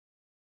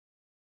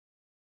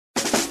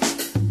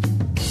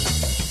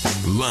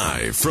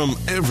Live from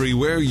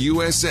everywhere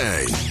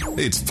USA,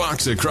 it's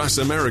Fox Across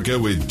America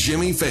with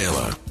Jimmy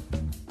Fallon.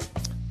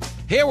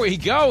 Here we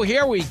go.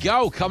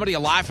 Coming to you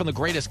live from the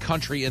greatest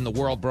country in the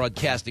world,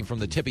 broadcasting from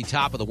the tippy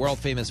top of the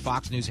world-famous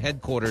Fox News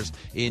headquarters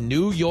in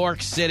New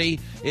York City.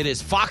 It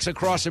is Fox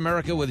Across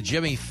America with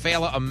Jimmy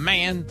Fallon, a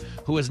man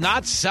who is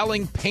not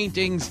selling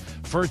paintings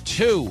for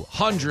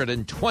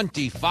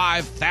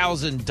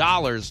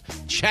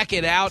 $225,000. Check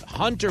it out,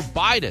 Hunter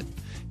Biden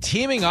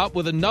teaming up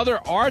with another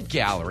art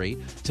gallery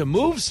to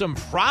move some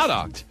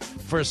product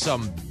for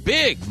some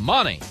big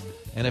money.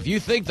 And if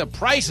you think the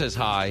price is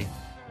high,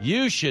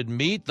 you should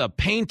meet the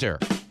painter.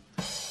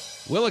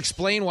 We'll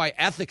explain why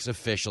ethics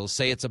officials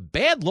say it's a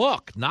bad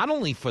look, not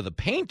only for the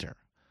painter,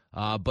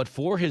 but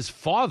for his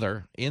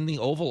father in the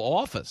Oval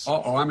Office.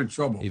 Uh-oh, I'm in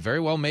trouble. He very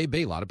well may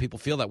be. A lot of people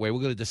feel that way. We're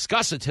going to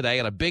discuss it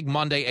today on a big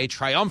Monday, a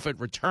triumphant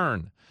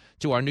return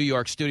to our New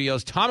York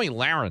studios. Tommy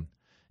Lahren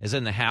is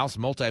in the house,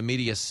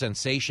 multimedia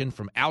sensation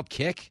from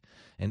Outkick,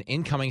 and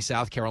incoming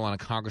South Carolina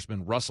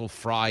Congressman Russell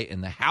Fry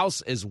in the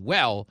house as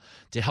well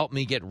to help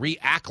me get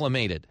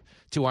reacclimated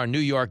to our New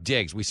York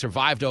digs. We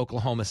survived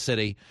Oklahoma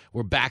City.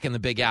 We're back in the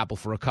Big Apple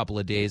for a couple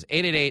of days.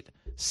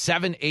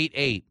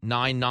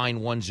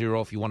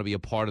 888-788-9910 if you want to be a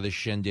part of this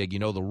shindig. You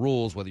know the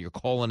rules, whether you're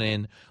calling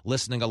in,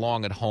 listening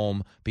along at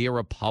home, be a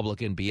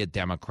Republican, be a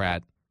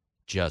Democrat.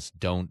 Just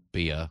don't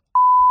be a...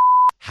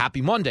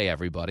 Happy Monday,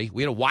 everybody.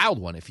 We had a wild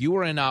one. If you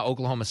were in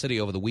Oklahoma City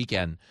over the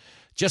weekend,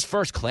 just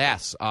first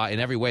class in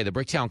every way. The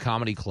Bricktown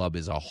Comedy Club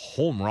is a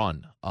home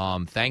run.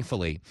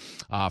 Thankfully,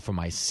 for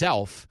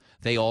myself,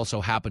 they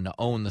also happen to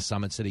own the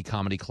Summit City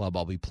Comedy Club.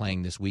 I'll be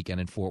playing this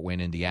weekend in Fort Wayne,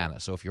 Indiana.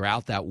 So if you're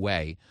out that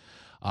way,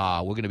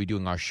 we're going to be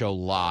doing our show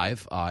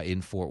live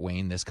in Fort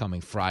Wayne this coming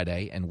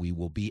Friday, and we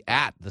will be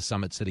at the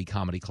Summit City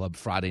Comedy Club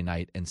Friday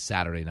night and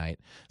Saturday night.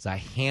 There's a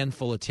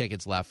handful of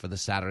tickets left for the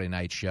Saturday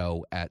night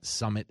show at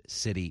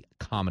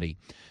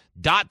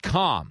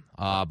summitcitycomedy.com.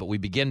 But we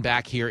begin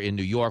back here in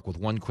New York with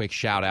one quick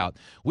shout-out.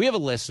 We have a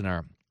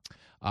listener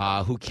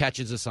who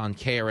catches us on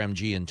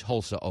KRMG in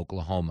Tulsa,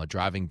 Oklahoma,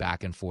 driving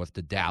back and forth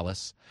to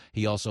Dallas.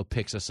 He also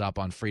picks us up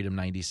on Freedom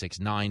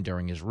 96.9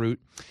 during his route.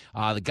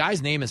 The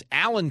guy's name is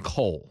Alan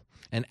Cole.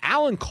 And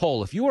Alan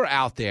Cole, if you were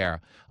out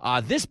there,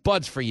 this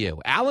bud's for you.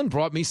 Alan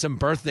brought me some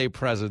birthday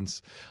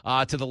presents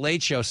to the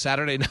Late Show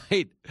Saturday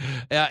night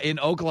in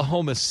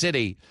Oklahoma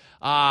City.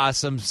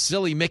 Some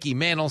silly Mickey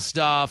Mantle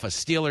stuff, a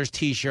Steelers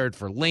T-shirt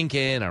for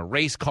Lincoln, a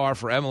race car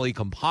for Emily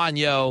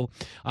Compagno,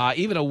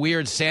 even a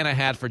weird Santa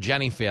hat for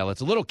Jenny Fail. It's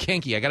a little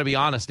kinky, I got to be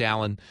honest,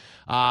 Alan,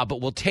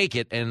 but we'll take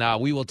it,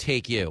 and we will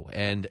take you.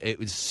 And it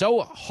was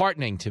so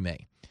heartening to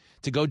me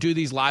to go do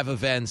these live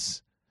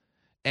events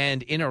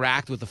and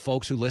interact with the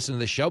folks who listen to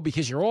the show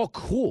because you're all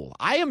cool.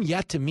 I am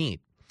yet to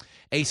meet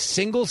a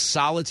single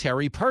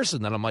solitary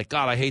person that I'm like,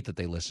 God, I hate that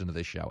they listen to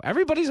this show.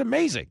 Everybody's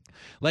amazing.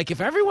 Like,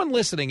 if everyone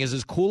listening is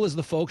as cool as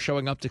the folks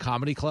showing up to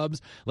comedy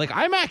clubs, like,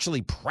 I'm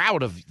actually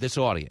proud of this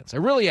audience. I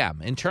really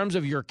am. In terms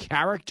of your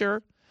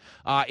character,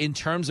 in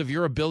terms of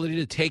your ability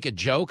to take a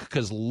joke,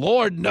 because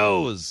Lord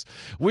knows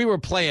we were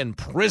playing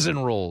prison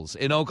rules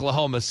in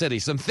Oklahoma City.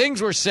 Some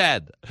things were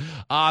said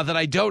that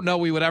I don't know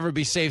we would ever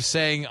be safe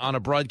saying on a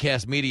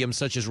broadcast medium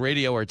such as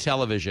radio or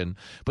television,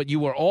 but you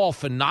were all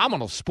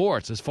phenomenal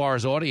sports as far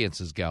as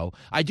audiences go.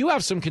 I do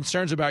have some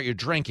concerns about your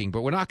drinking,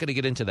 but we're not going to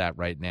get into that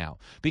right now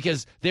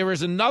because there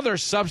is another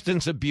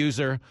substance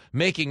abuser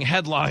making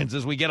headlines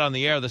as we get on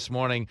the air this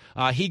morning.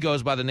 He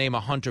goes by the name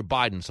of Hunter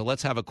Biden, so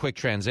let's have a quick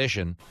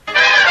transition.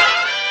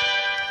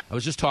 I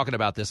was just talking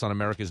about this on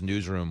America's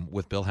Newsroom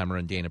with Bill Hemmer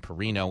and Dana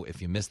Perino.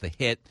 If you missed the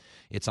hit,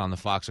 it's on the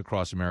Fox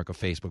Across America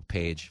Facebook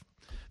page.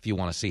 If you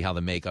want to see how the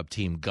makeup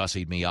team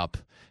gussied me up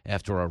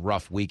after a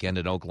rough weekend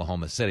in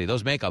Oklahoma City.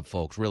 Those makeup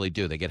folks really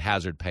do. They get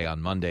hazard pay on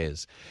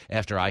Mondays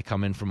after I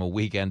come in from a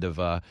weekend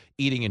of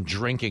eating and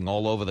drinking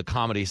all over the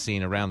comedy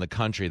scene around the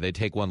country. They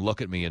take one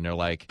look at me and they're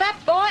like, that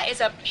boy is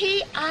a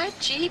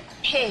P-I-G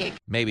pig.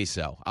 Maybe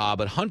so.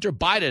 But Hunter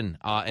Biden,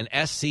 an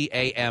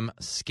SCAM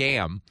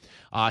scam.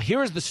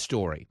 Here is the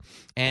story.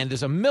 And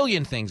there's a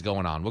million things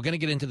going on. We're going to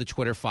get into the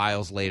Twitter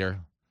files later.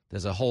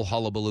 There's a whole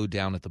hullabaloo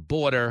down at the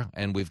border,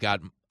 and we've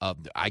got,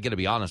 I got to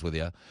be honest with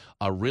you,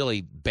 a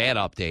really bad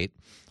update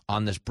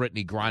on this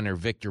Brittany Griner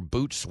Victor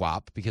boot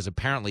swap because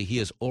apparently he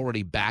is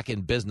already back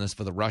in business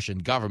for the Russian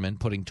government,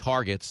 putting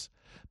targets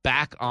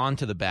back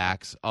onto the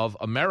backs of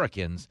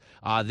Americans.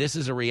 This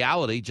is a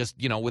reality just,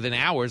 within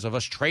hours of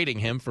us trading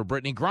him for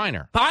Brittany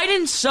Griner.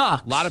 Biden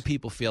sucks. A lot of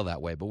people feel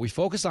that way, but we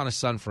focus on his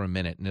son for a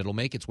minute, and it'll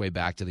make its way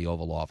back to the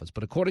Oval Office.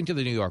 But according to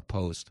the New York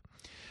Post,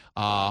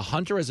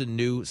 Hunter has a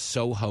new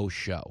Soho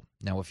show.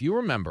 Now, if you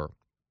remember,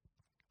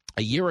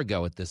 a year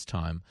ago at this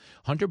time,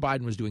 Hunter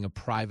Biden was doing a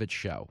private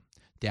show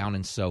down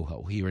in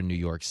Soho here in New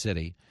York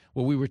City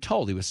where we were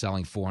told he was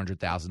selling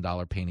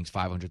 $400,000 paintings,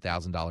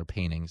 $500,000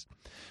 paintings,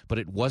 but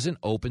it wasn't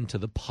open to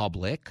the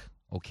public,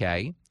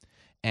 okay?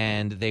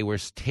 And they were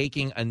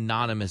taking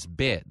anonymous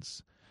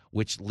bids.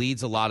 which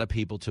leads a lot of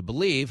people to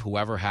believe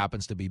whoever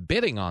happens to be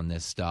bidding on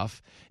this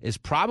stuff is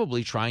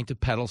probably trying to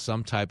peddle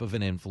some type of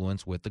an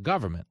influence with the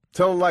government.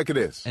 Tell them like it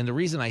is. And the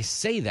reason I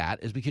say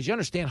that is because you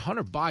understand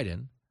Hunter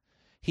Biden,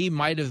 he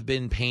might have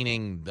been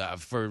painting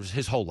for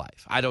his whole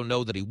life. I don't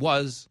know that he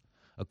was.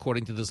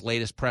 According to this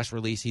latest press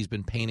release, he's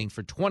been painting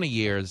for 20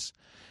 years,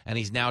 and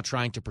he's now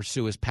trying to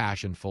pursue his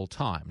passion full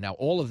time. Now,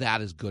 all of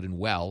that is good and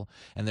well,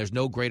 and there's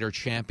no greater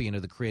champion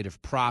of the creative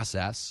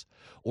process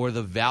or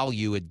the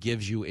value it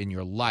gives you in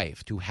your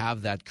life to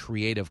have that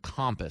creative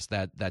compass,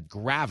 that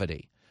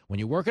gravity. When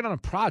you're working on a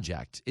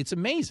project, it's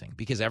amazing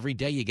because every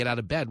day you get out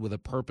of bed with a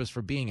purpose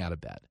for being out of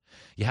bed.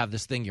 You have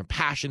this thing you're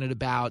passionate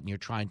about, and you're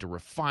trying to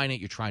refine it.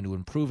 You're trying to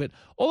improve it.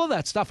 All of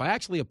that stuff, I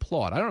actually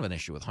applaud. I don't have an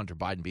issue with Hunter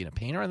Biden being a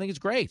painter. I think it's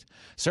great.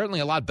 Certainly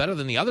a lot better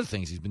than the other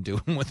things he's been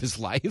doing with his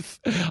life.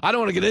 I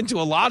don't want to get into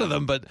a lot of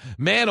them, but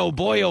man, oh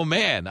boy, oh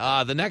man.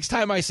 The next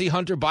time I see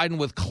Hunter Biden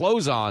with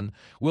clothes on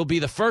will be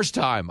the first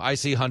time I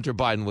see Hunter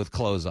Biden with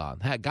clothes on.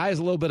 That guy has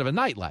a little bit of a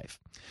nightlife.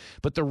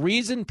 But the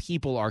reason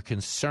people are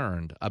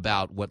concerned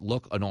about what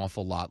look an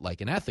awful lot like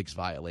an ethics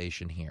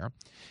violation here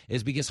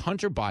is because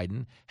Hunter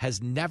Biden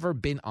has never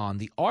been on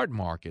the art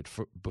market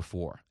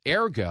before.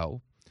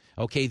 Ergo,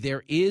 okay,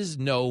 there is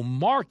no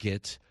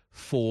market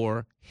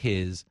for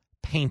his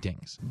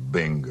paintings.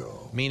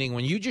 Bingo. Meaning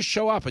when you just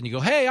show up and you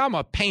go, hey, I'm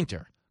a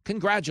painter,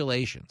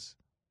 congratulations.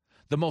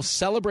 The most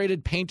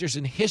celebrated painters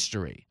in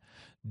history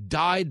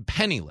died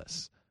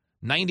penniless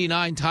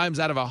 99 times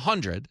out of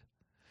 100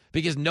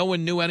 because no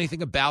one knew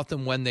anything about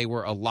them when they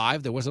were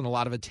alive. There wasn't a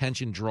lot of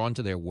attention drawn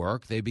to their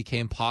work. They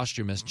became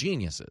posthumous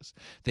geniuses.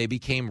 They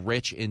became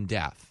rich in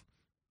death.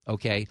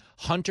 Okay?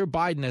 Hunter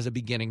Biden, as a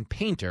beginning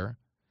painter,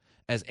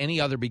 as any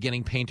other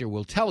beginning painter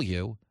will tell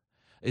you,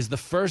 is the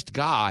first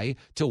guy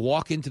to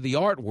walk into the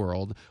art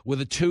world with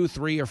a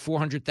 $200,000, $300,000, or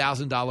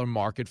 $400,000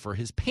 market for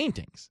his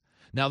paintings.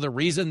 Now, the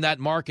reason that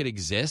market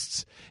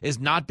exists is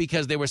not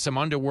because there was some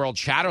underworld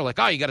chatter like,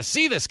 oh, you got to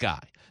see this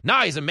guy. No,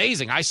 he's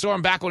amazing. I saw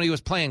him back when he was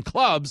playing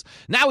clubs.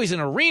 Now he's an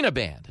arena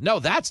band. No,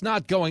 that's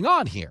not going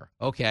on here,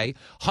 okay?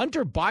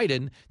 Hunter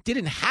Biden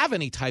didn't have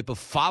any type of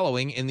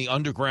following in the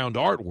underground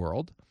art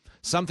world,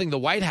 something the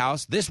White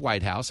House, this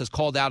White House, has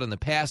called out in the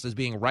past as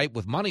being ripe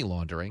with money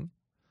laundering.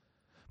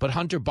 But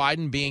Hunter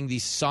Biden, being the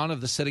son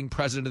of the sitting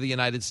president of the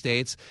United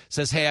States,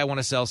 says, hey, I want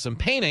to sell some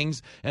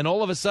paintings, and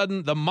all of a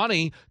sudden the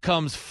money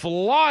comes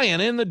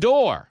flying in the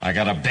door. I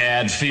got a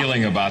bad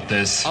feeling about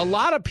this. A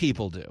lot of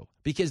people do,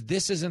 because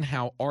this isn't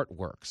how art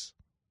works.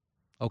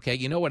 Okay,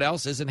 you know what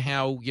else isn't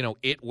how,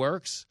 it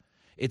works?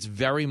 It's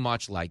very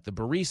much like the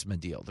Burisma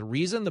deal. The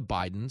reason the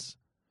Bidens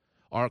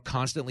are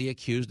constantly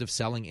accused of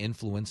selling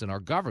influence in our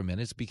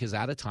government is because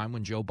at a time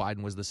when Joe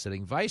Biden was the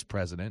sitting vice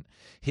president,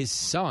 his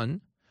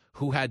son,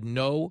 who had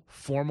no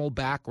formal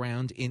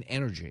background in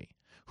energy,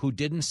 who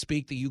didn't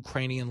speak the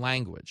Ukrainian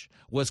language,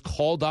 was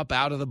called up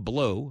out of the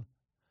blue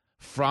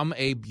from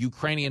a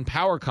Ukrainian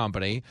power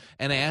company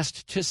and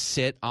asked to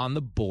sit on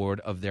the board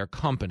of their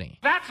company.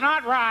 That's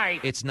not right.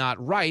 It's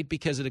not right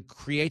because it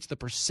creates the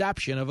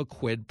perception of a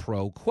quid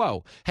pro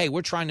quo. Hey,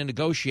 we're trying to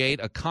negotiate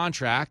a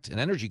contract, an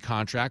energy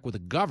contract with a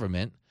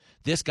government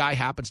this guy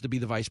happens to be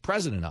the vice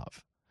president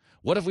of.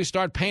 What if we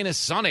start paying his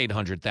son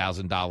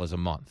 $800,000 a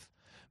month?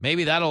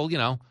 Maybe that'll,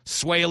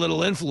 sway a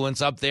little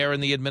influence up there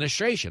in the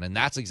administration. And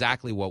that's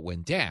exactly what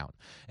went down.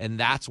 And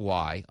that's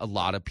why a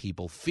lot of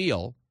people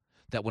feel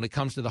that when it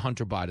comes to the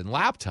Hunter Biden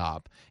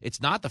laptop,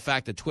 it's not the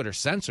fact that Twitter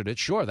censored it.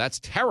 Sure, that's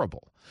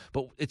terrible.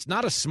 But it's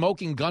not a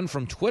smoking gun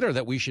from Twitter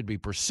that we should be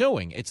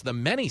pursuing. It's the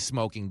many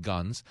smoking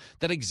guns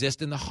that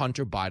exist in the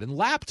Hunter Biden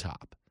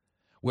laptop,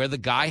 where the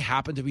guy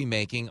happened to be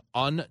making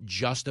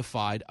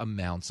unjustified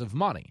amounts of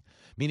money.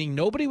 Meaning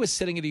nobody was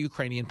sitting at a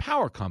Ukrainian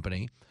power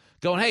company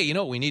going, hey, you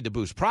know what we need to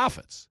boost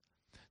profits?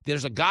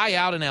 There's a guy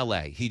out in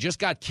L.A. He just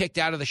got kicked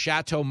out of the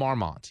Chateau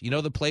Marmont. You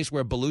know the place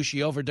where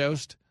Belushi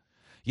overdosed?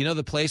 You know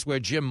the place where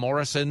Jim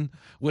Morrison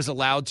was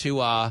allowed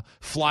to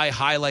fly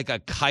high like a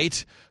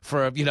kite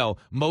for,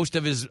 most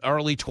of his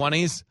early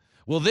 20s?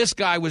 Well, this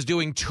guy was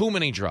doing too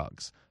many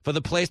drugs for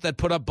the place that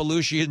put up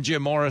Belushi and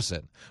Jim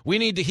Morrison.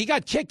 He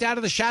got kicked out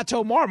of the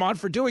Chateau Marmont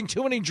for doing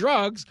too many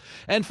drugs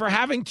and for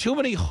having too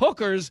many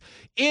hookers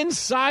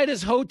inside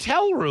his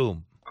hotel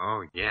room.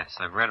 Oh, yes,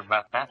 I've read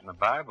about that in the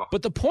Bible.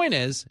 But the point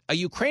is, a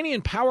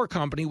Ukrainian power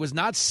company was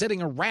not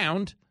sitting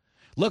around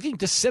looking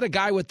to sit a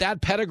guy with that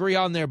pedigree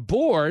on their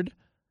board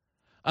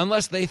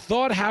unless they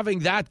thought having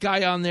that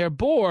guy on their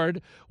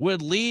board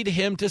would lead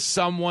him to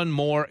someone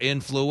more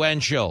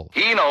influential.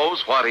 He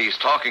knows what he's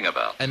talking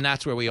about. And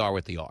that's where we are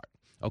with the art.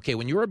 Okay,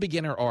 when you're a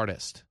beginner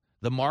artist,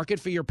 the market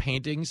for your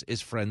paintings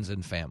is friends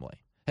and family.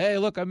 Hey,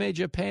 look, I made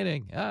you a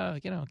painting.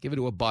 Give it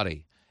to a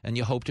buddy. And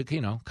you hope to,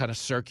 kind of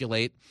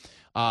circulate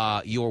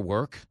your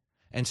work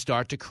and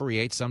start to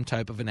create some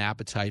type of an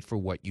appetite for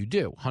what you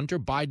do. Hunter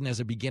Biden, as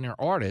a beginner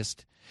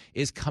artist,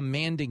 is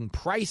commanding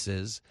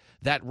prices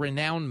that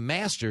renowned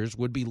masters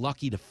would be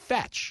lucky to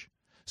fetch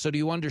So do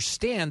you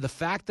understand the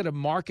fact that a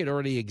market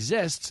already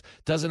exists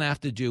doesn't have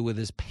to do with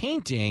his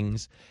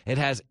paintings. It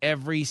has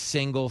every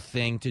single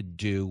thing to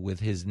do with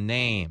his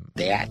name.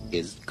 That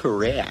is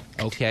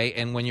correct. Okay,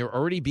 and when you're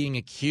already being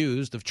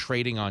accused of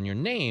trading on your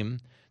name,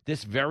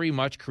 this very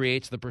much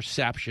creates the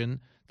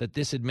perception that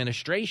this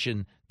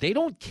administration, they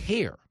don't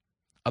care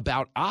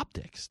about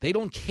optics. They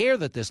don't care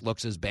that this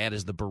looks as bad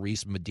as the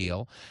Burisma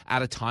deal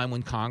at a time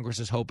when Congress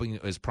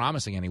is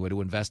promising anyway,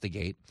 to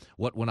investigate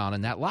what went on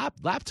in that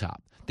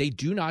laptop. They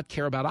do not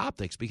care about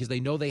optics because they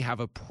know they have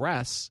a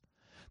press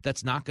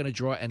that's not going to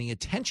draw any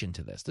attention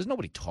to this. There's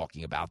nobody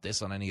talking about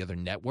this on any other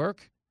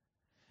network.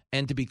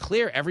 And to be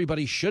clear,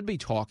 everybody should be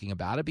talking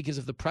about it because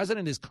if the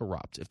president is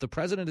corrupt, if the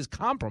president is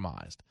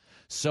compromised,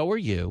 so are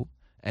you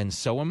and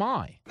so am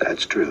I.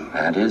 That's true.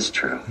 That is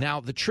true.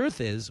 Now, the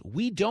truth is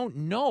we don't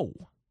know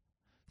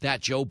that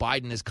Joe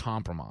Biden is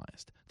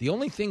compromised. The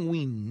only thing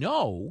we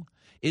know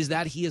is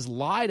that he has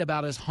lied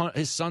about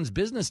his son's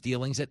business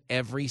dealings at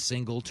every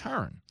single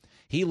turn.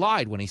 He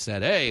lied when he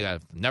said, hey,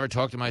 I've never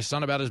talked to my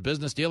son about his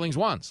business dealings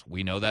once.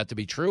 We know that to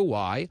be true.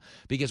 Why?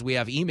 Because we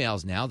have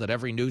emails now that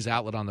every news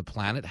outlet on the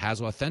planet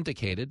has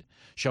authenticated,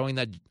 showing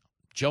that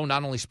Joe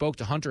not only spoke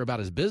to Hunter about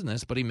his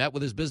business, but he met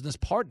with his business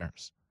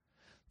partners.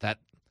 That,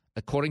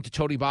 according to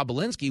Tony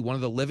Bobolinsky, one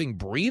of the living,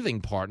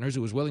 breathing partners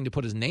who was willing to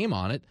put his name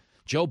on it,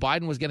 Joe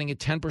Biden was getting a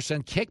 10%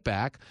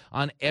 kickback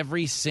on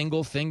every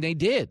single thing they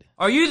did.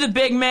 Are you the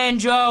big man,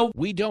 Joe?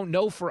 We don't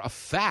know for a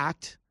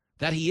fact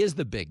that he is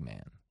the big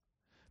man.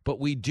 But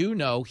we do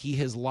know he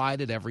has lied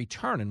at every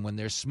turn. And when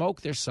there's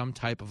smoke, there's some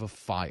type of a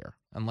fire.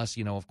 Unless,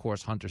 of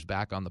course, Hunter's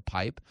back on the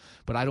pipe.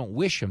 But I don't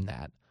wish him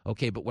that.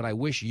 Okay, but what I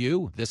wish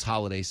you this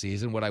holiday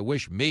season, what I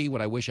wish me,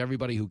 what I wish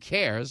everybody who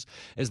cares,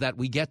 is that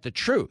we get the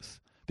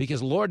truth.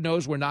 Because Lord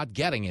knows we're not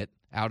getting it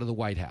out of the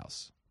White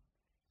House.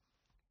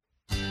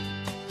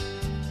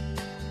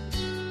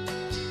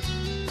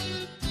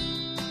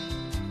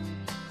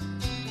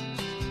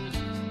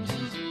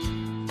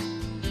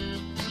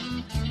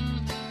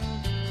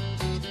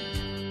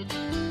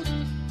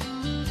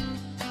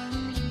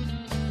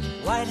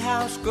 White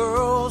House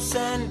girls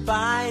sent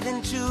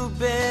Biden to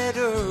bed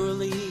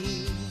early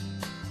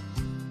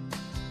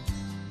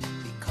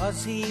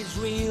because he's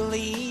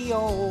really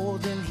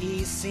old and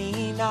he's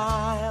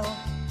senile.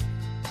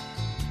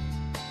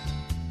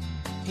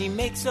 He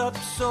makes up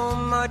so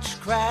much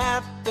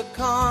crap, the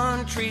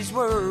country's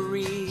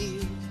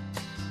worried.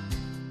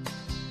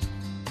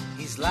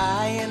 He's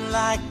lying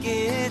like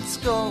it's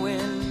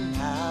going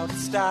out of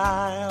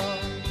style.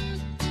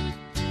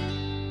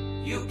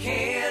 You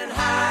can't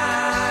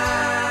hide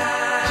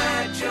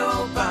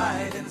Joe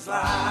Biden's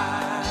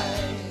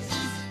lies.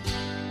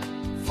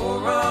 For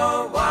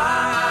a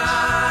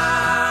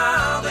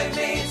while they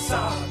made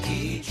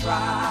Saki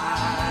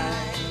try.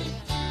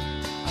 I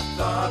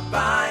thought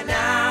by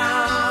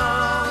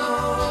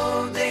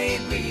now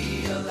they'd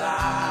realize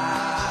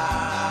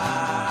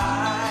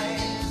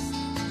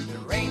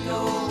there ain't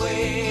no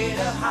way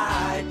to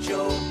hide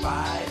Joe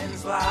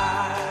Biden's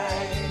lies.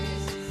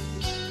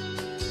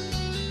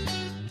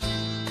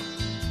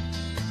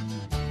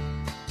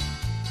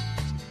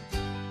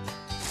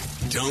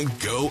 Don't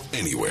go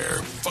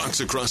anywhere. Fox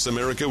Across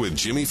America with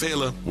Jimmy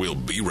Fallon. We'll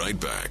be right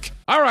back.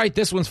 All right,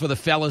 this one's for the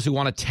fellas who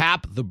want to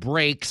tap the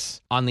brakes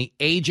on the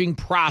aging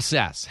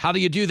process. How do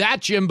you do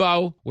that,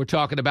 Jimbo? We're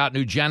talking about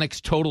Nugenix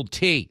Total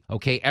T.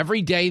 Okay,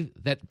 every day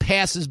that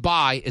passes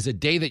by is a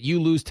day that you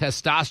lose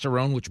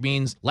testosterone, which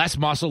means less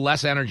muscle,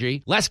 less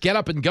energy, less get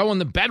up and go in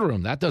the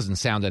bedroom. That doesn't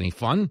sound any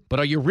fun. But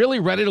are you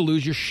really ready to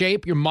lose your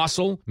shape, your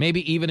muscle,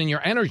 maybe even in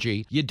your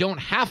energy? You don't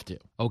have to.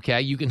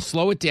 Okay, you can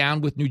slow it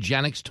down with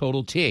Nugenix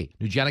Total T.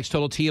 Nugenix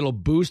Total T, it'll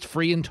boost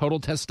free and total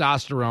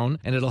testosterone,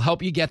 and it'll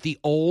help you get the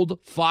old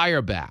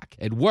fire back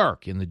at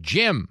work, in the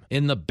gym,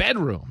 in the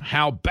bedroom.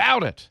 How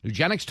about it?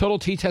 Nugenix Total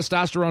T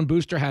Testosterone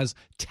Booster has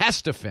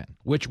Testofen,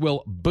 which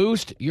will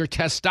boost your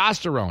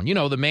testosterone. You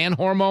know, the man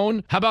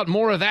hormone. How about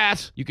more of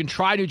that? You can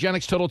try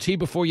Nugenix Total T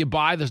before you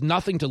buy. There's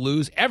nothing to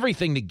lose,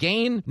 everything to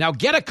gain. Now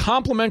get a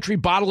complimentary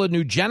bottle of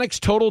Nugenix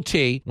Total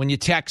T when you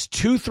text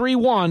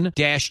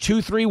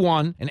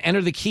 231-231 and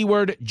enter the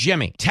keyword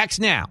Jimmy. Text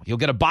now. You'll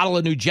get a bottle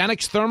of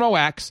Nugenix Thermo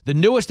X, the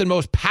newest and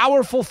most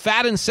powerful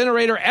fat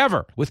incinerator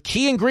ever, with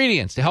key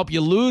ingredients to help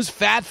you lose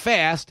fat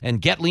fast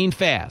and get lean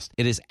fast.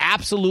 It is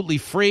absolutely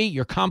free.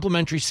 Your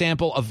complimentary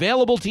sample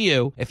available to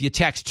you if you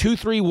text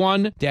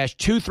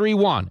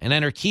 231-231 and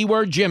enter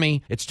keyword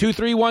Jimmy. It's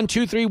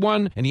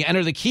 231-231 and you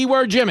enter the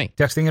keyword Jimmy.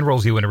 Texting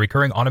enrolls you in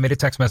recurring automated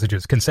text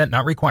messages. Consent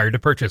not required to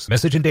purchase.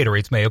 Message and data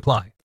rates may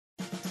apply.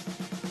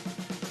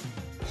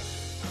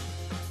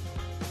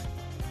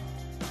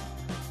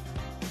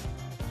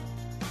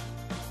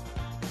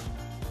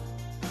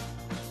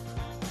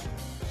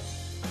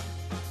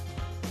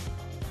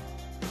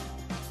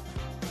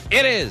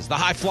 It is the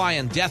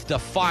high-flying,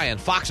 death-defying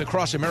Fox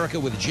Across America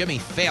with Jimmy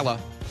Fallon.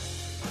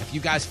 If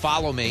you guys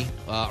follow me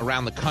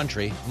around the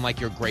country, I'm like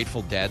your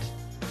Grateful Dead.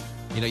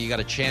 You know, you got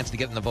a chance to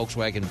get in the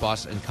Volkswagen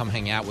bus and come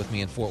hang out with me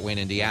in Fort Wayne,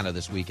 Indiana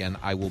this weekend.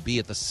 I will be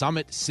at the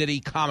Summit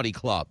City Comedy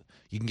Club.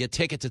 You can get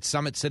tickets at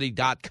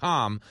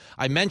summitcity.com.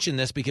 I mention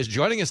this because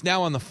joining us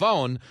now on the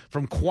phone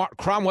from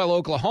Cromwell,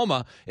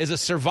 Oklahoma, is a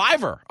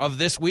survivor of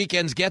this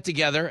weekend's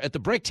get-together at the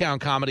Bricktown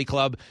Comedy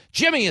Club.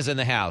 Jimmy is in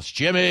the house.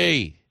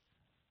 Jimmy.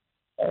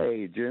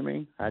 Hey,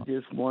 Jimmy. I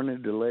just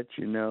wanted to let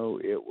you know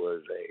it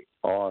was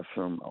a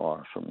awesome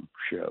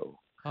show.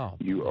 Oh,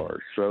 you are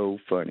so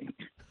funny.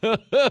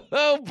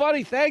 Oh,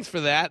 buddy, thanks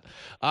for that.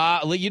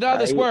 You know how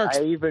this works.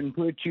 I even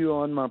put you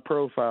on my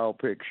profile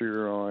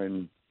picture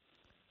on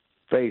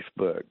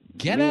Facebook.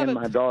 Me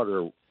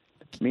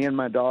and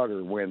my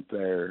daughter went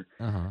there.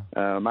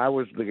 I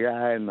was the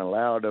guy in the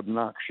loud,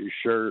 obnoxious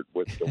shirt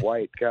with the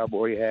white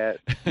cowboy hat,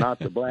 not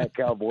the black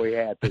cowboy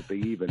hat that the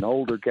even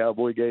older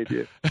cowboy gave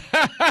you.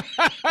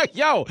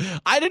 Yo,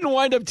 I didn't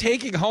wind up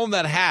taking home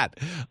that hat,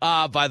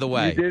 by the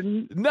way. You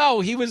didn't?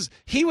 No, he was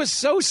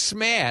so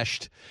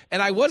smashed,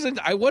 and I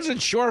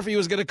wasn't sure if he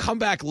was going to come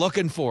back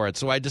looking for it,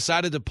 so I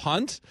decided to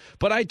punt.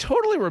 But I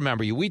totally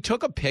remember you. We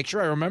took a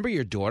picture. I remember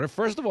your daughter.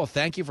 First of all,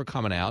 thank you for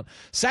coming out.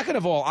 Second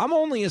of all, I'm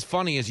only as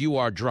funny as you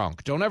are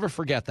drunk. Don't ever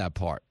forget that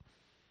part.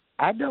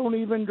 I don't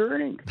even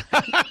drink.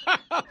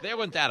 There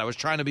went that. I was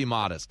trying to be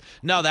modest.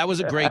 No, that was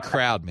a great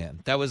crowd,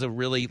 man. That was a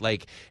really,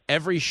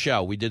 every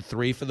show. We did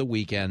 3 for the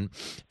weekend.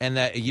 And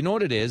that, you know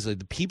what it is? The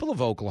people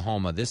of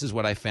Oklahoma, this is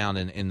what I found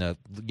in the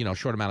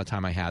short amount of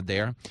time I had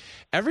there.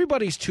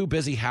 Everybody's too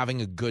busy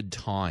having a good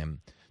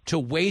time to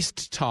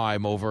waste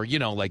time over,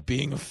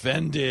 being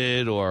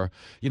offended or,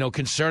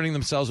 concerning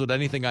themselves with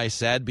anything I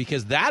said,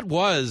 because that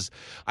was,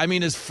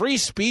 as free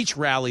speech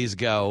rallies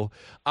go,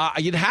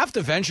 you'd have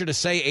to venture to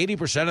say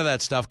 80% of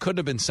that stuff couldn't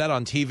have been said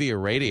on TV or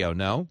radio,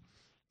 no?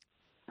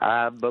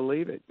 I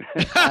believe it.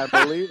 I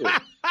believe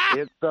it.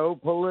 It's so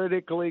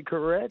politically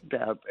correct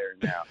out there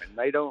now, and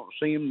they don't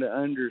seem to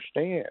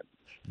understand.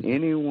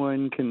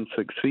 Anyone can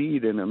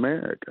succeed in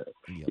America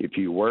if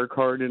you work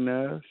hard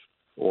enough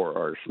or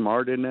are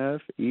smart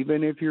enough,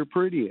 even if you're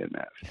pretty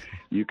enough.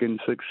 You can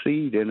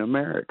succeed in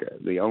America.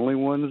 The only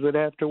ones that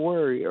have to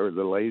worry are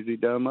the lazy,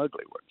 dumb,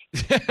 ugly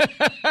ones.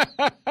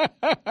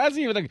 That's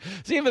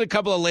even a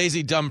couple of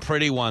lazy, dumb,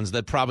 pretty ones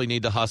that probably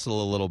need to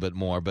hustle a little bit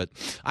more, but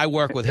I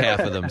work with half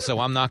of them, so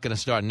I'm not going to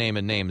start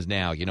naming names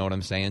now. You know what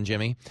I'm saying,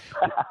 Jimmy?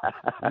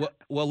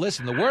 Well,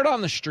 listen, the word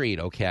on the street,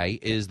 okay,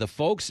 is the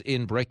folks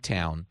in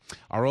Bricktown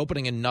are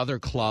opening another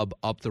club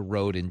up the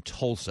road in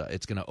Tulsa.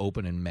 It's going to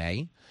open in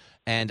May.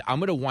 And I'm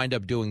going to wind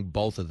up doing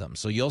both of them.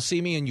 So you'll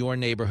see me in your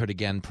neighborhood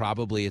again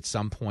probably at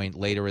some point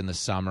later in the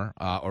summer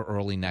or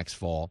early next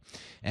fall.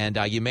 And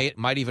you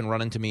might even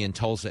run into me in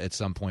Tulsa at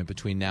some point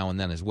between now and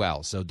then as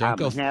well. So don't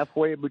go. I'm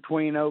halfway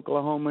between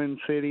Oklahoma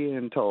City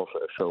and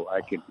Tulsa, so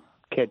I can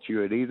catch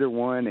you at either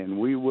one, and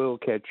we will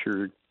catch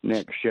your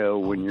next show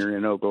when you're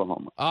in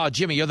Oklahoma. Oh,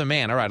 Jimmy, you're the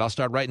man. All right, I'll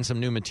start writing some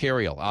new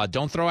material.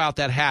 Don't throw out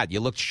that hat. You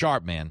looked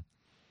sharp, man.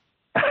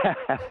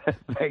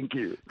 Thank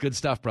you. Good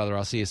stuff, brother.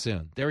 I'll see you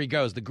soon. There he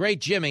goes. The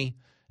great Jimmy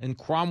in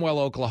Cromwell,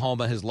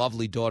 Oklahoma, his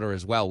lovely daughter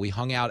as well. We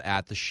hung out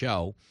at the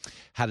show,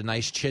 had a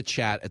nice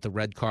chit-chat at the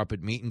red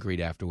carpet meet and greet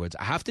afterwards.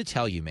 I have to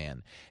tell you,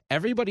 man,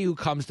 everybody who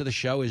comes to the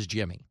show is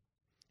Jimmy.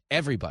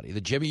 Everybody.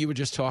 The Jimmy you were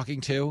just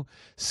talking to,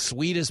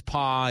 sweet as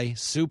pie,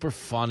 super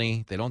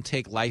funny. They don't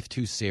take life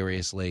too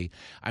seriously.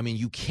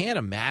 You can't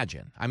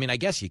imagine. I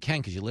guess you can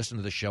because you listen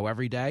to the show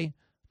every day.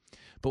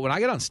 But when I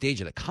get on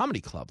stage at a comedy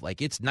club,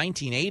 it's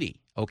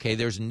 1980, okay,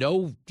 there's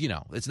no,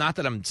 it's not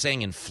that I'm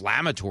saying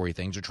inflammatory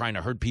things or trying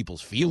to hurt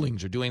people's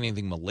feelings or doing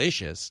anything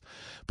malicious,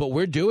 but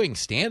we're doing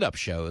stand-up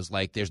shows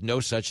like there's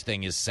no such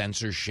thing as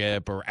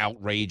censorship or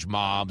outrage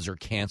mobs or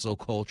cancel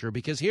culture,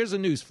 because here's a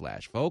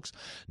newsflash, folks.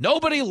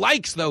 Nobody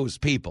likes those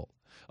people.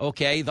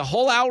 Okay, the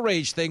whole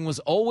outrage thing was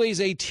always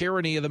a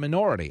tyranny of the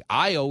minority.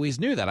 I always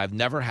knew that. I've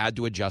never had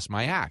to adjust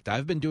my act.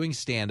 I've been doing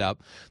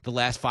stand-up the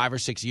last 5 or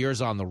 6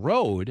 years on the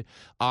road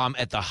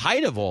at the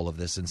height of all of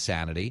this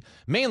insanity.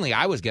 Mainly,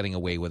 I was getting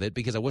away with it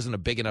because I wasn't a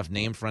big enough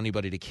name for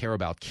anybody to care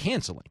about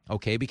canceling,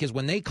 okay? Because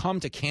when they come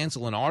to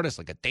cancel an artist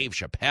like a Dave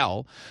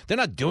Chappelle, they're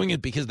not doing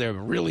it because they're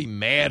really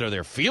mad or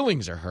their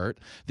feelings are hurt.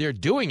 They're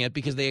doing it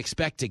because they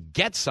expect to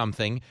get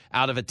something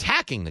out of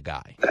attacking the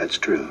guy. That's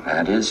true.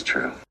 That is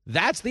true.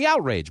 That's the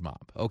outrage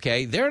mob,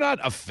 okay? They're not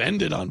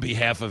offended on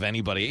behalf of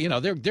anybody.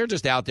 They're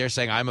just out there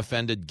saying, I'm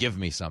offended, give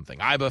me something.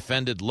 I'm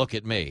offended, look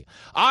at me.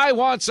 I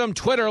want some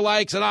Twitter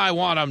likes, and I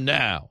want them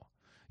now.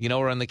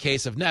 Or in the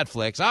case of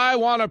Netflix, I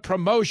want a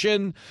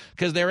promotion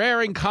because they're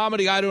airing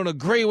comedy I don't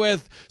agree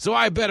with, so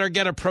I better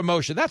get a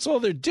promotion. That's all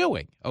they're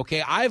doing,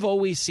 okay? I've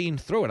always seen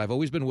through it. I've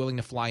always been willing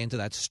to fly into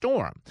that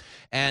storm.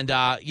 And,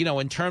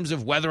 in terms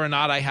of whether or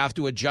not I have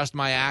to adjust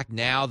my act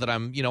now that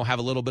I'm, have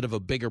a little bit of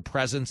a bigger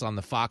presence on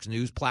the Fox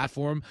News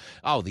platform,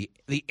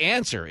 the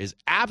answer is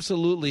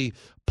absolutely,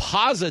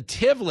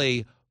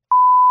 positively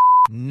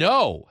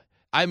no.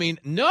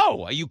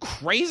 No. Are you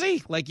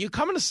crazy? You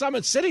coming to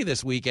Summit City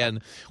this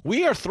weekend,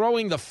 we are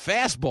throwing the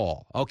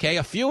fastball, okay?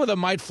 A few of them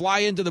might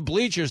fly into the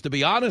bleachers, to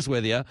be honest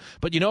with you.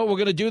 But you know what we're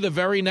going to do the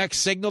very next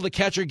signal the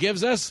catcher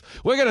gives us?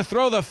 We're going to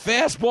throw the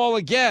fastball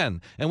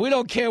again, and we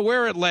don't care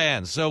where it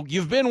lands. So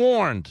you've been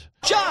warned.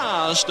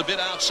 Just a bit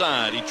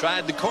outside. He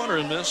tried the corner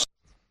and missed.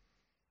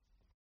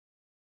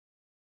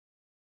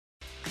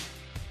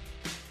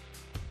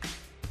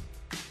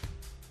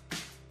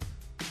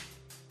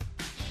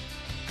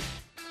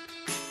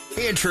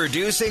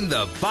 Introducing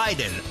the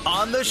Biden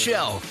on the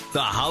Shelf,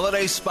 the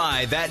holiday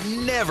spy that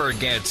never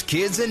gets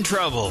kids in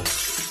trouble.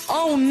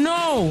 Oh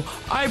no!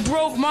 I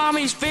broke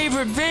Mommy's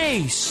favorite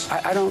vase.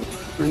 I don't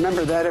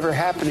remember that ever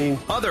happening.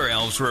 Other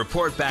elves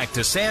report back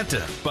to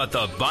Santa, but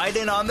the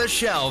Biden on the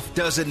Shelf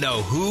doesn't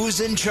know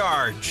who's in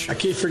charge. I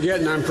keep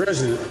forgetting I'm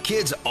president.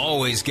 Kids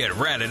always get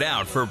ratted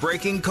out for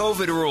breaking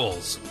COVID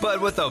rules,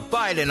 but with the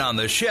Biden on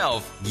the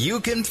Shelf,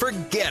 you can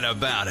forget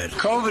about it.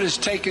 COVID has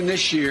taken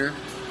this year,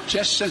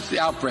 just since the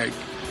outbreak,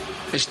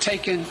 has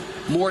taken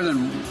more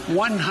than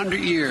 100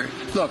 years.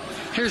 Look,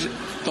 here's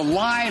the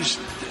lives.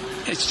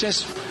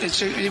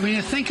 When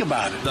you think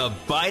about it. The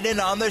Biden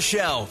on the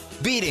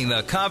Shelf, beating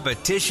the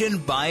competition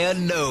by a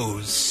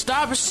nose.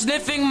 Stop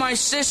sniffing my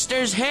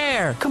sister's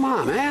hair. Come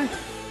on, man.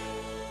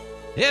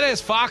 It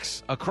is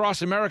Fox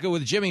Across America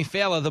with Jimmy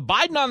Fallon. The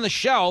Biden on the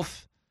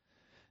Shelf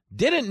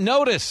didn't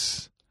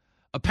notice,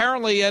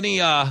 apparently,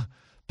 any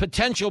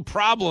potential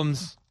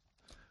problems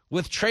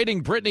with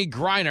trading Brittany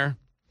Griner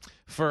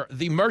for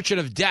the merchant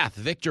of death,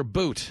 Victor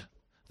Boot,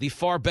 the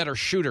far better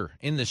shooter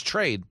in this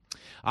trade.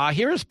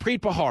 Here is Preet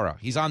Bharara.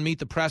 He's on Meet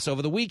the Press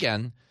over the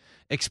weekend,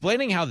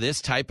 explaining how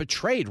this type of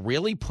trade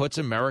really puts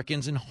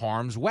Americans in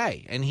harm's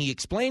way. And he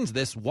explains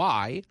this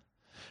why,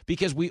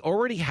 because we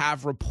already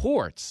have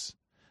reports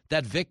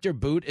that Victor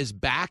Boot is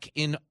back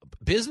in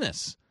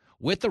business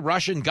with the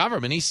Russian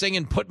government. He's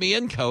singing "Put Me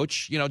In,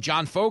 Coach,"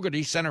 John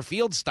Fogerty center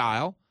field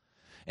style,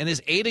 and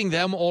is aiding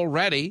them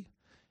already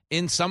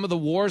in some of the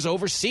wars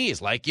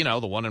overseas, like,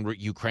 the one in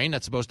Ukraine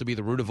that's supposed to be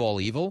the root of all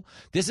evil.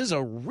 This is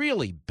a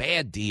really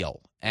bad deal.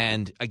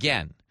 And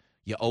again,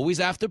 you always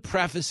have to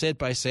preface it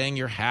by saying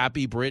you're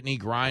happy Brittany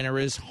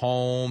Griner is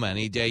home.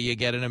 Any day you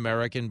get an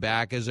American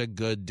back is a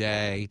good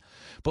day.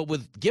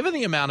 But given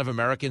the amount of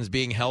Americans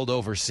being held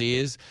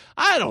overseas,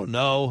 I don't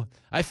know.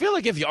 I feel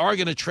like if you are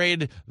going to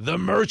trade the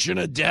merchant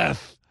of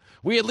death,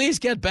 we at least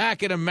get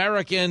back an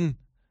American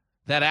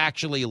that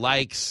actually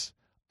likes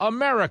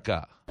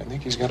America. I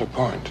think he's got a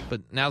point.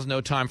 But now's no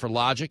time for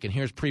logic, and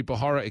here's Preet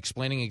Bharara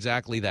explaining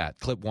exactly that.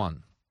 Clip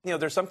 1.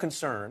 There's some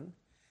concern,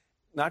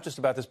 not just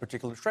about this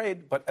particular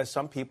trade, but as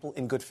some people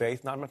in good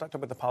faith, I'm not talking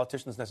about the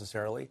politicians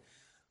necessarily,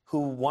 who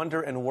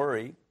wonder and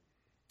worry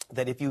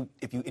that if you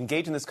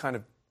engage in this kind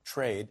of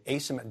trade,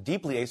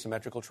 deeply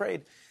asymmetrical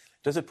trade,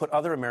 does it put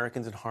other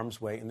Americans in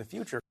harm's way in the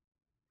future?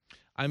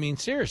 I mean,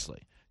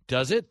 seriously,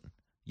 does it?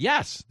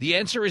 Yes. The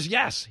answer is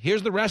yes.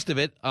 Here's the rest of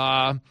it.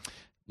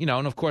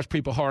 And of course,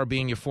 Preet Bharara,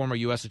 being your former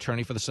U.S.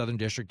 attorney for the Southern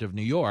District of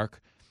New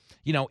York,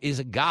 is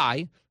a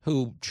guy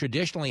who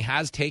traditionally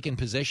has taken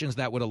positions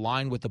that would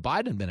align with the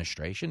Biden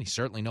administration. He's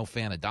certainly no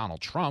fan of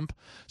Donald Trump.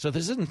 So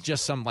this isn't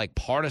just some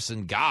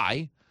partisan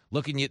guy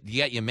looking to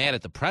get you mad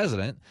at the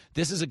president.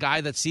 This is a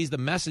guy that sees the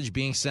message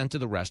being sent to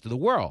the rest of the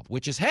world,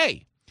 which is,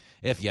 hey,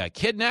 if you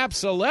kidnap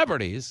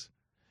celebrities,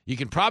 you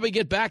can probably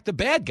get back the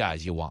bad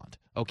guys you want.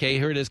 Okay,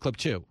 here it is, clip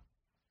 2.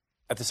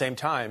 At the same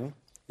time,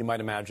 you might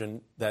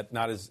imagine that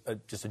not as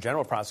just a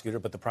general prosecutor,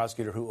 but the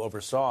prosecutor who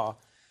oversaw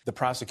the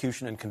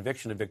prosecution and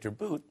conviction of Victor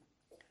Boot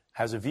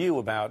has a view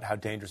about how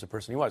dangerous a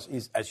person he was.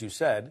 He's, as you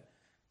said,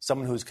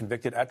 someone who was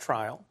convicted at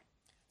trial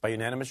by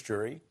unanimous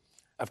jury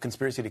of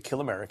conspiracy to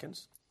kill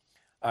Americans.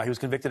 He was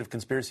convicted of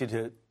conspiracy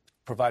to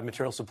provide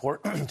material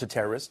support to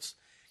terrorists.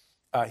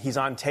 He's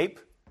on tape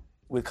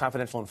with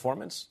confidential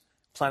informants,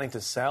 planning to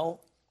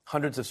sell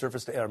hundreds of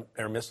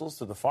surface-to-air missiles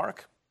to the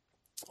FARC,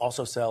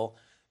 also sell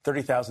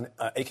 30,000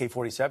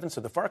 AK-47s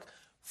to the FARC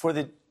for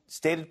the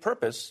stated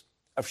purpose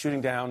of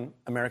shooting down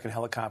American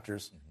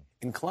helicopters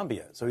in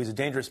Colombia. So he's a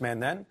dangerous man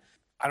then.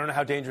 I don't know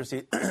how dangerous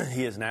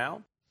he is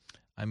now.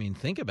 I mean,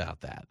 think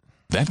about that.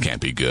 That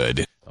can't be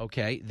good.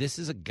 Okay, this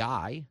is a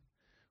guy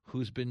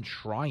who's been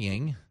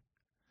trying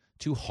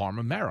to harm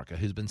America,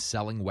 who's been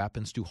selling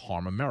weapons to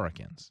harm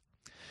Americans.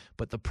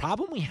 But the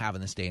problem we have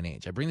in this day and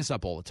age, I bring this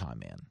up all the time,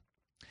 man,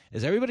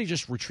 is everybody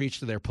just retreats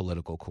to their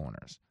political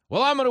corners.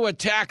 Well, I'm going to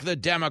attack the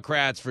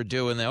Democrats for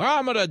doing that. Or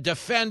I'm going to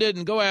defend it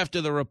and go after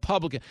the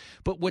Republican.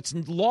 But what's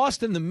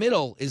lost in the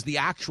middle is the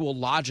actual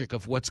logic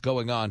of what's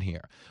going on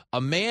here.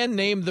 A man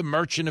named the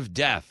Merchant of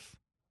Death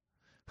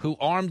who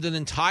armed an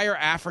entire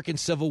African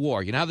civil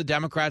war. You know how the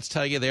Democrats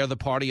tell you they're the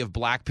party of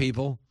black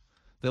people?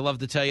 They love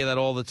to tell you that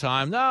all the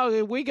time.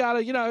 No, we got to,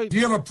 If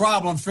you have a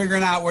problem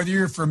figuring out whether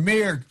you're for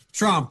me or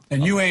Trump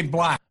and you ain't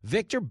black.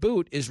 Victor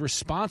Boot is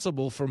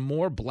responsible for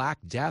more black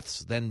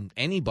deaths than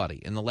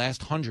anybody in the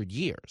last 100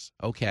 years,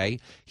 okay?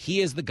 He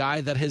is the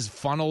guy that has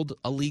funneled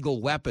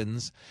illegal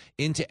weapons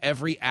into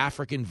every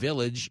African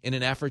village in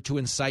an effort to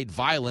incite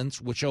violence,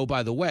 which, oh,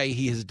 by the way,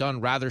 he has done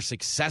rather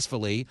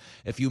successfully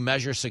if you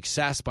measure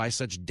success by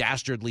such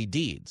dastardly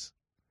deeds.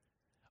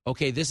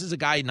 Okay, this is a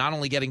guy not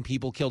only getting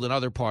people killed in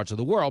other parts of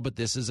the world, but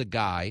this is a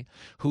guy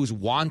who's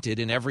wanted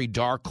in every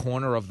dark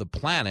corner of the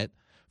planet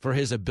for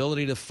his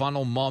ability to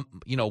funnel,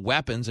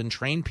 weapons and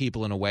train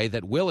people in a way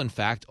that will, in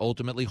fact,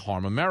 ultimately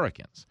harm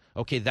Americans.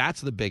 Okay,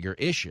 that's the bigger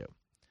issue.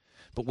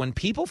 But when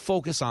people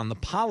focus on the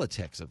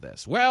politics of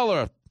this,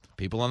 well,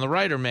 people on the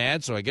right are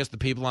mad, so I guess the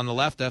people on the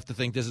left have to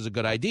think this is a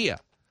good idea.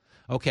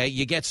 Okay,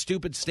 you get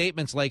stupid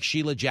statements like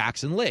Sheila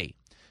Jackson Lee.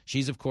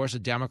 She's, of course, a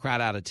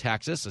Democrat out of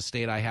Texas, a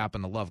state I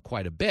happen to love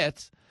quite a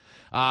bit.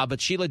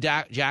 But Sheila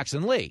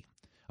Jackson Lee,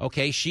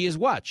 okay, she is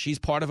what? She's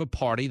part of a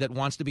party that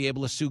wants to be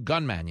able to sue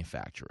gun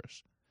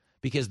manufacturers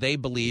because they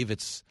believe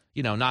it's,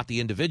 not the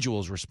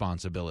individual's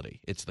responsibility.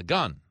 It's the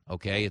gun,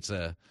 okay? It's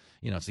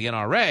it's the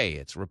NRA.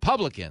 It's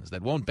Republicans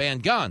that won't ban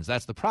guns.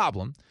 That's the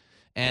problem.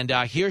 And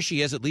here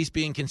she is at least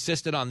being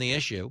consistent on the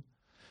issue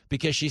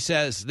because she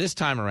says this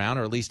time around,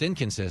 or at least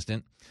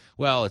inconsistent,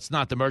 well, it's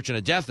not the merchant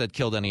of death that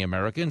killed any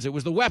Americans. It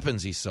was the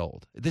weapons he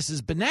sold. This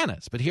is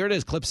bananas. But here it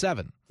is, clip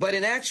 7. But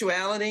in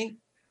actuality,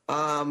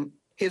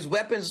 his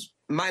weapons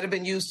might have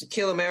been used to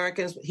kill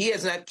Americans. He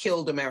has not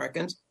killed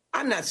Americans.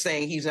 I'm not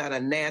saying he's not a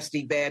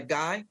nasty, bad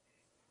guy.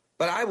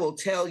 But I will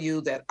tell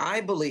you that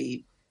I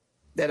believe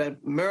that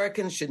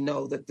Americans should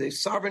know that the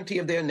sovereignty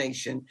of their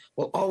nation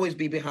will always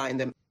be behind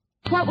them.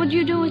 What would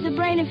you do with a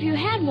brain if you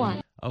had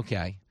one?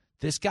 Okay.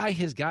 This guy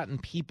has gotten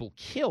people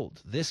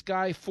killed. This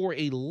guy, for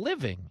a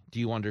living, do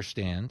you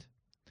understand?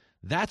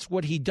 That's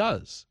what he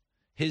does.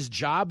 His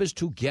job is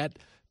to get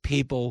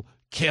people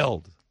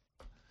killed.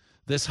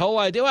 This whole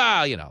idea,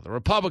 the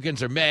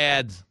Republicans are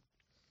mad,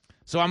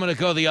 so I'm going to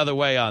go the other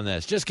way on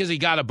this. Just because he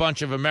got a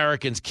bunch of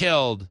Americans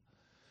killed,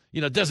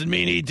 doesn't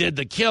mean he did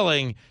the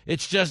killing.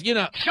 It's just,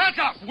 Shut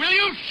up! Will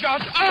you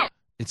shut up?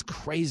 It's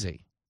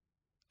crazy,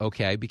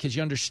 okay? Because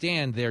you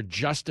understand they're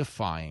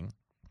justifying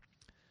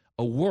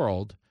a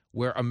world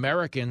where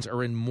Americans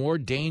are in more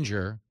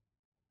danger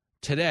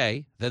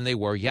today than they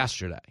were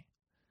yesterday.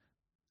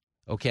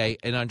 Okay?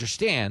 And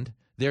understand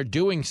they're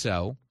doing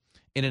so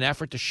in an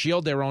effort to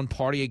shield their own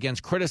party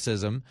against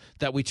criticism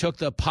that we took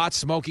the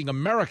pot-smoking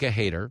America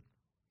hater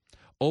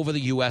over the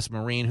U.S.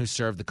 Marine who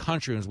served the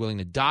country and was willing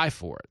to die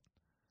for it.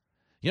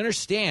 You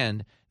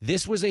understand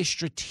this was a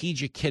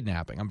strategic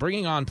kidnapping. I'm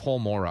bringing on Paul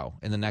Morrow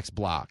in the next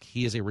block.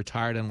 He is a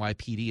retired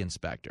NYPD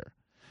inspector,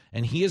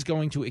 and he is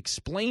going to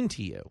explain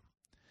to you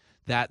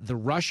that the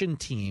Russian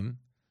team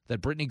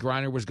that Brittany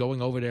Griner was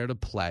going over there to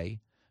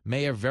play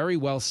may have very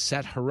well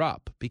set her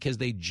up because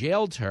they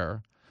jailed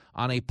her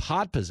on a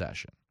pot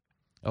possession,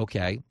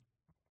 okay,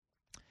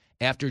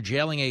 after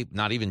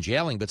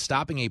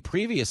stopping a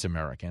previous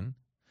American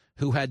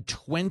who had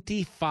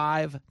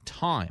 25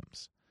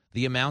 times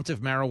the amount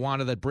of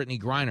marijuana that Brittany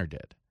Griner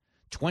did.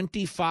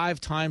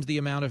 25 times the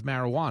amount of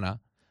marijuana,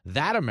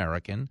 that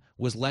American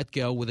was let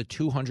go with a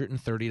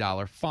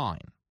 $230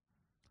 fine.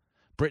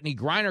 Brittany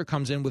Griner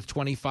comes in with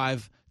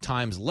 25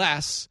 times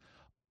less,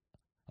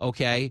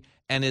 okay,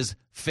 and is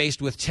faced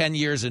with 10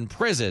 years in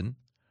prison,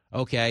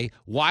 okay.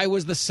 Why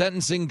was the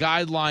sentencing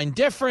guideline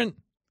different?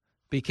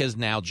 Because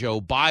now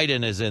Joe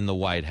Biden is in the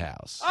White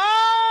House.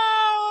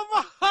 Oh,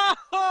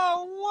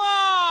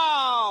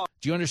 wow!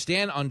 Do you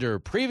understand? Under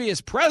previous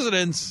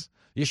presidents,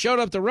 you showed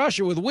up to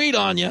Russia with weed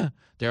on you.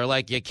 They're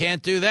like, you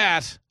can't do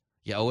that.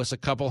 You owe us a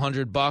couple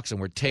 $100 and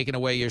we're taking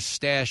away your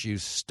stash, you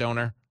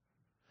stoner.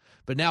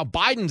 But now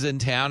Biden's in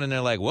town, and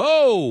they're like,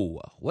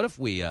 whoa, what if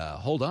we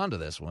hold on to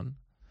this one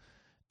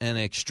and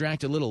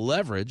extract a little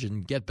leverage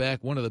and get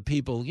back one of the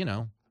people,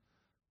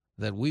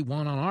 that we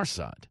want on our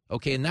side?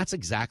 Okay, and that's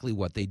exactly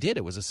what they did.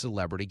 It was a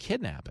celebrity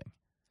kidnapping.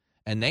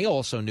 And they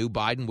also knew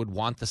Biden would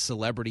want the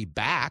celebrity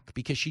back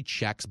because she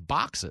checks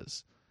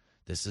boxes.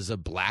 This is a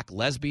black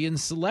lesbian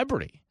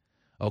celebrity.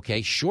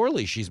 Okay,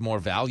 surely she's more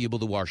valuable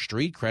to our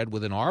street cred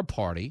within our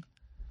party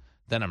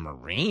than a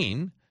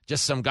Marine.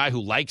 Just some guy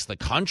who likes the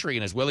country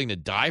and is willing to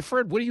die for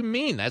it? What do you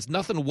mean? There's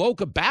nothing woke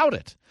about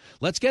it.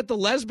 Let's get the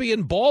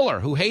lesbian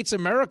baller who hates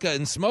America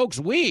and smokes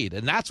weed.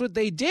 And that's what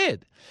they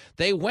did.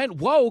 They went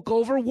woke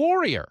over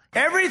warrior.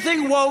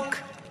 Everything woke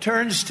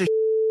turns to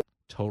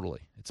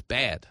Totally. It's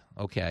bad.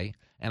 Okay.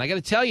 And I got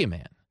to tell you,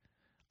 man,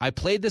 I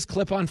played this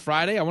clip on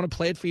Friday. I want to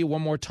play it for you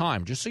one more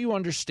time just so you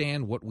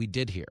understand what we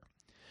did here.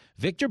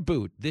 Victor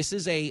Boot, this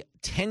is a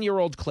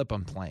 10-year-old clip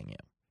I'm playing you.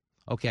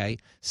 Okay,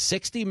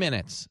 60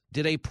 Minutes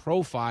did a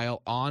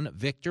profile on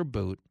Victor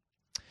Boot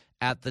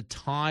at the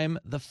time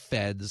the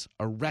feds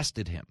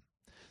arrested him.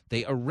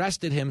 They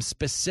arrested him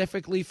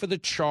specifically for the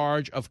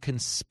charge of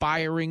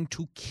conspiring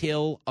to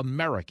kill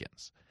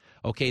Americans.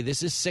 Okay,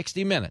 this is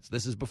 60 Minutes.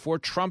 This is before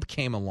Trump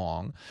came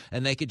along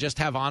and they could just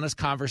have honest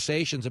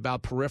conversations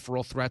about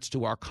peripheral threats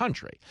to our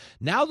country.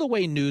 Now the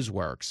way news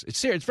works,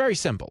 it's very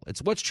simple.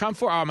 It's what's Trump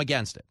for? I'm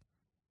against it.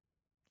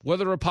 What are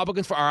the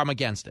Republicans for? I'm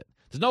against it.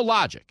 There's no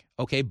logic,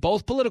 okay?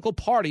 Both political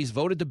parties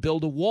voted to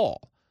build a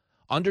wall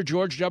under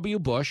George W.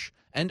 Bush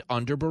and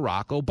under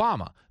Barack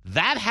Obama.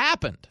 That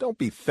happened. Don't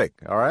be thick,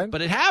 all right?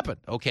 But it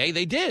happened, okay?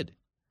 They did.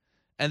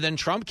 And then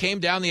Trump came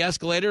down the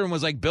escalator and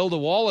was like, build a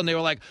wall, and they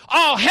were like,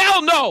 oh,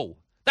 hell no!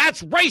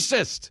 That's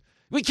racist!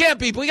 We can't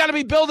be, we got to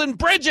be building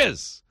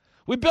bridges!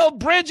 We build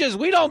bridges.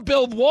 We don't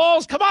build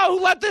walls. Come on,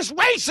 who let this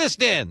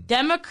racist in?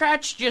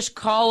 Democrats just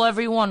call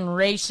everyone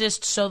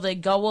racist so they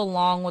go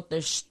along with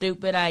their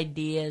stupid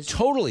ideas.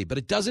 Totally, but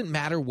it doesn't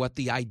matter what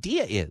the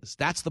idea is.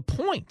 That's the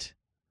point.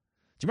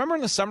 Do you remember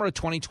in the summer of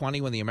 2020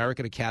 when the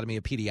American Academy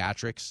of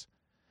Pediatrics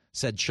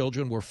said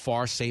children were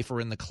far safer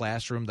in the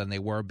classroom than they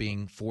were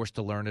being forced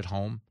to learn at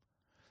home?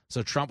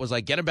 So Trump was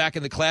like, get him back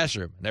in the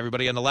classroom. And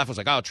everybody on the left was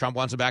like, oh, Trump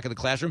wants him back in the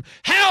classroom?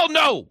 Hell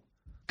no!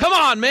 Come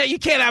on, man. You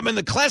can't have him in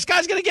the class. This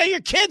guy's going to get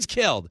your kids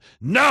killed.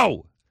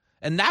 No.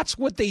 And that's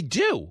what they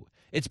do.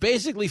 It's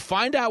basically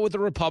find out what the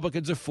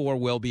Republicans are for,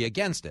 will be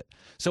against it.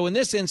 So in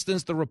this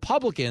instance, the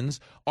Republicans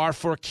are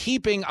for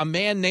keeping a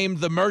man named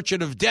the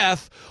Merchant of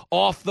Death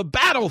off the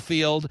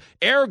battlefield.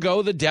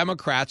 Ergo, the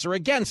Democrats are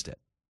against it.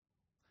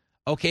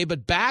 Okay,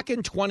 but back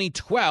in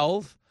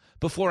 2012,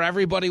 before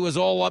everybody was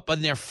all up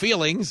in their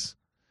feelings,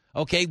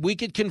 okay, we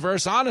could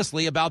converse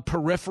honestly about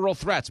peripheral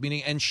threats,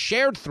 meaning and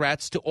shared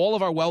threats to all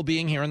of our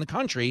well-being here in the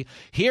country.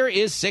 Here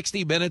is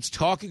 60 Minutes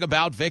talking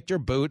about Victor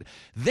Boot,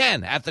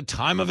 then at the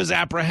time of his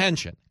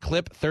apprehension.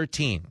 Clip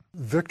 13.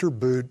 Victor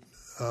Boot,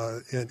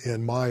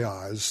 in my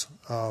eyes,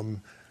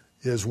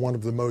 is one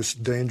of the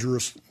most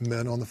dangerous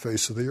men on the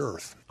face of the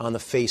earth. On the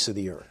face of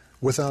the earth.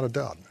 Without a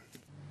doubt.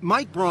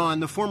 Mike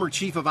Braun, the former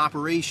chief of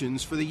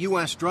operations for the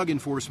U.S. Drug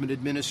Enforcement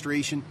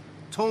Administration,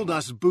 told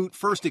us Boot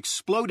first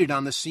exploded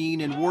on the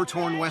scene in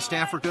war-torn West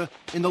Africa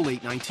in the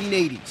late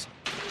 1980s.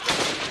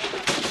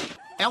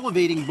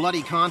 Elevating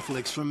bloody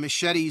conflicts from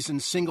machetes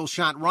and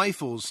single-shot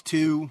rifles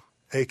to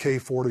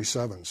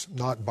AK-47s,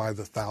 not by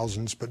the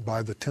thousands, but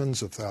by the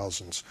tens of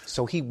thousands.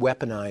 So he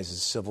weaponizes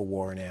civil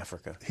war in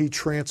Africa. He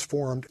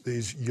transformed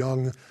these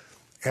young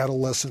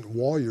adolescent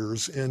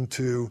warriors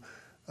into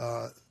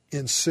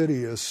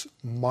insidious,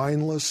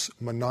 mindless,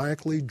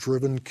 maniacally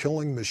driven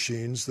killing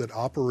machines that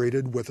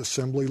operated with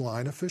assembly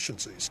line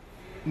efficiencies.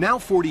 Now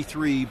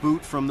 43,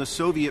 Boot from the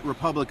Soviet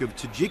Republic of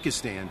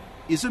Tajikistan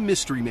is a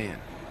mystery man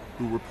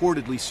who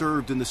reportedly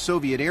served in the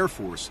Soviet Air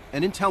Force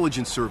and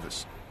intelligence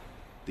service.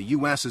 The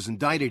U.S. has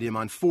indicted him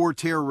on 4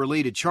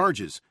 terror-related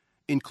charges,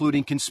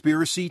 including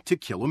conspiracy to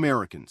kill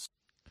Americans.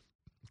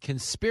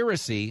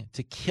 Conspiracy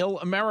to kill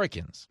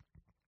Americans.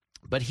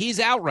 But he's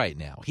out right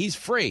now. He's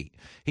free.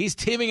 He's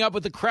teaming up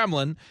with the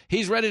Kremlin.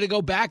 He's ready to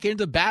go back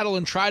into battle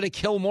and try to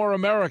kill more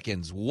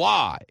Americans.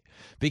 Why?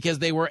 Because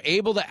they were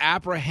able to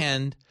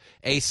apprehend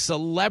a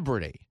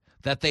celebrity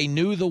that they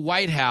knew the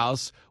White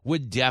House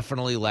would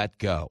definitely let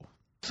go.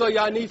 So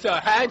y'all need to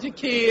hide your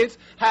kids,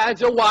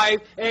 hide your wife,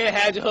 and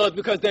hide your husband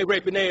because they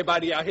raping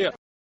everybody out here.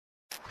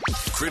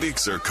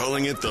 Critics are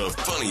calling it the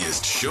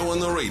funniest show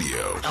on the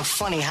radio. I'm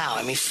funny how?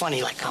 I mean,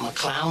 funny like I'm a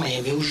clown, I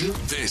amuse you.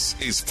 This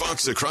is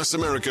Fox Across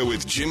America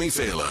with Jimmy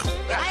Fallon.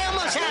 I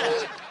almost had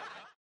it.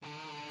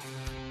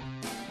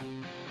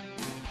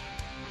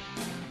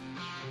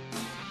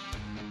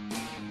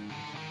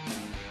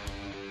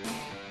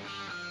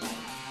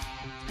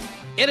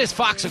 It is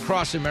Fox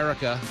Across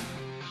America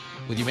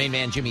with your main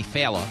man, Jimmy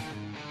Fallon.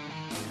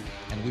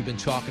 And we've been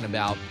talking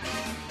about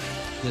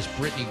this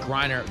Brittany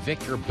Griner,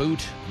 Victor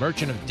Boot,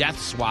 Merchant of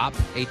Death swap.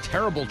 A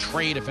terrible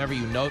trade, if ever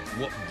you know.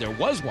 Well, there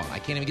was one. I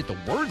can't even get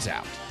the words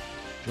out.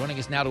 Joining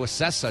us now to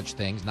assess such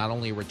things, not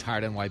only a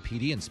retired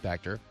NYPD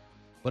inspector,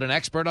 but an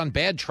expert on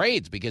bad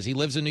trades because he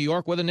lives in New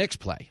York where the Knicks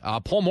play.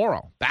 Paul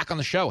Morrow, back on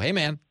the show. Hey,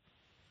 man.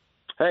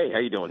 Hey, how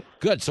you doing?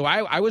 Good. So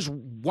I was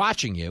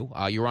watching you.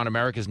 You were on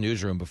America's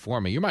Newsroom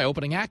before me. You're my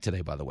opening act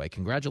today, by the way.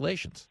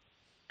 Congratulations.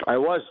 I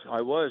was.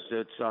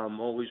 It's I'm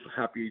always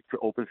happy to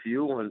open for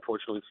you.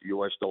 Unfortunately for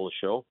you, I stole the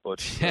show.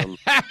 But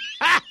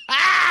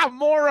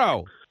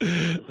Morrow,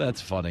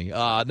 that's funny.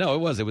 No, it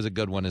was a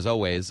good one as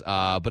always.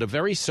 But a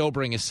very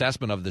sobering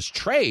assessment of this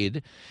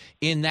trade.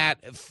 In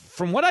that,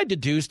 from what I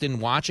deduced in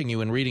watching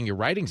you and reading your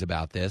writings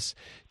about this,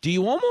 do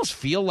you almost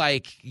feel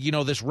like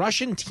this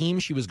Russian team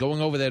she was going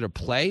over there to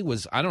play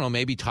was, I don't know,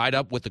 maybe tied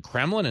up with the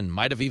Kremlin and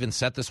might have even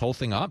set this whole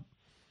thing up?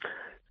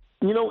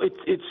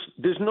 It's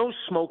there's no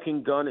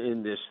smoking gun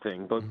in this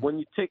thing, but when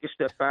you take a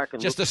step back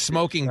and just look a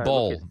smoking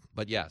bowl,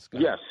 but yes,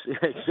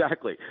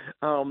 exactly.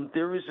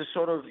 There is a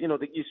sort of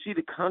that you see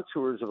the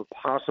contours of a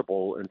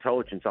possible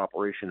intelligence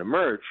operation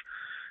emerge,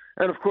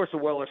 and of course, a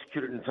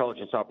well-executed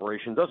intelligence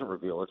operation doesn't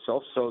reveal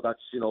itself, so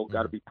that's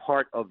got to be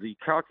part of the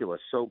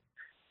calculus. So,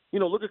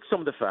 look at some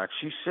of the facts.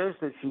 She says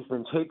that she's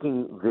been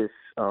taking this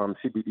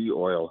CBD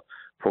oil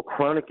for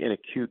chronic and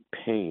acute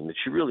pain, that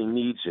she really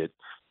needs it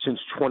since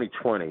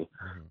 2020.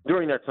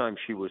 During that time,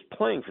 she was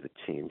playing for the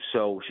team,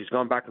 so she's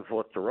gone back and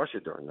forth to Russia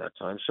during that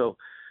time. So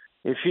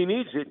if she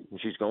needs it, and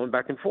she's going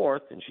back and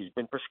forth, and she's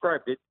been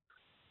prescribed it,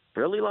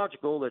 fairly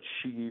logical that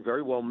she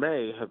very well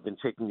may have been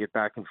taking it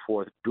back and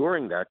forth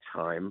during that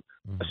time,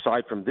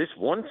 aside from this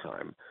one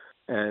time.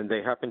 And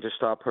they happened to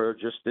stop her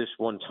just this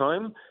one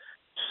time.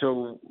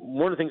 So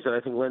one of the things that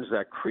I think lends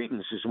that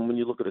credence is when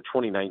you look at a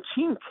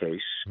 2019 case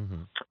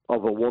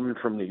of a woman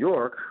from New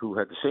York who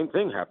had the same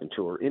thing happen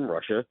to her in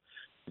Russia.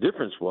 The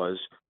difference was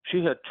she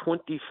had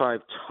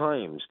 25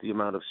 times the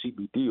amount of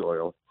CBD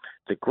oil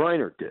that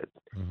Griner did.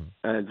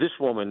 And this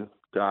woman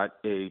got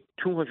a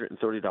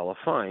 $230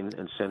 fine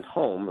and sent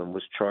home and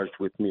was charged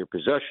with mere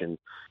possession.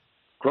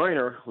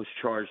 Griner was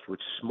charged with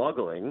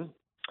smuggling,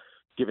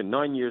 given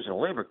 9 years in a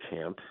labor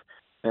camp.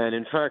 And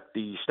in fact,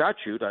 the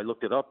statute, I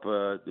looked it up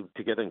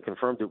together and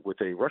confirmed it with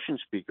a Russian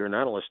speaker, an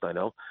analyst I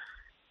know.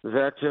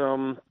 that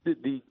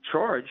the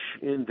charge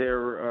in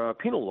their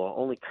penal law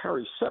only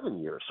carries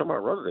 7 years. Somehow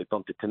or other they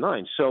bumped it to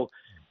 9. So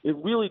it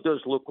really does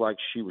look like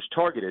she was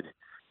targeted.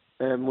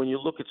 And when you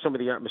look at some of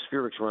the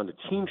atmospherics around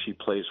the team she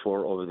plays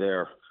for over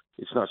there,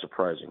 it's not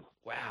surprising.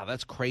 Wow,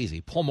 that's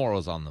crazy. Paul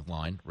Morrow's on the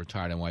line,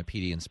 retired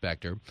NYPD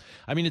inspector.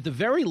 I mean, at the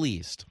very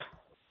least,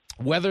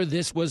 whether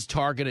this was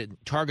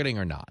targeting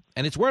or not,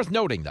 and it's worth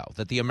noting, though,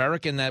 that the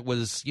American that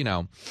was,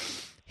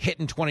 hit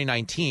in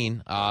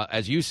 2019,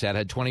 as you said,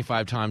 had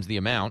 25 times the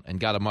amount and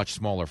got a much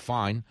smaller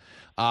fine.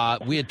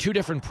 We had 2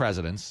 different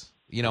presidents,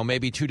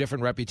 maybe 2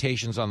 different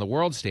reputations on the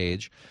world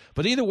stage.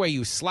 But either way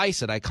you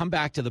slice it, I come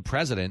back to the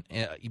president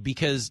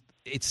because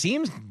it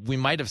seems we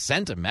might have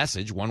sent a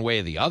message one way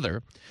or the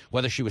other,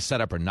 whether she was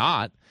set up or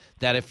not,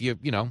 that if you,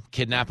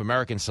 kidnap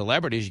American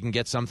celebrities, you can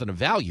get something of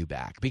value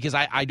back. Because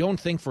I don't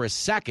think for a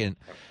second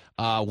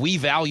we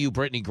value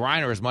Brittany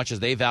Griner as much as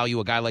they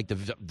value a guy like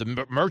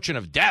the Merchant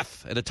of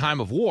Death at a time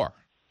of war.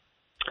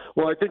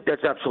 Well, I think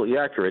that's absolutely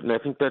accurate, and I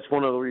think that's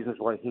one of the reasons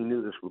why he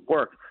knew this would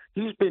work.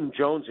 He's been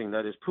jonesing,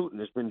 that is, Putin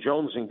has been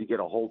jonesing to get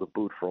a hold of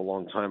Boot for a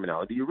long time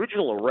now. The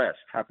original arrest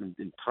happened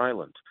in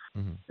Thailand,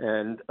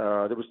 and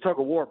there was tug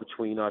of war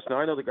between us. Now,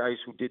 I know the guys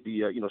who did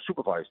the,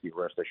 supervised the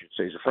arrest, I should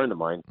say, is a friend of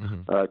mine,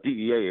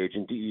 DEA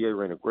agent. DEA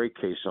ran a great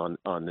case on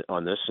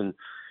this, and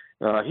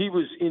he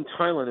was in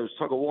Thailand. There was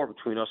tug of war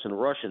between us and the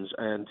Russians,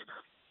 and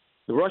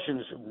the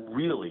Russians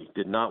really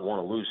did not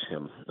want to lose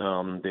him.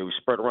 They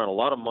spread around a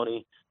lot of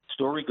money.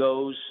 Story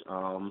goes,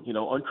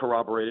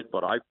 uncorroborated,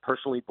 but I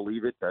personally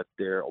believe it, that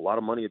a lot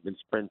of money had been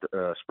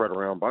spread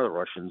around by the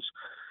Russians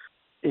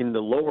in the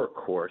lower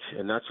court,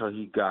 and that's how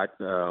he got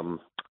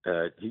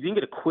he didn't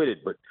get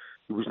acquitted, but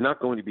he was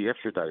not going to be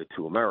extradited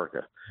to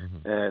America.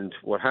 And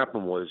what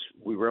happened was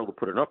we were able to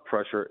put enough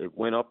pressure. It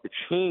went up the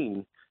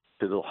chain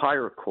to the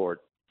higher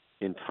court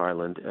in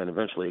Thailand, and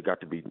eventually it got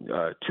to be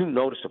too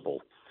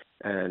noticeable.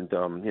 And,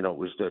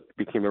 it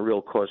became a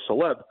real cause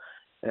célèbre.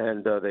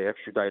 And they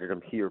extradited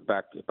him here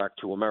back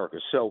to America.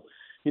 So,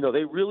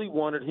 they really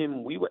wanted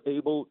him. We were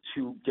able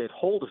to get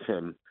hold of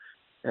him.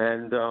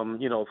 And,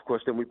 of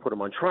course, then we put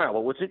him on trial.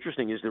 But what's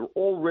interesting is they're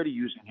already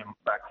using him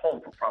back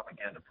home for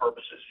propaganda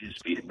purposes. His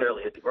feet had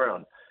barely hit the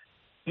ground.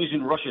 He's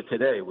in Russia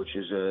Today, which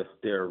is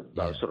their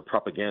sort of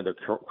propaganda,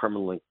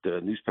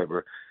 Kremlin-linked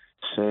newspaper,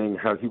 saying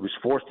how he was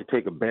forced to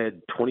take a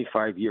bad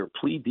 25-year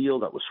plea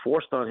deal that was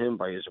forced on him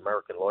by his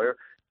American lawyer.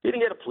 He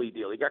didn't get a plea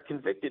deal. He got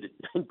convicted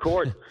in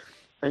court.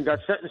 And got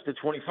sentenced to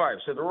 25.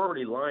 So they're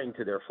already lying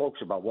to their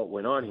folks about what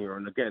went on here.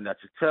 And again,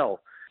 that's a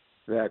tell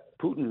that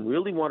Putin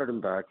really wanted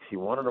him back. He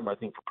wanted him, I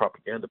think, for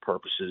propaganda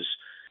purposes.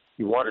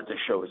 He wanted to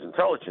show his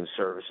intelligence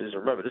services.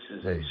 Remember, this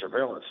is a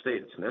surveillance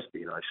state. It's an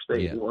espionage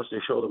state. Yeah. He wants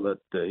to show them that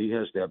he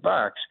has their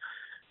backs.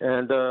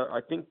 And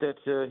I think that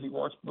he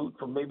wants Boot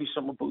for maybe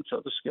some of Boot's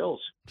other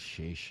skills.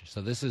 Sheesh. So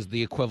this is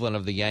the equivalent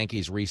of the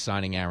Yankees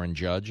re-signing Aaron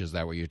Judge. Is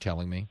that what you're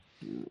telling me?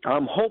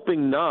 I'm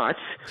hoping not,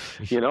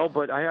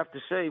 but I have to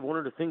say one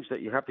of the things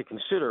that you have to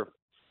consider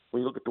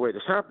when you look at the way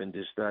this happened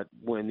is that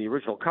when the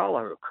original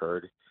call-out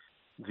occurred,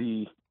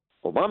 the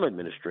Obama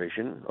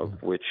administration,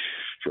 of which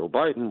Joe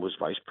Biden was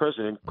vice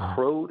president,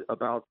 crowed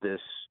about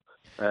this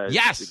as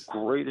the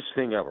greatest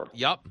thing ever.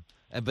 Yep,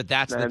 but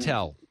that's the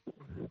tell.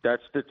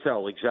 That's the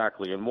tell,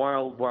 exactly. And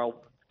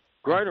while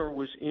Griner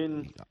was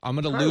in I'm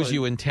going to lose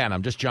you in 10.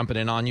 I'm just jumping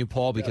in on you,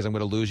 Paul, because I'm going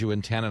to lose you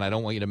in 10, and I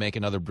don't want you to make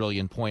another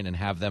brilliant point and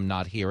have them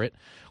not hear it.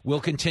 We'll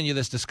continue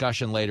this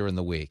discussion later in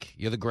the week.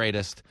 You're the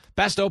greatest.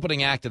 Best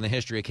opening act in the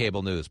history of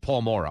cable news,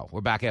 Paul Morrow.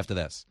 We're back after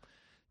this.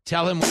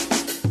 Tell him.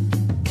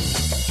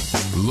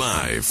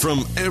 Live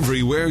from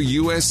everywhere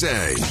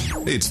USA,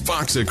 it's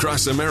Fox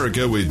Across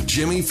America with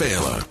Jimmy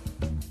Fallon.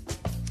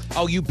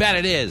 Oh, you bet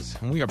it is.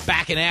 And we are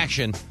back in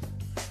action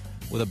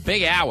with a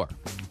big hour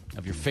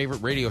of your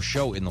favorite radio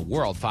show in the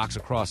world, Fox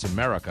Across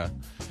America,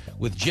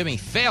 with Jimmy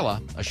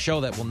Fallon, a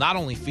show that will not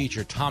only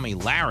feature Tommy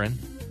Lahren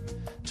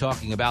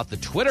talking about the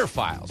Twitter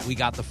files. We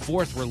got the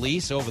 4th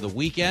release over the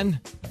weekend.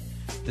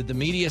 Did the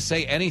media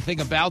say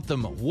anything about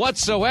them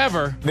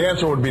whatsoever? The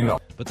answer would be no.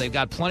 But they've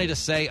got plenty to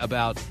say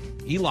about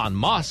Elon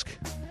Musk,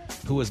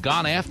 who has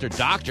gone after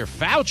Dr.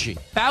 Fauci.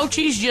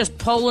 Fauci's just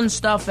pulling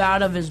stuff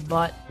out of his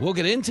butt. We'll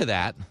get into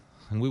that.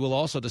 And we will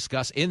also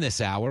discuss in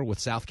this hour with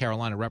South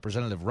Carolina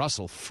Representative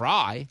Russell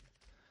Fry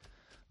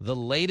the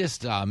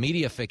latest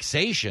media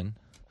fixation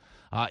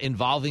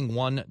involving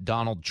one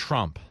Donald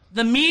Trump.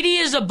 The media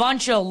is a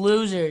bunch of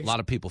losers. A lot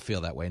of people feel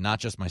that way, not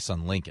just my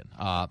son Lincoln.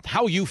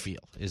 How you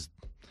feel is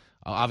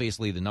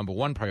obviously the number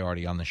one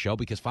priority on the show,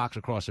 because Fox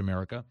Across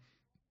America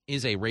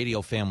is a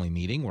radio family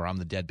meeting where I'm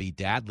the deadbeat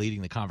dad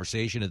leading the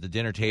conversation at the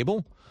dinner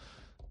table.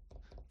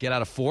 Get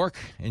out a fork,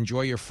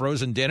 enjoy your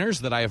frozen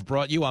dinners that I have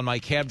brought you on my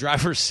cab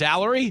driver's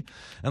salary,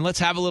 and let's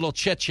have a little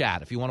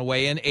chit-chat. If you want to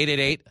weigh in,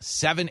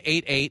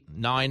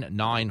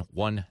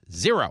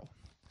 888-788-9910.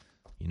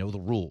 You know the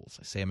rules.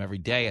 I say them every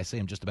day. I say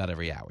them just about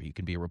every hour. You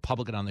can be a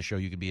Republican on the show.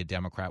 You can be a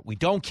Democrat. We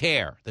don't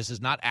care. This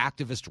is not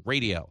activist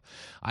radio.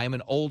 I am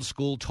an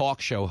old-school talk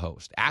show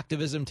host.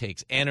 Activism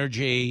takes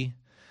energy.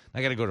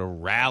 I got to go to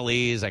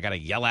rallies. I got to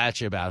yell at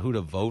you about who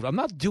to vote. I'm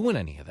not doing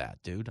any of that,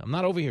 dude. I'm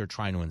not over here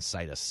trying to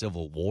incite a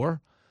civil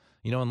war.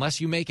 You know, unless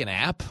you make an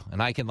app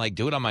and I can, like,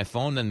 do it on my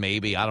phone, then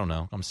maybe. I don't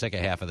know. I'm sick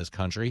of half of this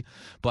country.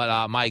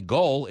 But my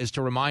goal is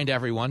to remind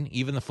everyone,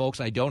 even the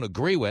folks I don't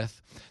agree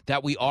with,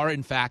 that we are,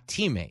 in fact,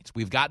 teammates.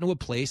 We've gotten to a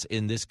place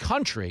in this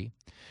country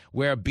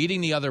where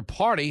beating the other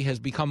party has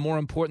become more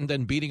important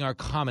than beating our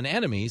common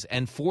enemies.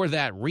 And for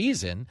that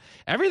reason,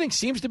 everything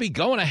seems to be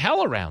going to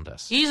hell around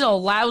us. He's a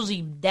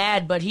lousy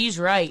dad, but he's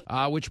right.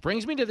 Which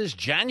brings me to this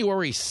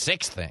January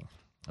 6th thing.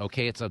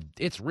 Okay,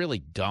 it's really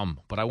dumb,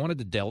 but I wanted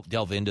to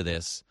delve into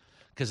this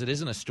because it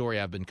isn't a story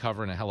I've been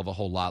covering a hell of a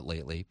whole lot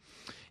lately.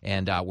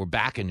 And we're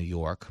back in New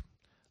York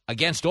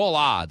against all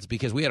odds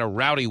because we had a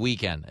rowdy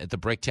weekend at the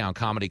Bricktown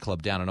Comedy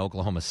Club down in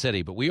Oklahoma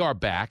City. But we are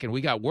back, and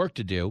we got work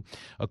to do.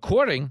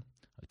 According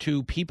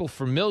to people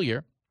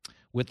familiar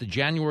with the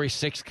January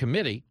 6th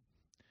committee,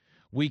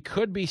 we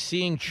could be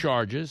seeing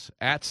charges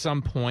at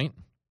some point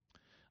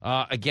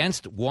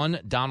against one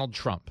Donald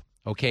Trump.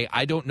 Okay,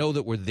 I don't know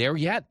that we're there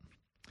yet,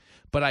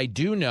 but I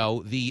do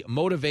know the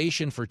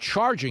motivation for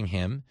charging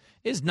him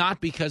is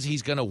not because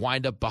he's going to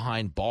wind up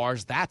behind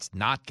bars. That's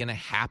not going to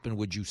happen.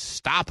 Would you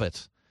stop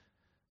it?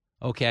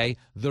 Okay,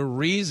 the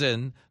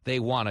reason they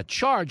want to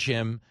charge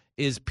him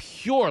is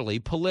purely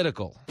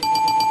political.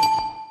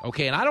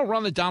 Okay, and I don't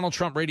run the Donald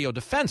Trump Radio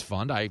Defense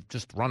Fund. I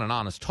just run an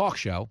honest talk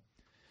show.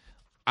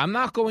 I'm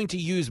not going to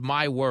use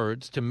my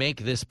words to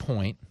make this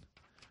point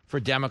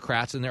for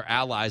Democrats and their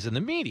allies in the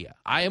media.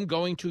 I am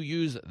going to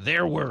use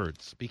their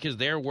words because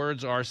their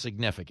words are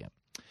significant.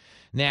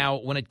 Now,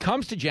 when it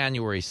comes to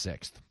January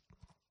 6th,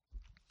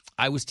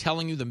 I was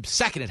telling you the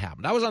second it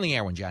happened. I was on the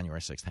air when January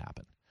 6th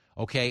happened.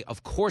 Okay,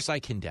 of course I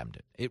condemned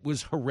it. It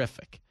was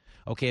horrific.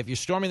 Okay, if you're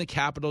storming the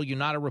Capitol, you're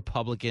not a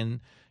Republican.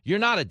 You're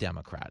not a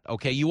Democrat.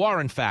 Okay, you are,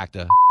 in fact,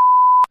 a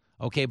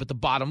okay, but the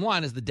bottom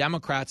line is the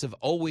Democrats have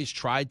always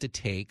tried to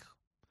take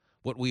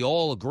what we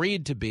all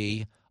agreed to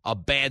be a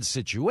bad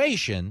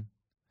situation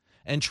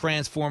and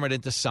transform it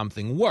into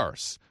something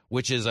worse,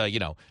 which is a,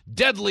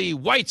 deadly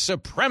white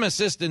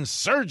supremacist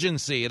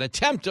insurgency, an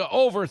attempt to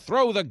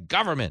overthrow the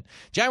government.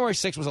 January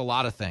 6th was a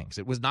lot of things.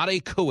 It was not a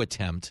coup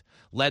attempt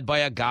led by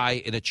a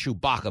guy in a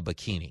Chewbacca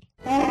bikini.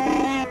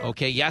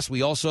 Okay, yes,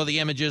 we all saw the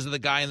images of the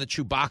guy in the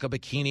Chewbacca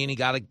bikini and he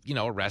got,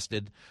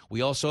 arrested.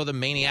 We all saw the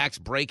maniacs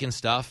breaking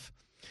stuff.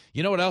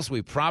 You know what else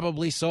we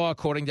probably saw,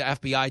 according to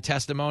FBI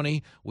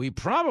testimony? We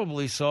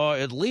probably saw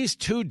at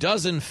least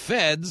 24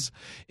 feds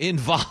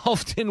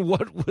involved in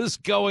what was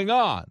going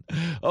on.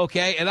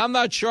 Okay, and I'm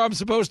not sure I'm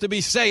supposed to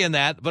be saying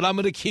that, but I'm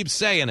going to keep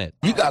saying it.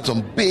 You got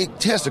some big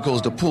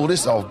testicles to pull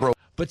this off, bro.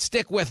 But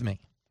stick with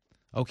me,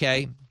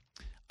 okay?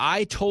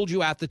 I told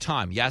you at the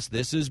time, yes,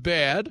 this is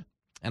bad,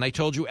 and I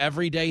told you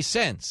every day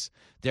since,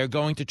 they're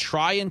going to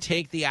try and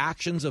take the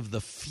actions of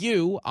the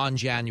few on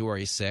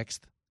January 6th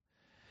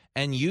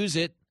and use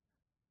it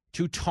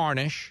to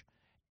tarnish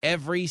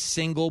every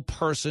single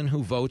person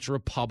who votes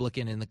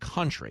Republican in the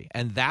country.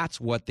 And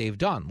that's what they've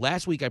done.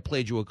 Last week I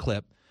played you a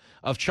clip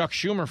of Chuck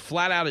Schumer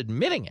flat out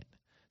admitting it,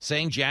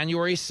 saying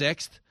January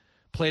 6th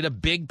played a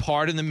big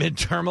part in the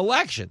midterm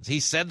elections. He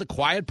said the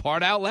quiet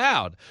part out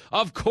loud.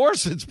 Of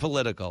course it's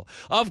political.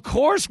 Of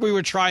course we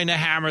were trying to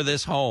hammer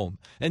this home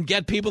and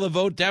get people to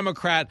vote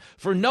Democrat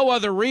for no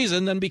other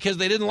reason than because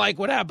they didn't like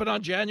what happened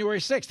on January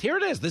 6th. Here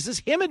it is. This is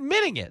him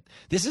admitting it.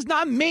 This is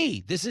not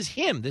me. This is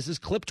him. This is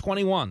clip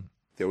 21.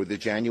 There were the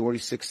January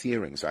 6th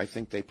hearings. I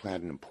think they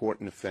had an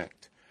important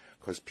effect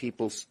because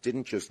people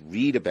didn't just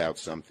read about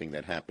something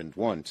that happened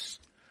once,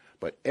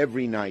 but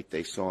every night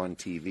they saw on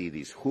TV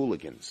these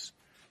hooligans,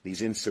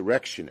 these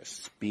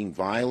insurrectionists being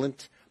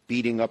violent,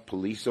 beating up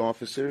police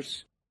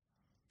officers.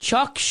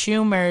 Chuck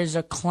Schumer is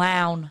a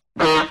clown.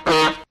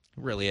 It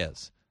really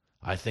is.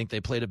 I think they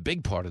played a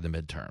big part of the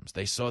midterms.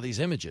 They saw these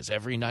images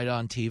every night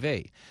on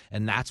TV.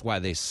 And that's why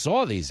they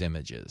saw these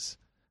images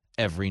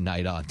every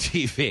night on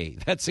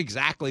TV. That's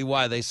exactly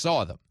why they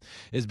saw them,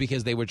 is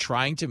because they were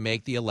trying to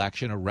make the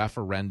election a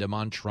referendum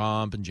on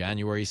Trump and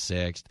January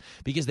 6th,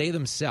 because they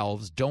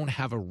themselves don't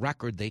have a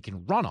record they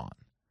can run on.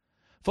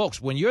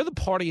 Folks, when you're the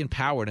party in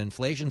power and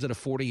inflation's at a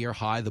 40-year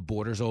high, the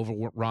border's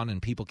overrun,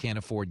 and people can't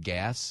afford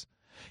gas,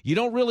 you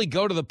don't really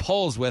go to the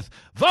polls with,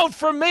 vote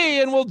for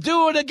me and we'll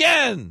do it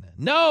again.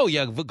 No,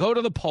 you go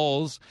to the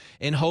polls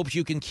in hopes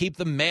you can keep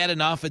them mad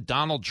enough at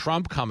Donald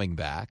Trump coming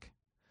back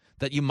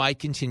that you might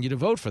continue to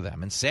vote for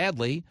them. And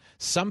sadly,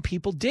 some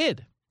people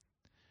did.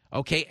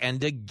 Okay,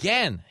 and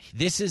again,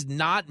 this is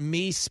not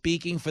me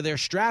speaking for their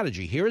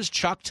strategy. Here is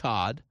Chuck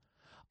Todd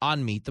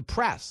on Meet the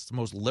Press, the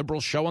most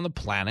liberal show on the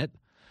planet,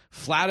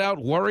 flat out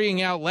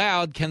worrying out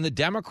loud, can the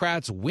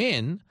Democrats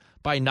win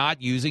by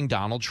not using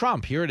Donald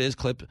Trump? Here it is,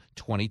 clip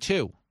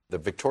 22. The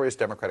victorious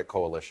Democratic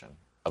coalition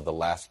of the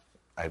last,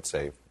 I'd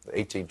say,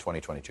 18,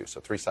 20, 22, so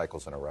 3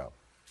 cycles in a row,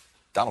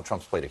 Donald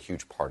Trump's played a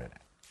huge part in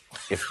it.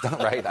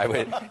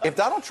 If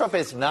Donald Trump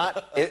is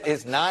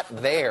not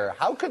there,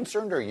 how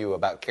concerned are you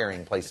about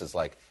carrying places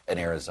like an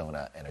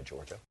Arizona and a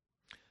Georgia?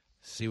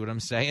 See what I'm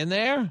saying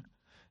there?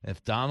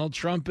 If Donald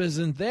Trump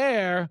isn't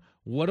there,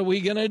 what are we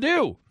going to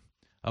do?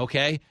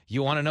 Okay?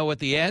 You want to know what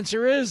the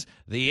answer is?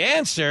 The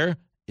answer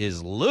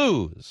is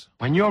lose.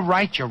 When you're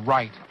right, you're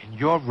right, and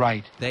you're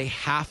right. They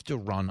have to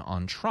run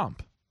on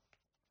Trump.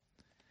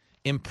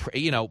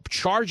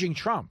 Charging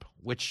Trump,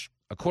 which,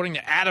 according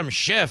to Adam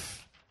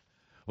Schiff,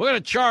 we're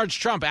going to charge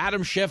Trump.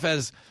 Adam Schiff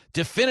has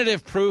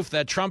definitive proof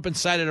that Trump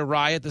incited a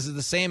riot. This is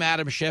the same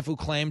Adam Schiff who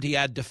claimed he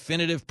had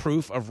definitive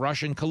proof of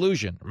Russian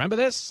collusion. Remember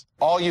this?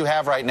 All you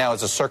have right now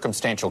is a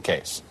circumstantial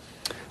case.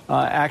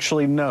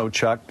 Actually, no,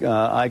 Chuck.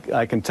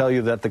 I can tell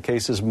you that the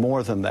case is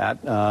more than that,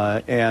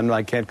 and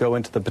I can't go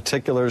into the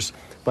particulars,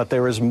 but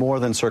there is more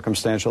than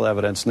circumstantial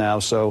evidence now.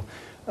 So,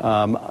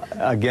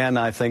 again,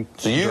 I think...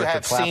 So you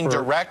have seen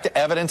direct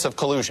evidence of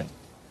collusion?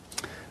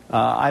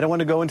 I don't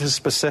want to go into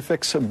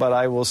specifics, but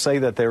I will say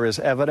that there is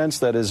evidence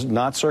that is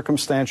not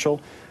circumstantial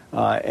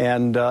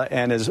and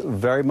is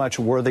very much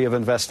worthy of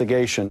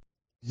investigation.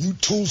 You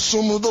told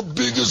some of the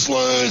biggest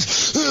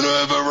lies that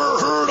I've ever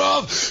heard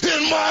of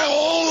in my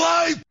whole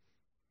life.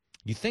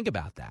 You think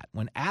about that.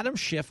 When Adam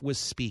Schiff was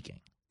speaking,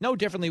 no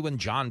differently when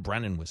John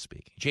Brennan was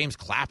speaking, James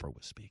Clapper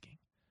was speaking,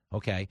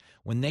 okay?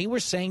 When they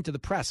were saying to the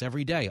press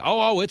every day,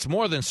 oh, it's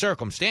more than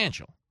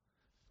circumstantial.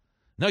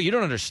 No, you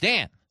don't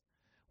understand.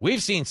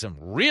 We've seen some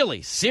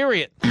really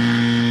serious...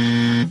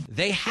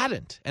 They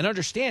hadn't. And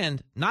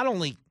understand, not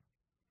only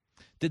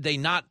did they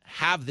not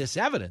have this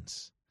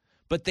evidence,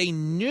 but they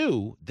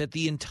knew that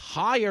the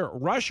entire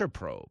Russia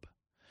probe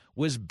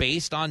was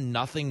based on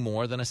nothing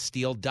more than a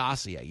Steele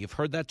dossier. You've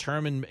heard that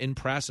term in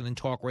press and in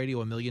talk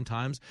radio a million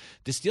times.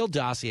 The Steele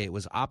dossier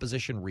was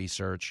opposition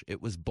research.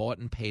 It was bought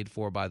and paid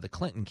for by the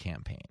Clinton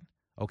campaign.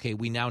 Okay,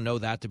 we now know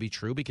that to be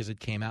true because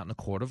it came out in a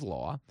court of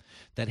law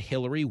that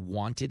Hillary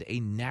wanted a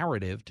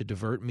narrative to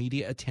divert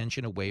media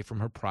attention away from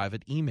her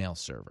private email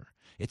server.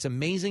 It's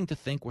amazing to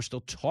think we're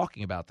still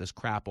talking about this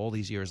crap all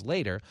these years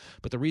later,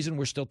 but the reason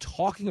we're still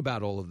talking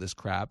about all of this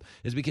crap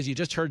is because you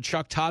just heard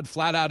Chuck Todd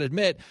flat out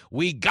admit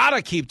we got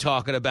to keep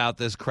talking about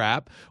this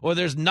crap or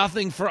there's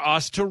nothing for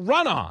us to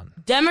run on.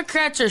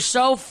 Democrats are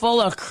so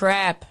full of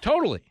crap.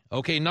 Totally.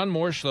 Okay, none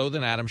more so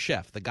than Adam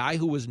Schiff, the guy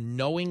who was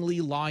knowingly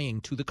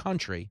lying to the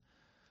country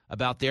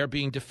about there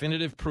being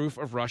definitive proof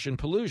of Russian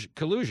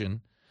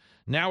collusion,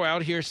 now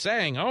out here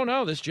saying, oh,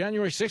 no, this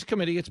January 6th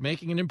committee, it's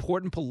making an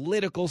important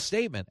political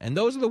statement. And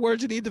those are the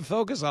words you need to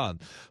focus on.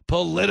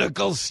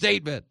 Political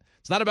statement.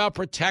 It's not about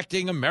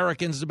protecting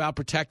Americans. It's about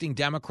protecting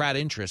Democrat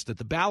interest at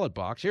the ballot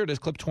box. Here it is,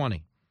 clip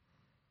 20.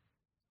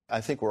 I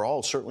think we're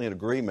all certainly in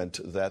agreement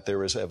that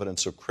there is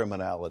evidence of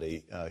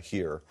criminality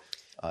here.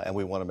 And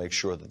we want to make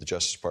sure that the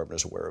Justice Department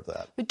is aware of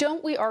that. But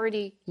don't we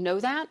already know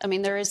that? I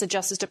mean, there is a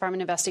Justice Department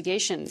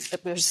investigation.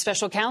 There's a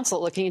special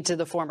counsel looking into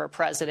the former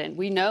president.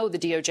 We know the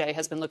DOJ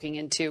has been looking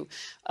into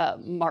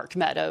Mark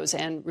Meadows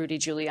and Rudy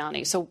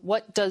Giuliani. So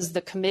what does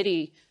the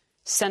committee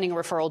sending a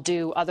referral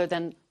do other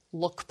than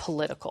look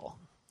political?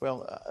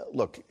 Well,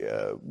 look,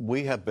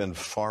 we have been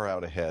far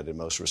out ahead in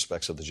most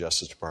respects of the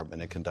Justice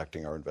Department in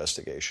conducting our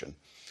investigation.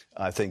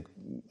 I think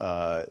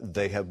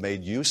they have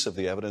made use of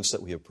the evidence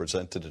that we have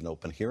presented in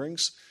open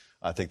hearings.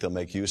 I think they'll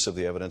make use of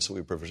the evidence that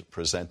we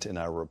present in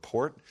our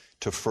report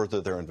to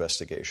further their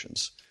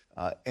investigations.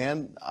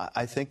 And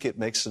I think it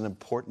makes an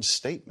important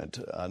statement,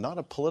 not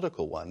a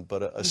political one,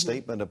 but a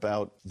statement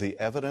about the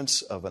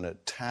evidence of an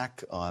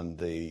attack on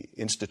the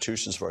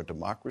institutions of our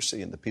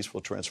democracy and the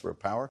peaceful transfer of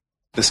power.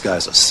 This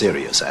guy's a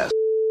serious ass.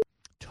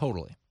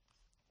 Totally.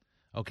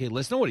 Okay,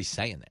 listen to what he's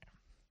saying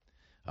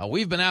there.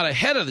 We've been out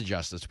ahead of the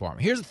Justice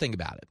Department. Here's the thing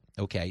about it,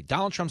 okay?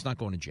 Donald Trump's not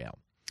going to jail.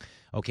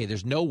 Okay,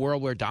 there's no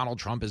world where Donald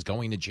Trump is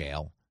going to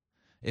jail.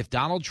 If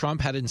Donald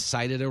Trump had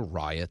incited a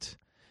riot,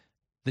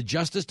 the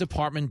Justice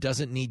Department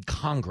doesn't need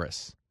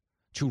Congress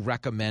to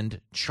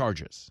recommend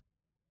charges,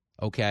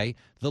 okay?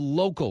 The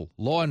local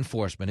law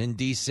enforcement in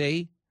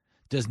D.C.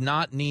 does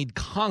not need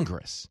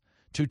Congress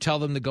to tell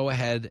them to go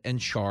ahead and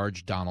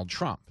charge Donald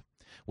Trump.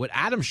 What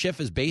Adam Schiff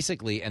is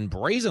basically and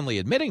brazenly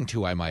admitting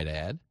to, I might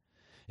add,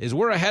 is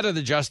we're ahead of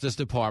the Justice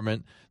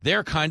Department.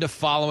 They're kind of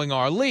following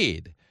our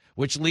lead,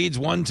 which leads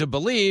one to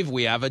believe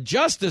we have a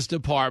Justice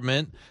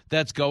Department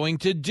that's going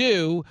to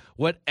do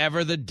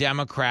whatever the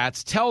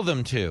Democrats tell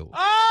them to.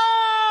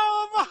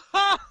 Oh,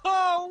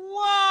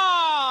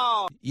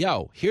 wow!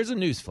 Yo, here's a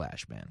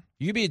newsflash, man.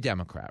 You could be a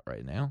Democrat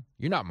right now.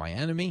 You're not my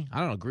enemy. I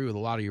don't agree with a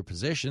lot of your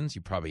positions.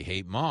 You probably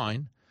hate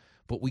mine.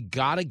 But we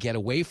got to get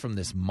away from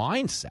this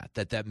mindset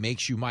that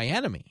makes you my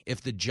enemy.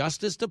 If the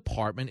Justice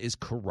Department is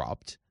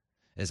corrupt,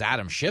 as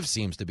Adam Schiff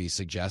seems to be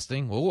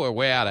suggesting, well, we're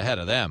way out ahead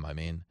of them. I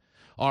mean,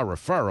 our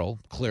referral,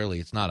 clearly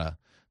it's not a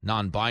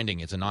non-binding,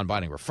 it's a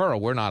non-binding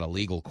referral. We're not a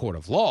legal court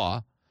of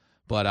law,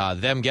 but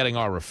them getting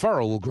our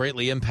referral will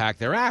greatly impact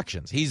their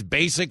actions. He's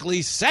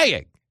basically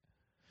saying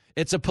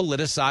it's a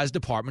politicized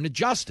Department of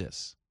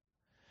Justice.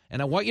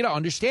 And I want you to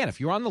understand, if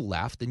you're on the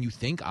left and you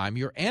think I'm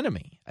your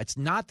enemy, that's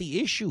not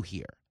the issue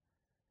here.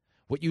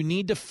 What you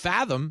need to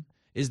fathom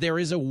is there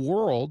is a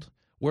world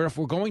where if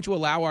we're going to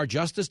allow our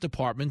Justice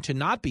Department to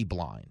not be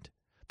blind,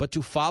 but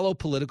to follow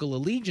political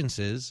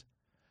allegiances,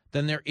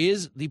 then there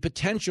is the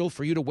potential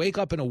for you to wake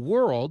up in a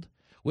world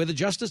where the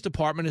Justice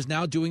Department is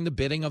now doing the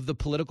bidding of the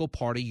political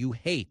party you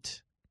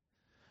hate.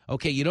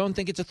 Okay, you don't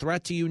think it's a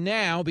threat to you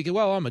now because,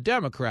 well, I'm a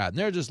Democrat, and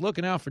they're just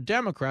looking out for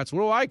Democrats.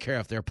 What do I care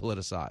if they're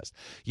politicized?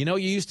 You know,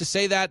 you used to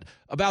say that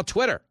about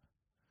Twitter.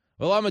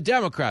 Well, I'm a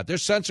Democrat. They're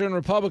censoring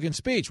Republican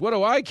speech. What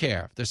do I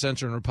care if they're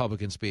censoring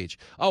Republican speech?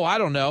 Oh, I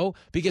don't know,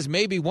 because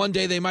maybe one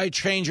day they might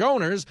change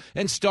owners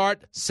and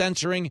start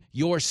censoring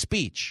your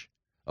speech.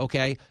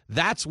 Okay,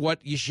 that's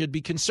what you should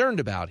be concerned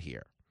about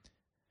here.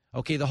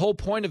 Okay, the whole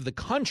point of the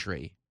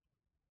country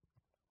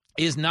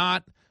is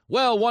not,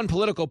 well, one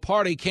political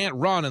party can't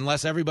run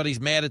unless everybody's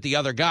mad at the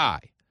other guy.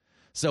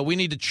 So we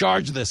need to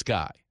charge this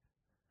guy.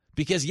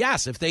 Because,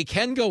 yes, if they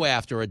can go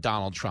after a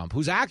Donald Trump,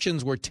 whose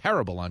actions were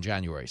terrible on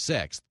January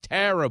 6th,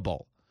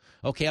 terrible.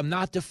 Okay, I'm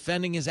not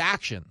defending his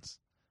actions.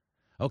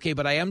 Okay,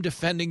 but I am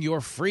defending your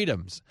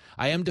freedoms.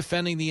 I am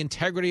defending the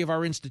integrity of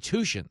our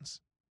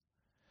institutions.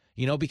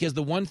 You know, because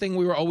the one thing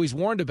we were always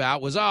warned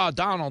about was,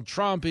 Donald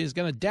Trump is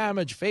going to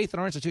damage faith in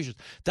our institutions.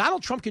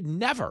 Donald Trump could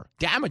never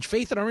damage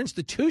faith in our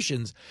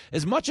institutions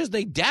as much as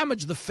they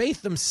damage the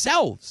faith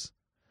themselves.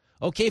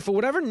 Okay, for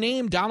whatever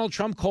name Donald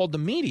Trump called the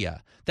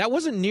media, that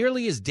wasn't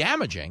nearly as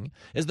damaging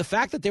as the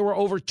fact that there were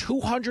over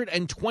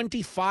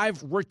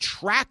 225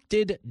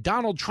 retracted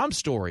Donald Trump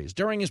stories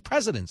during his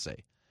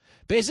presidency.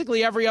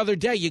 Basically, every other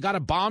day, you got a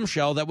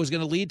bombshell that was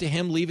going to lead to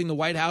him leaving the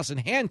White House in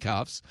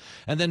handcuffs.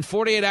 And then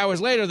 48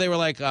 hours later, they were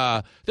like,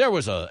 there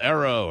was an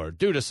error or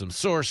due to some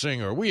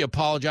sourcing or we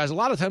apologize. A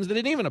lot of times they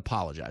didn't even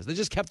apologize. They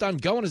just kept on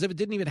going as if it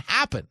didn't even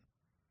happen.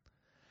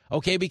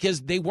 Okay,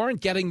 because they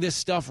weren't getting this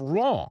stuff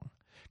wrong.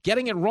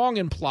 Getting it wrong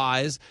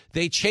implies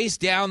they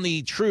chased down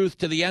the truth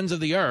to the ends of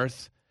the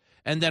earth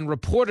and then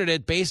reported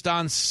it based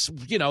on,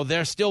 you know,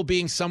 there still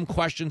being some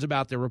questions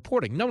about their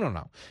reporting.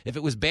 No. If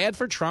it was bad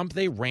for Trump,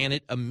 they ran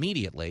it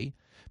immediately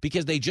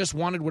because they just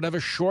wanted whatever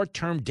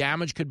short-term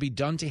damage could be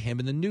done to him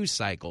in the news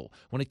cycle.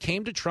 When it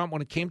came to Trump,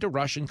 when it came to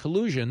Russian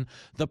collusion,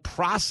 the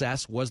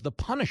process was the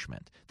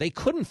punishment. They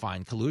couldn't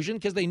find collusion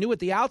because they knew at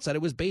the outset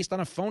it was based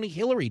on a phony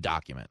Hillary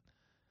document.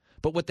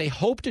 But what they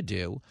hope to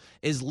do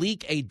is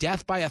leak a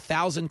death by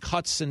 1,000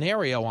 cuts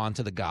scenario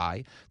onto the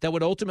guy that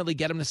would ultimately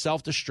get him to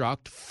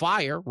self-destruct,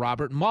 fire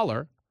Robert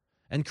Mueller,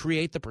 and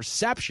create the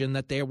perception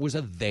that there was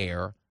a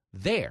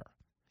there.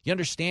 You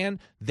understand?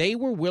 They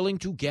were willing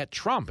to get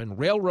Trump and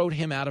railroad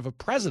him out of a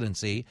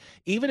presidency,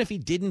 even if he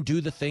didn't do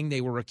the thing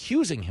they were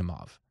accusing him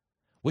of,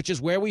 which is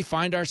where we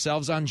find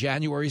ourselves on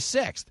January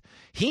 6th.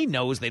 He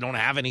knows they don't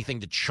have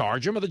anything to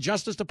charge him, or the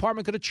Justice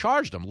Department could have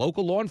charged him.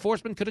 Local law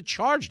enforcement could have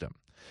charged him.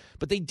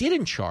 But they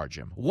didn't charge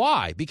him.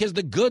 Why? Because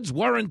the goods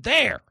weren't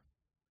there.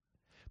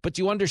 But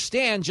you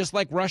understand, just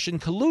like Russian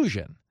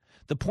collusion,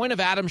 the point of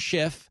Adam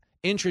Schiff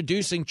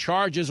introducing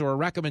charges or a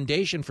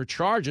recommendation for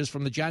charges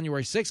from the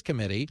January 6th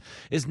committee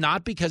is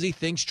not because he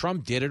thinks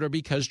Trump did it or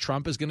because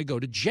Trump is going to go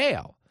to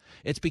jail.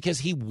 It's because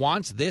he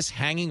wants this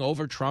hanging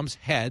over Trump's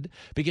head,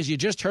 because you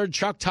just heard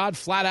Chuck Todd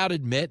flat out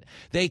admit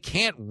they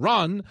can't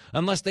run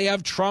unless they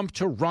have Trump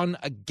to run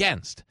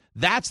against.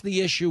 That's the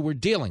issue we're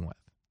dealing with.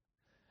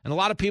 And a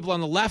lot of people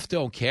on the left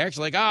don't care. It's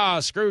like,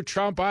 screw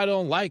Trump. I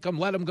don't like him.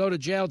 Let him go to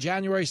jail.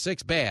 January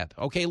 6th, bad.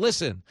 Okay,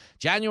 listen,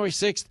 January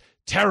 6th,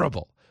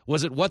 terrible.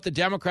 Was it what the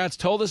Democrats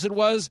told us it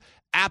was?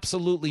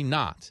 Absolutely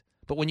not.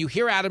 But when you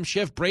hear Adam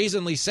Schiff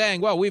brazenly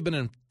saying, well, we've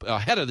been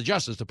ahead of the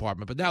Justice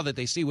Department, but now that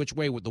they see which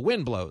way the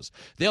wind blows,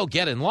 they'll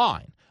get in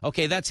line.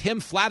 Okay, that's him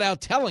flat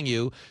out telling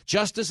you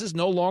justice is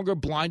no longer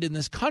blind in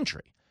this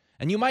country.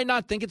 And you might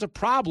not think it's a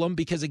problem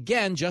because,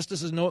 again,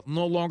 justice is no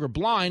longer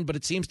blind, but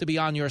it seems to be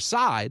on your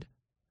side.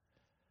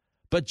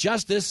 But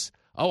justice,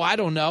 I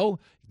don't know,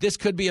 this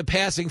could be a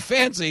passing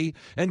fancy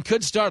and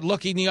could start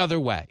looking the other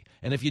way.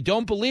 And if you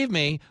don't believe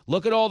me,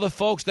 look at all the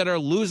folks that are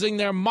losing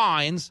their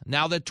minds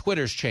now that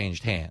Twitter's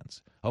changed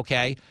hands,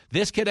 okay?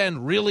 This could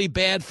end really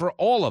bad for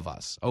all of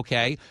us,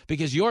 okay?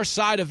 Because your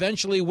side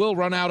eventually will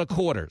run out of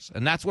quarters,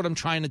 and that's what I'm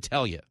trying to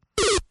tell you.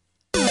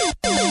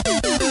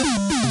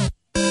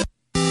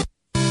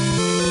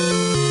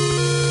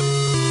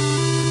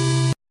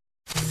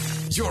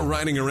 You're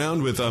riding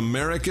around with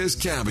America's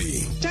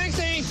Cabbie.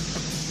 Taxi!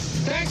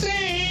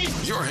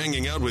 Taxi! You're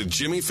hanging out with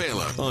Jimmy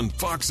Fallon on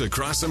Fox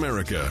Across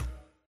America.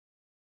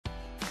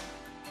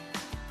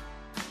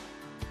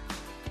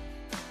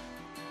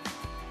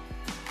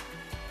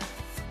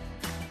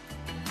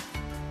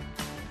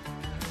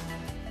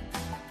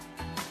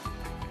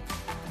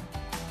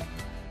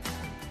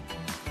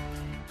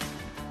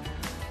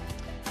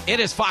 It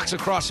is Fox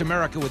Across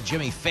America with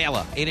Jimmy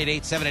Fallon,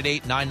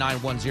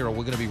 888-788-9910. We're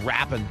going to be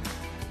rapping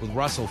with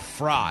Russell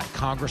Fry,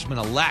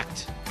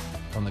 Congressman-elect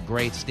from the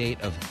great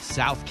state of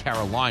South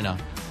Carolina.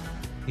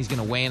 He's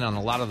going to weigh in on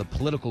a lot of the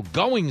political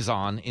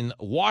goings-on in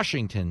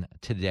Washington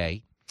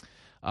today.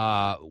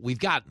 We've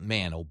got,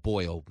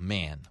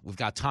 we've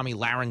got Tommy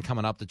Lahren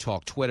coming up to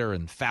talk Twitter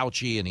and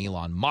Fauci and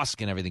Elon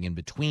Musk and everything in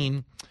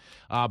between.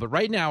 But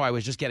right now, I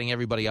was just getting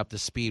everybody up to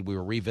speed. We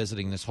were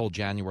revisiting this whole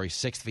January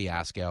 6th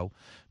fiasco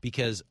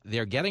because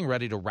they're getting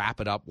ready to wrap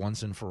it up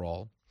once and for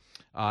all.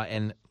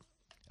 And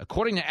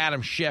according to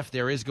Adam Schiff,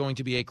 there is going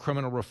to be a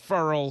criminal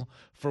referral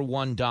for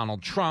one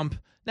Donald Trump.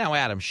 Now,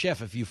 Adam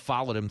Schiff, if you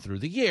followed him through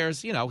the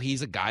years,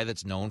 he's a guy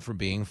that's known for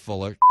being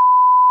fuller.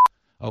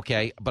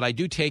 Okay, but I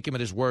do take him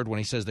at his word when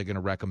he says they're going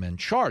to recommend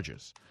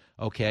charges.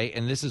 Okay,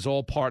 and this is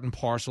all part and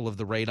parcel of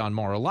the raid on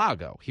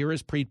Mar-a-Lago. Here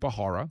is Preet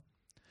Bharara.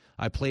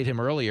 I played him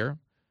earlier,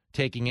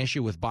 taking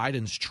issue with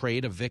Biden's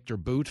trade of Victor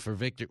Boot for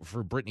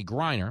Brittany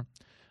Griner.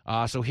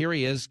 So here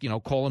he is,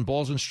 calling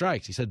balls and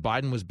strikes. He said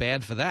Biden was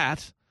bad for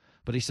that,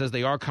 but he says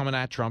they are coming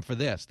at Trump for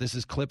this. This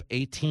is clip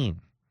 18.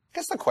 I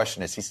guess the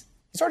question is, he's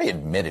already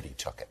admitted he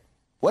took it.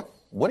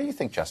 What do you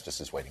think Justice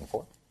is waiting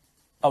for?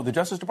 Oh, the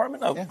Justice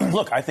Department? Oh, yeah.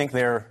 Look, I think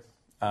they're,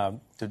 to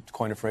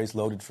coin a phrase,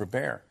 loaded for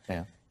bear.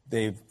 Yeah.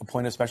 They've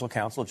appointed a special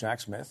counsel, Jack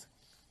Smith.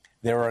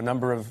 There are a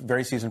number of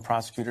very seasoned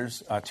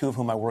prosecutors, two of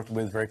whom I worked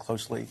with very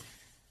closely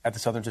at the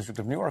Southern District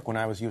of New York when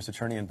I was U.S.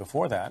 Attorney and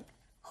before that,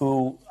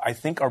 who I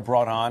think are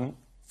brought on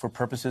for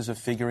purposes of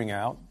figuring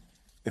out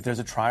if there's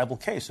a triable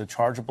case, a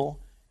chargeable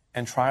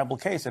and triable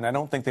case. And I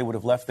don't think they would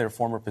have left their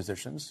former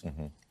positions,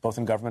 both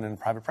in government and in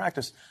private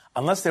practice,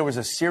 unless there was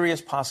a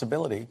serious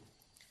possibility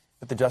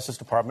that the Justice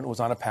Department was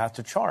on a path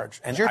to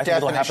charge. And your I think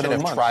it'll happen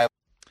definition in of months.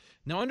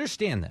 Now,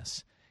 understand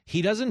this.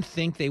 He doesn't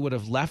think they would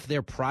have left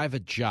their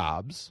private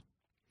jobs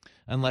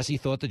unless he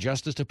thought the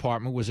Justice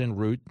Department was en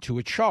route to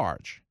a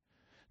charge.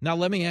 Now,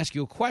 let me ask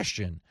you a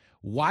question.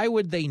 Why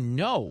would they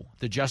know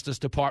the Justice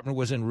Department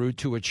was en route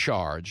to a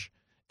charge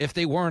if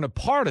they weren't a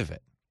part of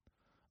it?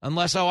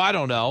 Unless, I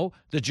don't know,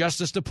 the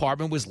Justice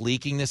Department was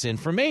leaking this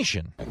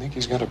information. I think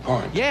he's got a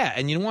point. Yeah,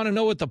 and you want to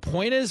know what the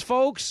point is,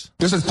 folks?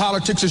 This is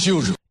politics as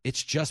usual.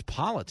 It's just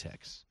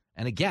politics.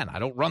 And again, I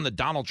don't run the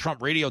Donald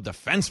Trump Radio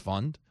Defense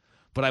Fund,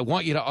 but I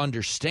want you to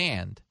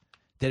understand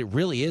that it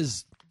really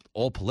is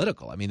all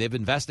political. I mean, they've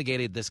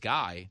investigated this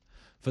guy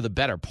for the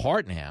better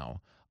part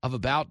now of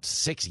about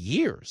 6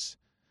 years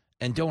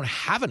and don't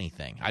have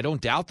anything. I don't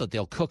doubt that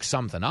they'll cook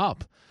something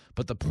up.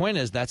 But the point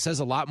is that says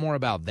a lot more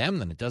about them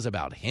than it does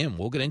about him.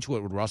 We'll get into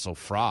it with Russell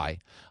Fry.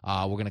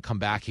 We're going to come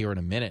back here in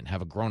a minute and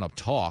have a grown-up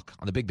talk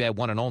on the big bad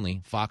one and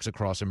only Fox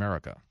Across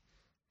America.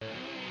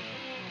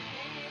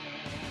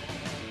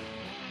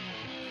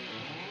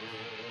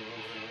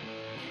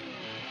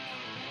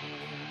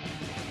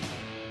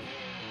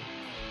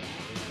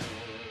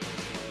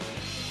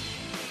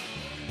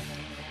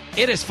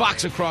 It is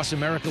Fox Across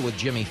America with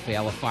Jimmy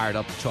Fallon, fired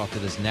up to talk to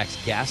this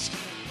next guest.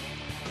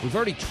 We've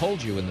already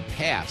told you in the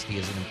past he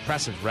has an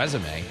impressive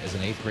resume as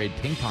an 8th grade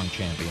ping pong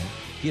champion.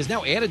 He has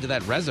now added to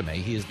that resume.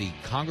 He is the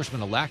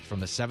congressman-elect from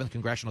the 7th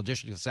Congressional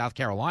District of South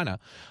Carolina.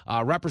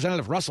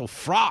 Representative Russell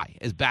Fry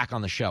is back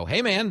on the show.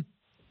 Hey, man.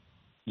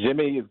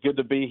 Jimmy, it's good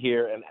to be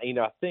here. And,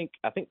 I think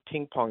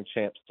ping pong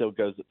champ still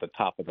goes at the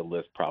top of the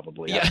list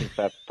probably. Yeah. I think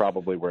that's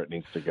probably where it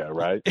needs to go,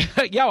 right?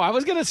 Yeah, I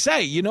was going to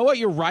say, you know what?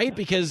 You're right,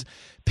 because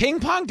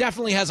ping pong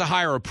definitely has a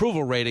higher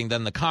approval rating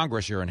than the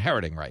Congress you're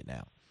inheriting right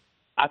now.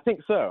 I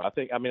think so. I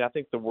think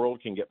the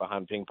world can get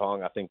behind ping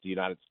pong. I think the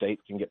United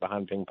States can get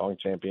behind ping pong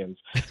champions.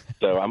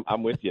 So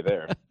I'm with you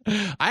there.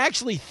 I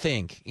actually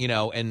think,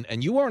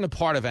 and you weren't a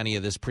part of any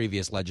of this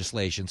previous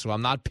legislation, so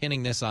I'm not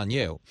pinning this on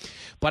you.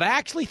 But I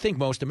actually think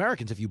most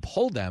Americans, if you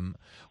polled them,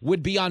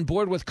 would be on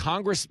board with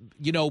Congress,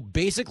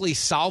 basically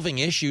solving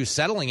issues,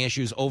 settling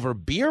issues over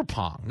beer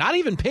pong. Not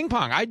even ping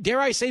pong. Dare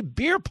I say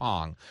beer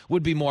pong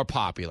would be more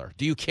popular.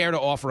 Do you care to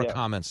offer a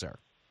comment, sir?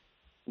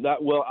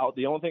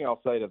 The only thing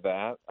I'll say to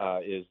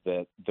that is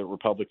that the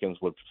Republicans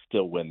would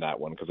still win that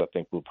one because I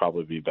think we'll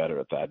probably be better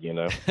at that,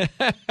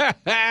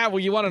 Well,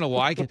 you want to know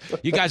why?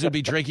 You guys would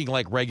be drinking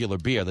like regular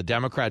beer. The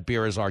Democrat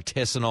beer is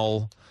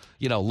artisanal,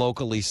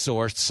 locally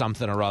sourced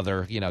something or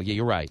other.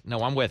 You're right. No,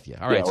 I'm with you.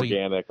 All right,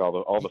 organic,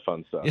 all the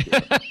fun stuff.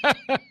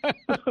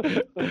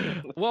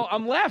 Well,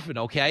 I'm laughing,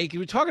 okay?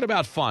 We're talking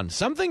about fun.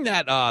 Something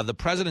that the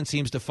president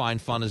seems to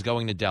find fun is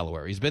going to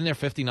Delaware. He's been there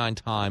 59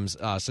 times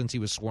since he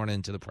was sworn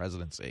into the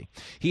presidency.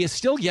 He is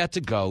still yet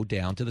to go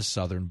down to the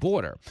southern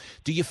border.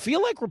 Do you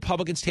feel like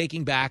Republicans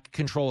taking back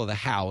control of the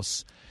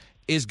House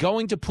is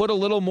going to put a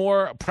little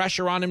more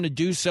pressure on him to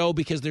do so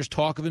because there's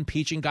talk of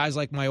impeaching guys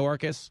like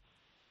Mayorkas?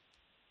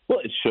 Well,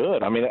 it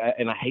should.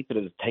 And I hate that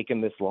it's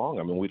taken this long.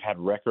 We've had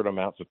record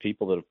amounts of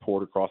people that have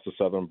poured across the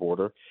southern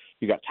border.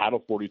 You got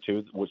Title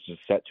 42, which is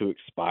set to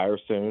expire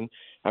soon.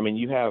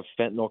 You have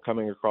fentanyl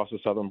coming across the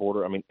southern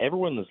border.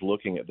 Everyone is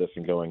looking at this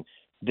and going,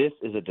 this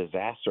is a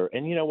disaster.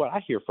 And you know what?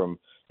 I hear from,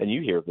 and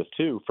you hear this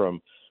too,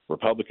 from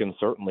Republicans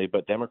certainly,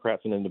 but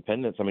Democrats and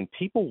independents.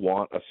 People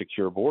want a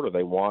secure border.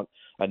 They want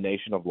a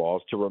nation of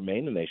laws to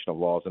remain a nation of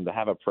laws, and to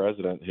have a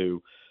president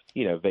who,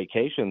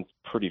 vacations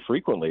pretty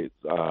frequently,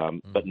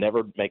 but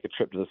never make a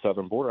trip to the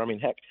southern border.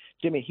 Heck,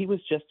 Jimmy, he was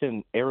just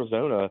in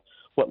Arizona,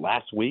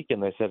 last week,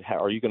 and they said,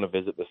 are you going to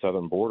visit the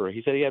southern border?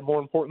 He said he had more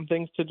important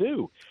things to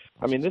do.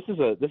 This is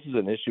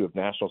an issue of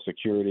national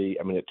security.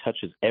 It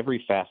touches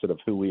every facet of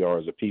who we are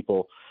as a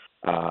people.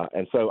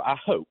 And so I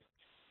hope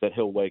that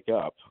he'll wake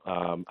up.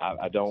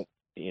 I don't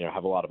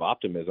have a lot of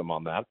optimism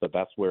on that, but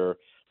that's where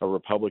a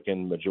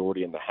Republican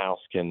majority in the House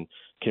can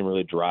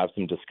really drive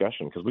some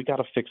discussion, because we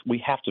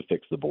have to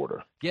fix the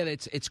border. Yeah,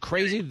 it's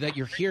crazy that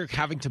you're here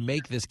having to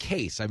make this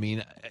case. I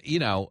mean,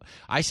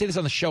 I say this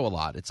on the show a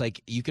lot. It's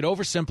like you could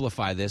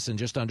oversimplify this and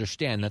just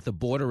understand that the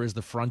border is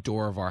the front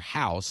door of our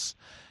house,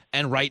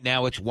 and right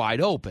now it's wide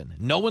open.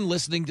 No one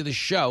listening to the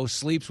show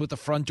sleeps with the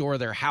front door of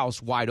their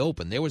house wide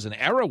open. There was an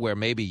era where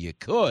maybe you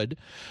could,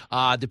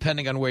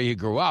 depending on where you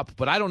grew up,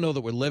 but I don't know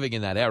that we're living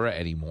in that era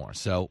anymore.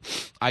 So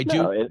I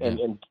do.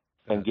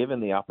 And given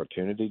the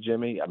opportunity,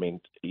 Jimmy, I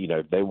mean,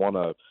 if they want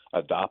to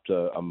adopt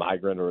a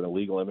migrant or an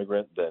illegal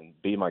immigrant, then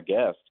be my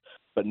guest.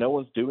 But no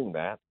one's doing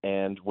that.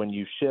 And when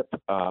you ship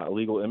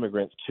illegal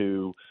immigrants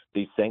to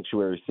these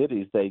sanctuary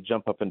cities, they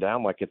jump up and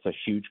down like it's a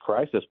huge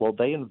crisis. Well,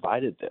 they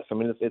invited this. I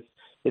mean,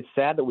 it's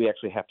sad that we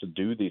actually have to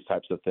do these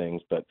types of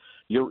things, but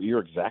you're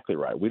exactly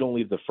right. We don't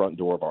leave the front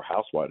door of our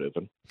house wide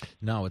open.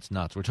 No, it's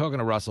nuts. We're talking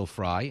to Russell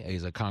Fry.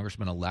 He's a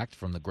congressman-elect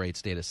from the great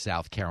state of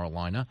South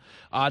Carolina.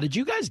 Did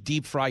you guys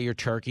deep fry your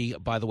turkey,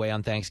 by the way,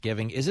 on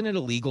Thanksgiving? Isn't it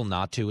illegal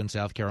not to in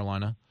South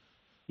Carolina?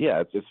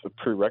 Yeah, it's a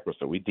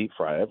prerequisite. We deep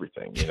fry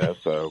everything,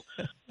 so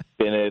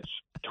spinach,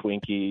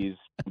 Twinkies,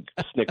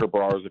 Snicker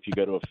bars. If you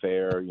go to a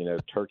fair,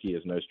 turkey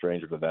is no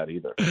stranger to that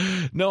either.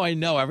 No, I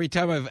know. Every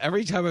time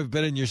I've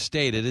been in your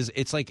state,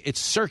 it's like it's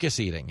circus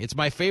eating. It's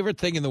my favorite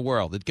thing in the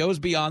world. It goes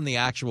beyond the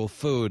actual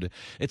food.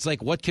 It's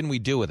like, what can we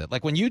do with it?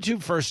 Like when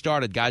YouTube first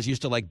started, guys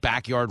used to like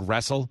backyard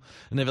wrestle,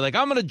 and they'd be like,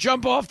 I'm going to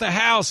jump off the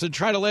house and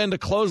try to land a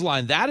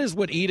clothesline. That is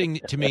what eating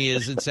to me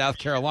is in South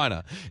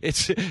Carolina.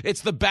 It's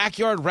the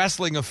backyard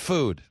wrestling of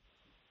food.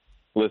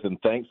 Listen,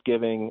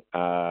 Thanksgiving,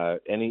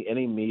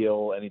 any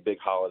meal, any big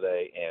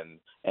holiday, and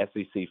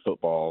SEC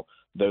football,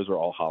 those are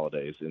all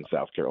holidays in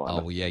South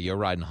Carolina. Oh, yeah, you're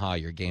riding high.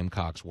 Your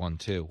Gamecocks won,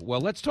 too.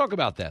 Well, let's talk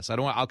about this.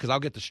 Because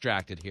I'll get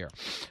distracted here.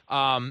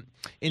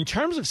 In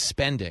terms of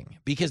spending,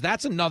 because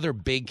that's another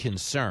big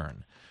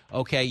concern,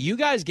 okay? You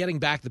guys getting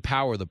back the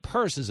power of the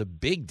purse is a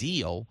big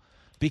deal,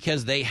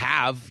 because they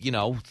have,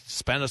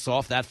 spent us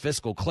off that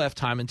fiscal cliff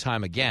time and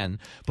time again.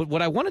 But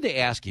what I wanted to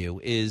ask you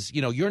is,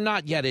 you're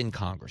not yet in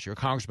Congress. You're a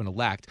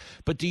congressman-elect.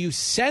 But do you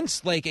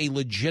sense like a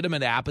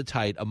legitimate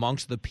appetite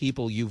amongst the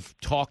people you've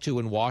talked to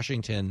in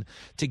Washington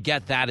to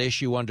get that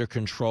issue under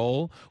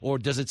control? Or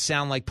does it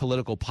sound like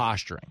political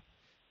posturing?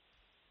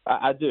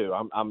 I do.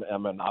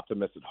 I'm an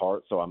optimist at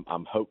heart, so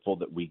I'm hopeful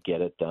that we get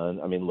it done.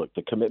 I mean, look,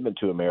 the commitment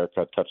to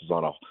America touches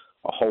on a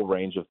whole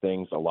range of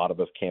things. A lot of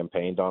us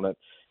campaigned on it.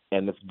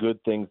 And it's good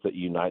things that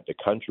unite the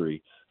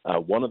country.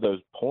 One of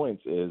those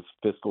points is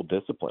fiscal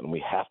discipline.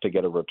 We have to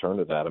get a return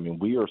to that. I mean,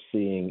 we are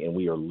seeing and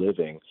we are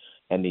living,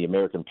 and the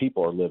American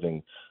people are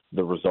living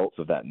the results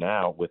of that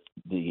now with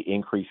the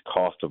increased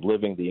cost of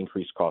living, the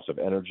increased cost of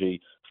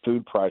energy,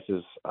 food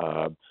prices,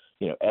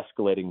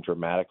 escalating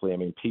dramatically. I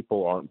mean,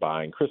 people aren't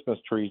buying Christmas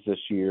trees this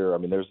year. I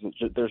mean,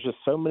 there's just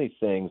so many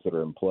things that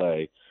are in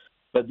play.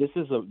 But this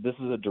is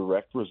a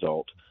direct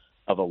result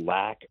of a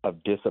lack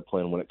of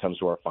discipline when it comes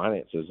to our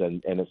finances.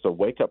 And it's a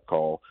wake-up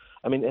call.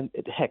 I mean,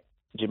 heck,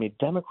 Jimmy,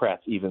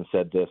 Democrats even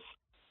said this,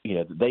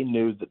 they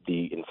knew that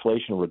the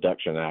Inflation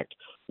Reduction Act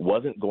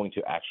wasn't going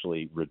to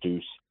actually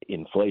reduce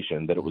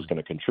inflation, that it was going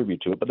to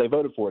contribute to it, but they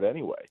voted for it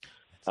anyway.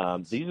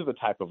 These are the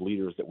type of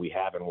leaders that we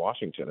have in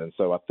Washington. And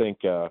so I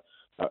think a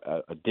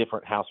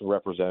different House of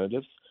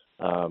Representatives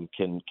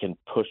can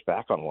push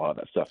back on a lot of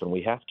that stuff, and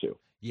we have to.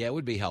 Yeah, it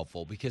would be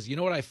helpful, because you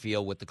know what I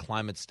feel with the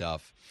climate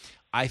stuff?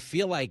 I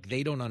feel like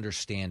they don't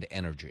understand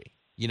energy.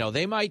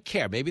 They might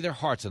care. Maybe their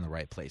heart's in the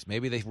right place.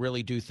 Maybe they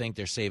really do think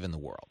they're saving the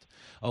world.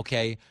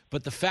 Okay?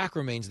 But the fact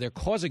remains they're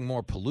causing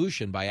more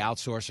pollution by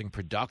outsourcing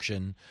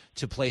production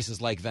to places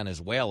like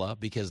Venezuela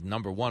because,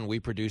 number one, we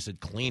produce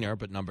it cleaner,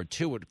 but number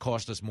two, it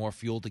cost us more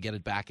fuel to get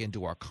it back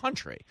into our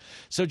country.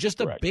 So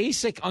just a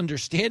basic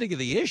understanding of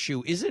the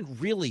issue isn't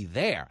really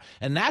there.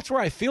 And that's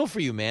where I feel for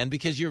you, man,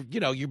 because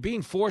you're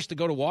being forced to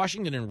go to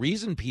Washington and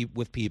reason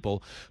with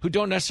people who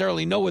don't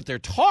necessarily know what they're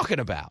talking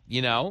about,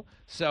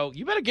 So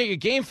you better get your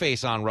game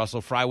face on,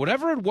 Russell Fry.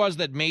 Whatever it was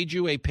that made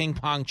you a ping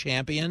pong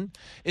champion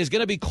is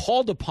going to be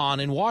called upon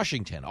in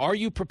Washington. Are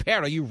you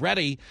prepared? Are you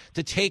ready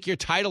to take your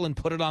title and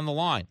put it on the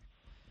line?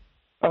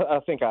 I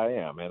think I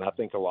am, and I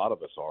think a lot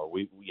of us are.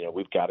 We've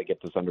got to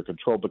get this under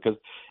control, because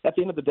at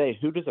the end of the day,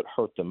 who does it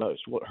hurt the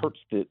most? Well, it hurts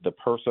the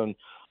person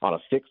on a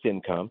fixed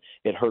income.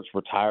 It hurts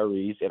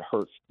retirees. It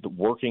hurts the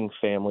working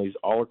families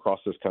all across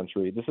this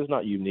country. This is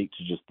not unique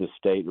to just this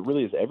state. It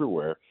really is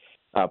everywhere.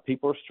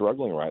 People are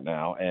struggling right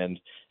now, and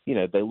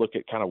they look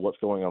at kind of what's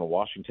going on in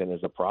Washington as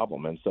a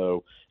problem. And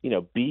so,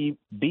 be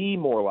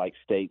more like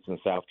states in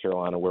South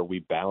Carolina where we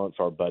balance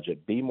our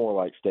budget. Be more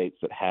like states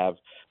that have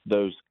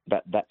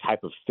that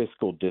type of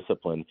fiscal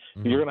discipline.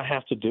 Mm-hmm. You're going to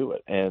have to do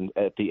it. And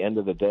at the end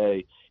of the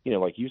day,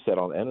 like you said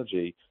on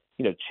energy,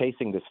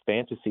 chasing this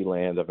fantasy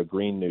land of a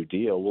Green New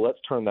Deal. Well, let's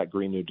turn that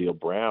Green New Deal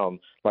brown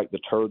like the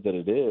turd that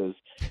it is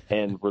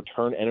and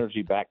return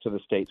energy back to the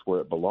states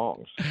where it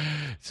belongs.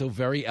 So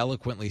very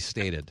eloquently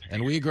stated,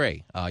 and we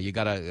agree. You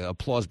got an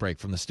applause break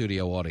from the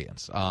studio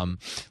audience.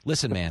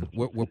 Listen, man,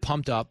 we're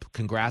pumped up.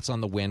 Congrats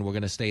on the win. We're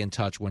going to stay in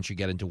touch once you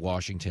get into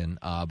Washington.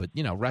 But,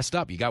 rest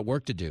up. You got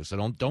work to do. So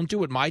don't do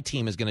what my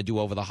team is going to do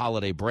over the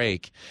holiday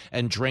break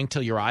and drink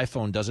till your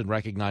iPhone doesn't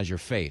recognize your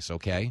face,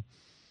 okay?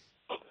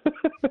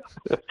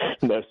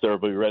 No, sir.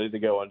 We'll be ready to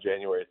go on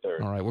January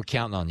 3rd. All right, we're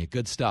counting on you.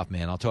 Good stuff,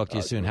 man. I'll talk to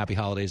you soon. Happy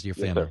holidays to your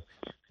family.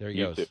 Sir. There he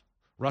You goes. too.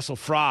 Russell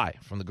Fry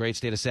from the great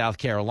state of South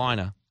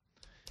Carolina.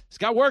 He's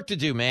got work to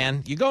do,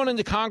 man. You're going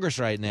into Congress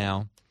right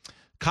now.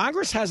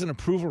 Congress has an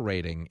approval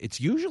rating. It's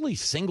usually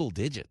single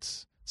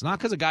digits. It's not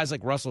because of guys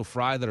like Russell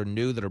Fry that are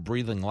new, that are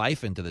breathing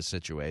life into this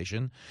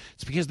situation.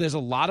 It's because there's a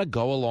lot of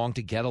go-along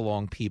to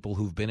get-along people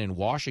who've been in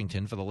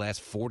Washington for the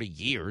last 40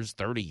 years,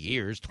 30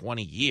 years,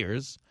 20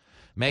 years,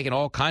 making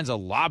all kinds of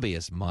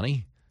lobbyist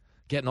money,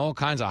 getting all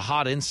kinds of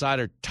hot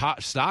insider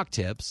stock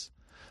tips,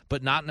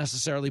 but not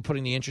necessarily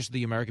putting the interest of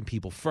the American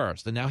people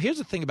first. And now here's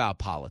the thing about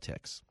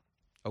politics,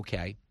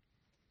 okay?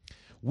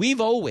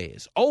 We've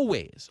always,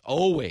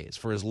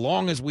 for as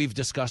long as we've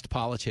discussed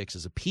politics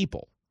as a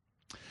people,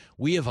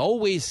 we have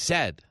always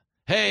said,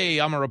 hey,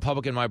 I'm a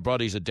Republican, my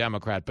buddy's a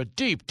Democrat, but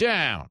deep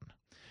down,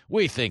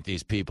 we think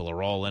these people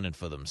are all in it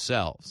for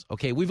themselves.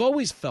 Okay, we've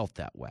always felt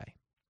that way.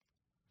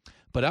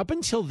 But up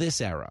until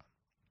this era,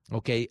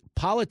 okay,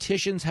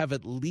 politicians have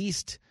at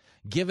least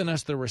given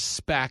us the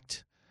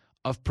respect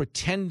of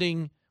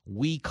pretending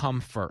we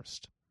come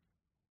first.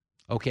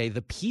 Okay,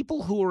 the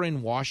people who are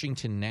in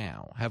Washington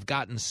now have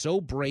gotten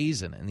so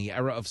brazen in the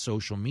era of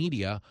social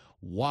media.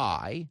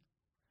 Why?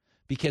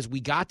 Because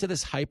we got to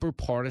this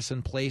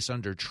hyper-partisan place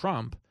under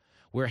Trump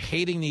where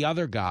hating the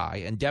other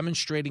guy and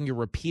demonstrating your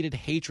repeated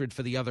hatred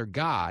for the other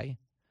guy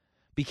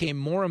became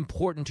more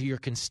important to your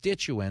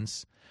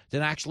constituents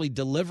than actually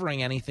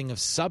delivering anything of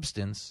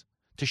substance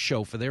to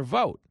show for their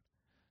vote.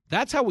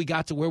 That's how we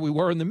got to where we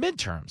were in the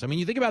midterms. I mean,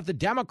 you think about the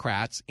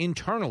Democrats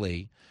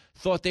internally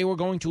thought they were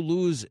going to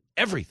lose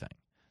everything.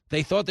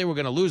 They thought they were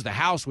going to lose the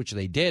House, which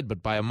they did,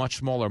 but by a much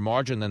smaller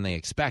margin than they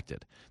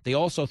expected. They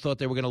also thought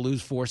they were going to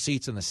lose 4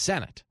 seats in the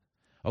Senate.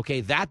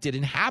 Okay, that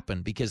didn't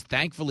happen because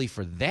thankfully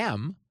for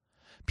them,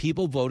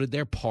 people voted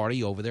their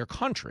party over their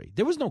country.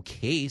 There was no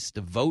case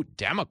to vote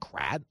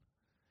Democrat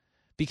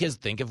because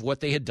think of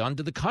what they had done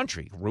to the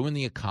country, ruin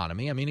the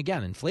economy. I mean,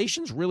 again,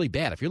 inflation's really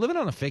bad. If you're living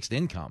on a fixed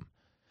income,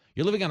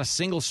 you're living on a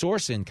single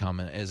source income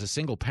as a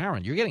single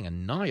parent, you're getting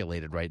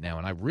annihilated right now,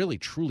 and I really,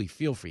 truly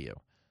feel for you.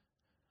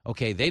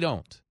 Okay, they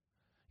don't.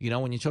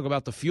 When you talk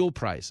about the fuel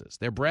prices,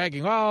 they're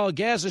bragging, oh,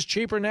 gas is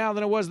cheaper now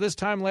than it was this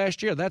time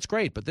last year. That's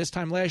great, but this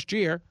time last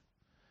year,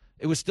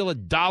 it was still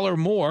 $1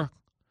 more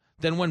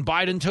than when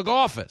Biden took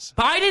office.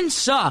 Biden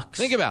sucks.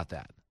 Think about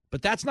that.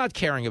 But that's not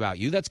caring about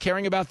you. That's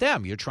caring about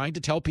them. You're trying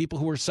to tell people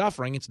who are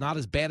suffering it's not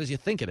as bad as you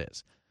think it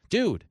is.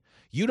 Dude,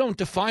 you don't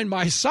define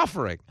my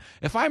suffering.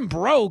 If I'm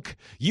broke,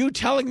 you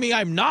telling me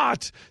I'm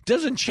not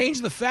doesn't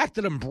change the fact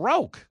that I'm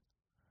broke.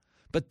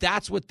 But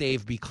that's what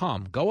they've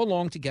become. Go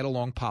along to get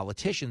along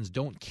politicians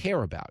don't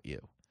care about you.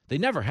 They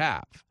never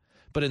have.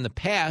 But in the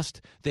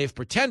past, they've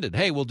pretended,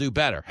 hey, we'll do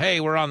better. Hey,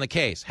 we're on the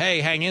case.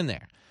 Hey, hang in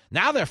there.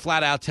 Now they're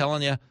flat out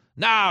telling you,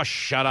 no,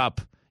 shut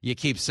up. You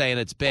keep saying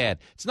it's bad.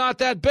 It's not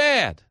that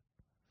bad.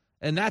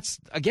 And that's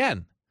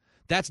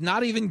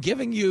not even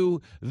giving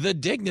you the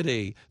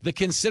dignity, the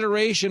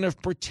consideration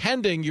of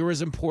pretending you're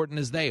as important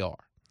as they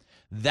are.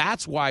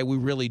 That's why we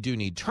really do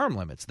need term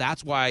limits.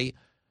 That's why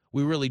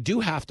we really do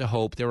have to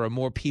hope there are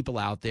more people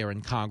out there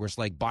in Congress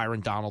like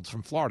Byron Donalds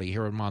from Florida. You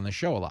hear him on the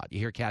show a lot. You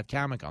hear Kat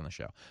Kamek on the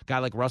show. A guy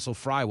like Russell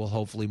Fry will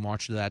hopefully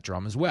march to that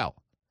drum as well.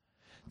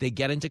 They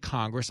get into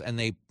Congress and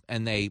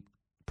they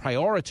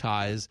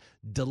prioritize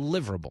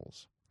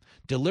deliverables.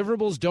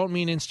 Deliverables don't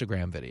mean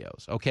Instagram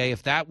videos, okay?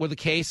 If that were the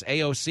case,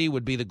 AOC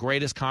would be the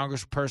greatest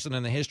congressperson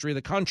in the history of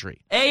the country.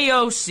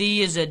 AOC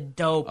is a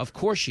dope. Of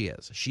course she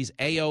is. She's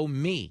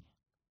AO-me.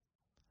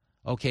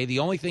 Okay, the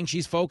only thing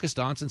she's focused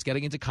on since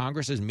getting into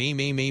Congress is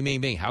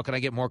me. How can I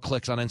get more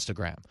clicks on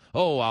Instagram?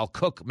 Oh, I'll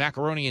cook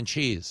macaroni and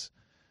cheese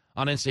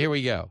on Insta. Here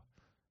we go.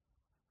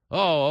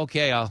 Oh,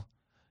 okay,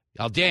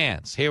 I'll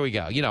dance. Here we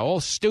go. All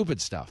stupid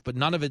stuff, but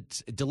none of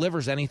it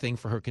delivers anything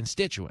for her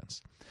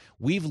constituents.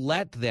 We've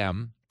let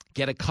them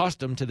get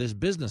accustomed to this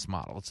business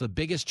model. It's the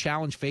biggest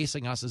challenge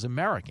facing us as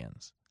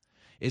Americans.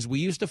 Is we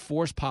used to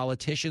force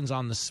politicians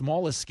on the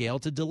smallest scale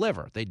to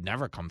deliver. They'd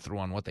never come through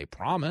on what they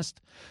promised,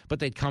 but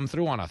they'd come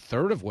through on a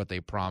third of what they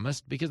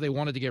promised because they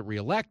wanted to get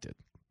reelected.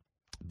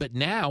 But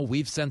now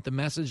we've sent the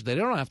message they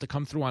don't have to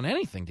come through on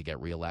anything to get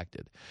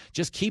reelected.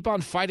 Just keep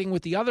on fighting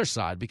with the other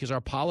side because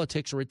our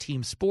politics are a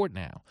team sport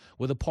now,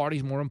 where the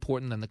party's more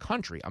important than the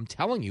country. I'm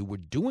telling you, we're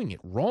doing it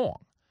wrong.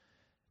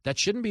 That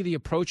shouldn't be the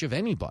approach of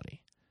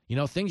anybody.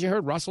 Things you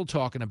heard Russell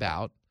talking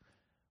about,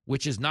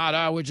 which is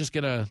not, we're just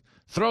going to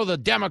throw the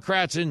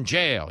Democrats in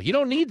jail. You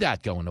don't need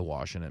that going to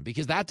Washington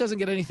because that doesn't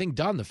get anything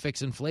done to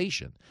fix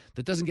inflation.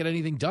 That doesn't get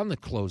anything done to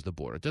close the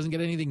border. It doesn't get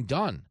anything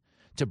done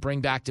to bring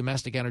back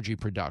domestic energy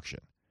production.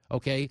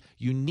 Okay?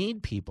 You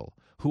need people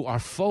who are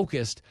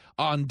focused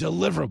on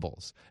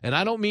deliverables. And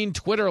I don't mean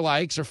Twitter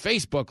likes or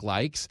Facebook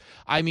likes.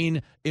 I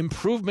mean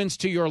improvements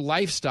to your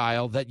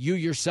lifestyle that you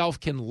yourself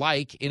can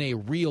like in a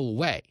real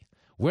way.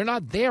 We're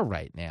not there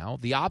right now.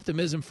 The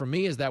optimism for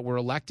me is that we're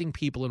electing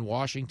people in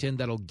Washington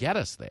that'll get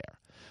us there.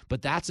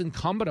 But that's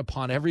incumbent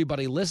upon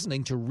everybody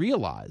listening to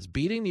realize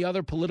beating the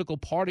other political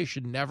party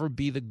should never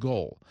be the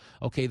goal.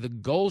 Okay, the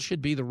goal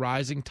should be the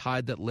rising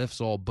tide that lifts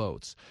all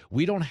boats.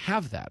 We don't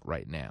have that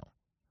right now.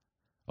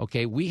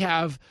 Okay, we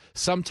have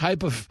some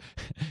type of,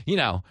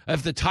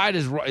 if the tide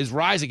is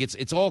rising,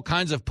 it's all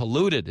kinds of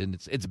polluted and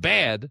it's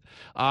bad,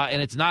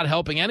 and it's not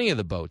helping any of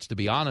the boats, to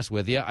be honest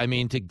with you. I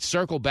mean, to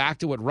circle back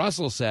to what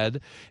Russell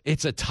said,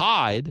 it's a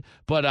tide,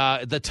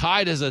 but the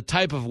tide is a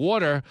type of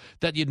water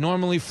that you'd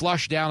normally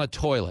flush down a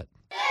toilet.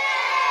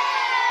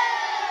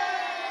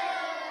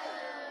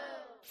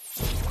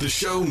 The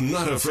show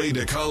not afraid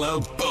to call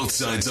out both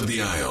sides of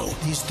the aisle.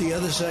 He's the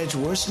other side's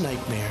worst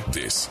nightmare.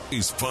 This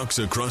is Fox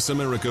Across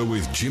America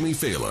with Jimmy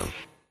Fallon.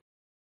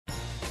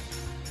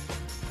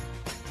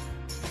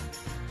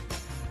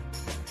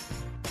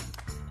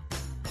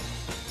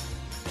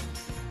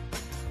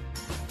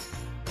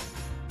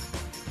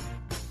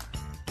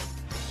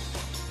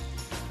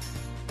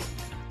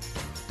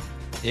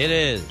 It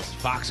is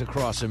Fox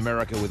Across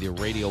America with your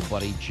radio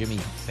buddy, Jimmy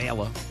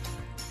Fallon.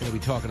 Going to be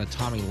talking to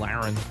Tommy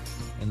Lahren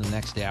in the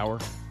next hour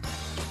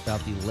about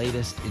the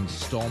latest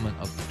installment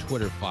of the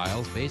Twitter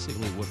files.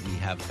 Basically, what we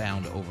have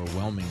found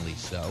overwhelmingly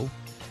so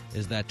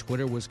is that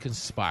Twitter was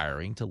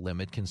conspiring to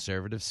limit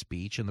conservative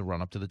speech in the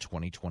run-up to the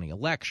 2020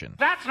 election.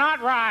 That's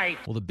not right.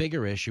 Well, the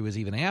bigger issue is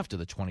even after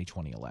the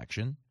 2020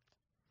 election,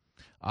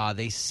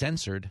 they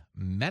censored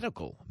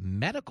medical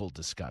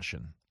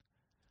discussion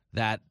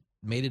that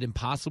made it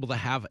impossible to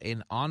have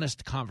an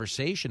honest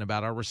conversation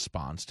about our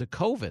response to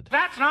COVID.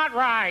 That's not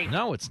right.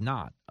 No, it's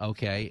not.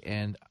 Okay,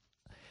 and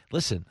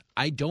listen,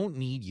 I don't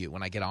need you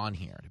when I get on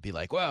here to be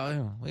like,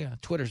 well, yeah,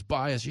 Twitter's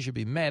biased. You should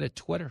be mad at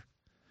Twitter.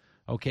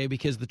 Okay,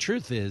 because the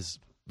truth is,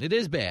 it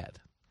is bad.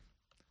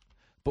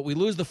 But we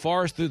lose the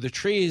forest through the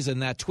trees,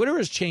 and that Twitter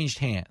has changed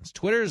hands.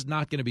 Twitter is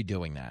not going to be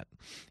doing that.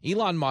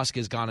 Elon Musk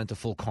has gone into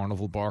full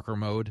carnival barker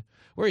mode,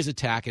 where he's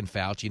attacking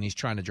Fauci and he's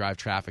trying to drive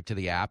traffic to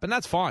the app, and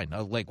that's fine,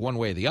 like one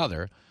way or the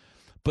other.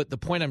 But the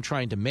point I'm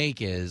trying to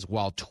make is,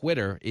 while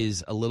Twitter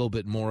is a little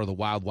bit more of the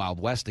wild, wild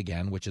west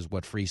again, which is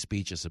what free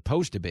speech is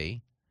supposed to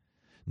be,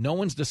 no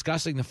one's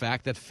discussing the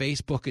fact that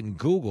Facebook and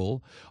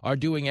Google are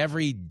doing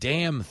every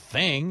damn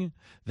thing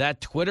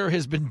that Twitter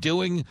has been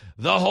doing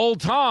the whole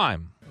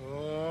time.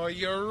 Oh,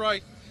 you're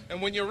right.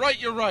 And when you're right,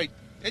 you're right.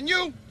 And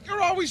you're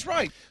always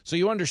right. So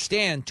you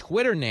understand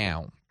Twitter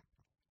now,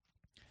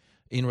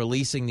 in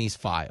releasing these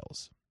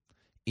files,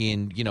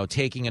 in,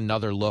 taking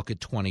another look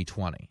at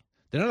 2020,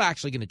 they're not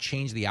actually going to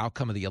change the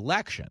outcome of the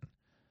election.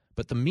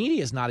 But the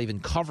media is not even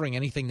covering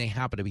anything they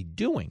happen to be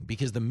doing,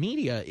 because the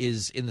media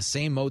is in the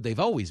same mode they've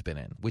always been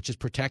in, which is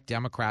protect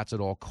Democrats at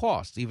all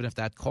costs, even if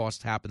that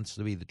cost happens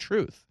to be the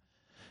truth.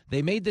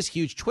 They made this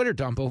huge Twitter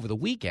dump over the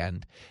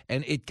weekend,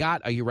 and it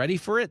got, are you ready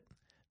for it?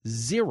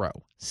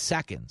 0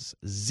 seconds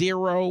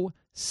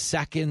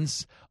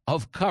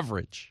of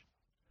coverage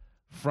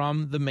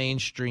from the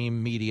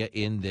mainstream media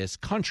in this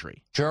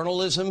country.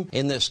 Journalism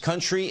in this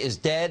country is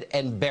dead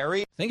and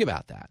buried. Think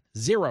about that.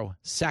 0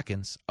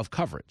 seconds of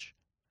coverage.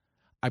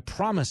 I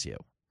promise you,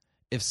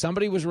 if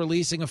somebody was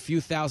releasing a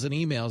few thousand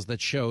emails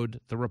that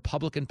showed the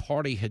Republican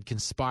Party had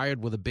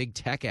conspired with a big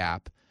tech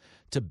app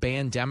to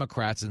ban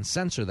Democrats and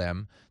censor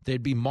them,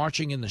 they'd be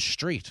marching in the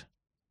street.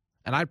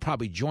 And I'd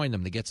probably join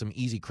them to get some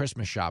easy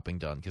Christmas shopping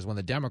done, because when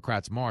the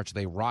Democrats march,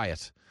 they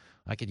riot.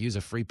 I could use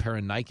a free pair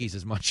of Nikes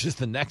as much as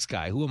the next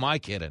guy. Who am I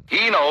kidding?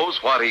 He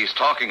knows what he's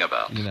talking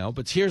about.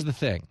 But here's the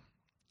thing.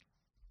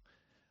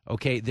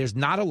 Okay, there's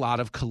not a lot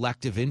of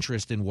collective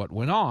interest in what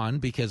went on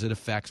because it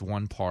affects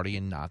one party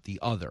and not the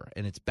other.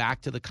 And it's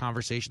back to the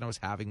conversation I was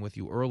having with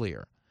you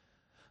earlier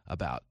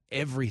about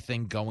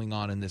everything going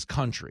on in this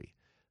country.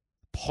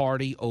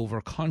 Party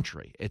over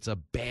country. It's a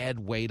bad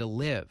way to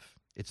live.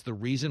 It's the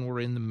reason we're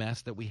in the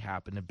mess that we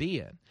happen to be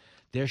in.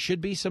 There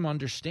should be some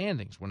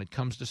understandings when it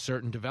comes to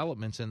certain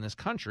developments in this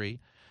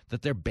country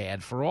that they're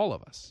bad for all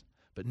of us.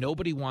 But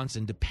nobody wants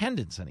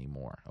independence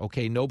anymore,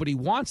 okay? Nobody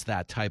wants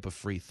that type of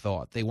free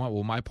thought. They want,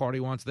 well, my party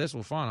wants this.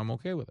 Well, fine, I'm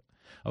okay with it.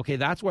 Okay,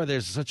 that's why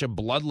there's such a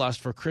bloodlust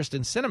for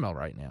Kyrsten Sinema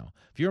right now.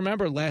 If you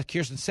remember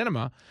Kyrsten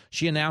Sinema,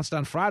 she announced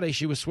on Friday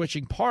she was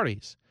switching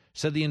parties.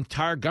 Said the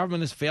entire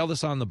government has failed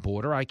us on the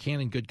border. I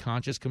can't in good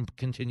conscience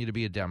continue to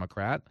be a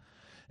Democrat.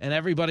 And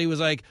everybody was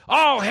like,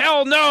 oh,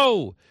 hell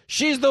no.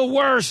 She's the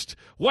worst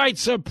white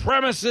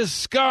supremacist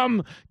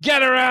scum.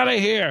 Get her out of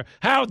here.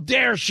 How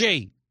dare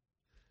she?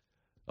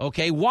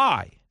 Okay,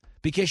 why?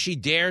 Because she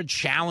dared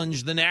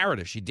challenge the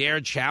narrative. She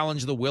dared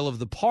challenge the will of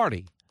the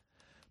party.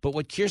 But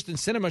what Kyrsten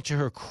Sinema, to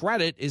her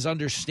credit, is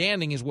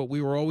understanding is what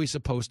we were always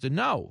supposed to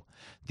know.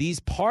 These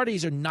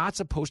parties are not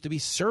supposed to be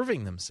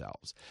serving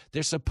themselves.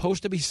 They're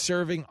supposed to be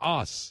serving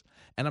us.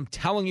 And I'm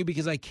telling you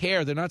because I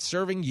care. They're not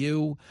serving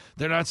you.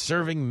 They're not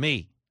serving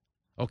me.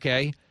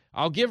 okay?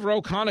 I'll give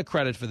Ro Khanna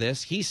credit for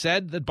this. He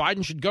said that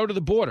Biden should go to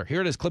the border.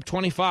 Here it is, clip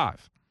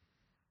 25.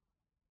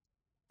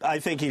 I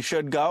think he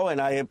should go,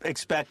 and I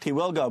expect he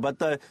will go. But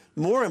the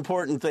more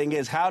important thing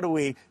is, how do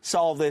we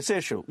solve this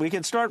issue? We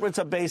can start with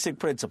some basic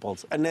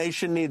principles. A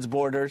nation needs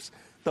borders.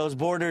 Those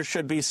borders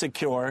should be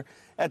secure.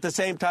 At the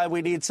same time,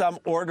 we need some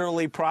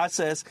orderly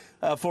process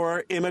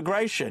for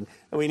immigration.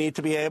 We need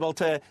to be able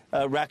to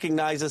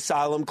recognize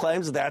asylum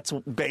claims. That's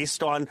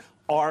based on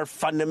our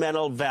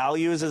fundamental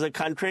values as a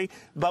country,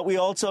 but we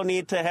also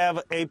need to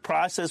have a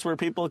process where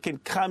people can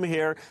come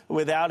here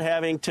without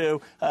having to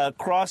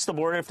cross the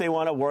border if they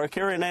want to work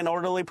here in an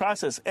orderly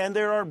process. And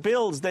there are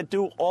bills that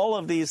do all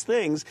of these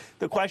things.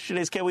 The question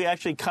is, can we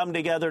actually come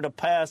together to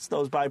pass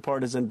those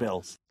bipartisan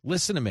bills?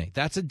 Listen to me.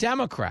 That's a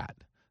Democrat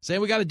saying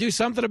we got to do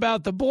something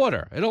about the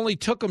border. It only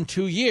took him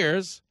 2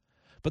 years,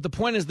 but the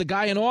point is the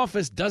guy in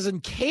office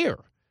doesn't care.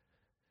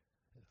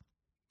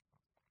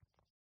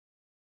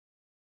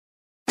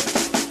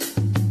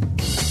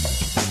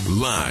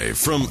 Live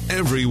from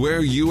everywhere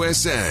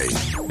USA,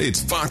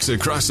 it's Fox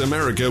Across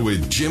America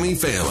with Jimmy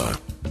Fallon.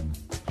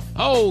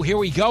 Oh, here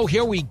we go.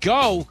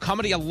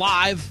 Coming to you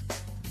live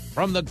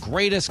from the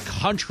greatest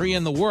country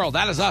in the world.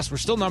 That is us. We're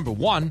still number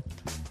one.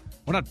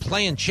 We're not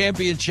playing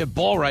championship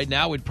ball right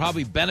now. We'd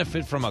probably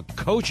benefit from a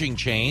coaching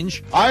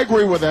change. I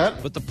agree with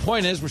that. But the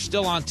point is, we're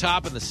still on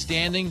top in the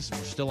standings. We're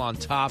still on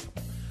top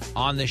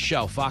on this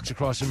show. Fox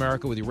Across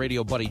America with your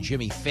radio buddy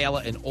Jimmy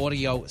Fallon, an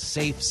audio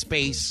safe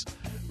space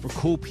for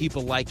cool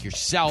people like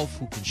yourself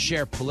who can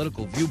share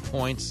political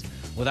viewpoints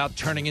without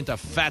turning into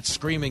fat,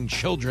 screaming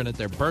children at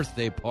their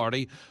birthday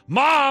party.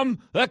 Mom,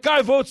 that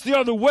guy votes the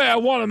other way. I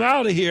want him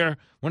out of here.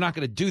 We're not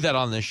going to do that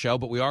on this show,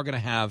 but we are going to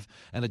have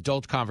an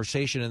adult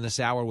conversation in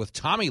this hour with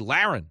Tomi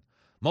Lahren,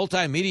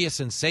 multimedia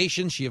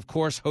sensation. She, of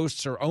course,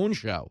 hosts her own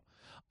show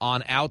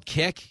on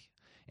Outkick,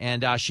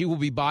 and she will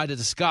be by to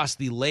discuss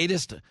the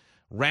latest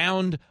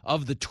round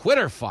of the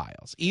Twitter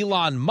files.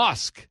 Elon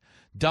Musk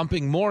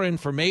dumping more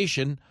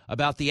information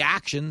about the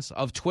actions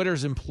of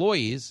Twitter's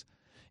employees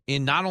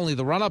in not only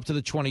the run-up to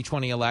the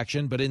 2020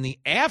 election, but in the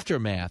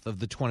aftermath of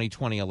the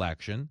 2020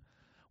 election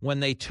when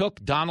they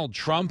took Donald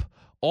Trump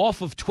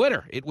off of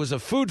Twitter. It was a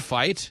food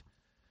fight,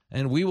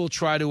 and we will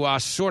try to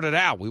sort it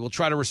out. We will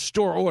try to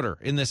restore order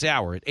in this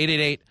hour at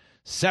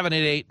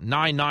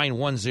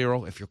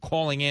 888-788-9910. If you're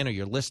calling in or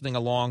you're listening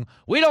along,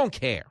 we don't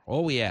care.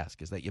 All we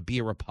ask is that you be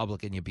a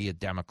Republican, you be a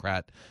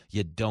Democrat,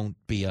 you don't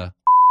be a...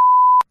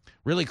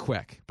 Really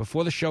quick,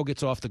 before the show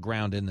gets off the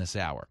ground in this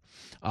hour,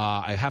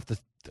 I have to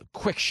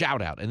quick shout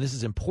out, and this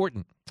is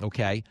important,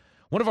 okay?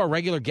 One of our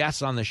regular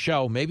guests on the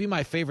show, maybe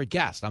my favorite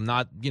guest. I'm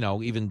not,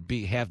 even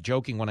be half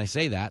joking when I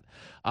say that.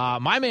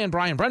 My man,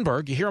 Brian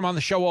Brenberg, you hear him on the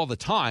show all the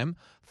time.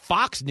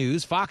 Fox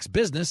News, Fox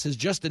Business has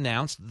just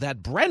announced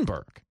that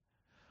Brenberg,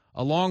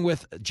 along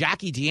with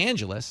Jackie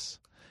DeAngelis,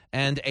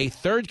 and a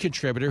third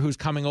contributor who's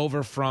coming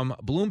over from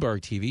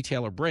Bloomberg TV,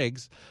 Taylor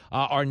Briggs,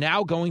 are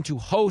now going to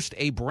host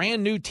a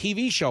brand new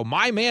TV show.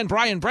 My man,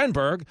 Brian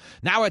Brenberg,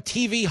 now a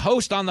TV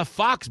host on the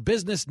Fox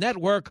Business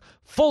Network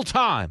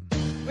full-time.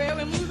 Well,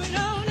 we're moving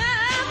on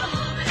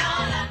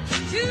up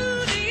to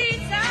the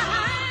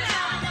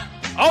side.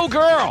 Oh,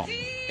 girl,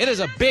 it is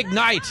a big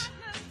night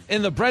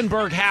in the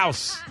Brenberg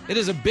house. It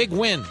is a big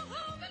win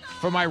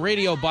for my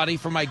radio buddy,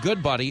 for my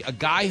good buddy, a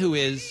guy who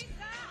is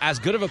as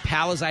good of a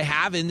pal as I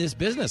have in this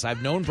business.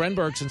 I've known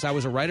Brenberg since I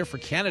was a writer for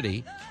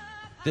Kennedy.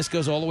 This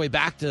goes all the way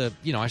back to,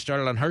 I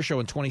started on her show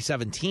in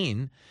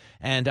 2017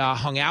 and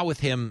hung out with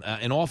him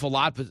an awful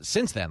lot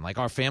since then. Like,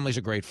 our families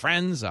are great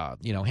friends. Him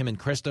and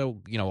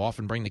Krista,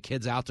 often bring the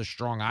kids out to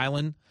Strong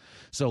Island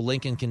so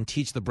Lincoln can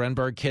teach the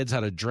Brenberg kids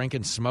how to drink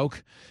and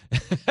smoke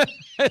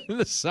in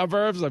the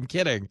suburbs. I'm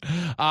kidding.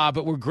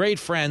 But we're great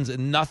friends,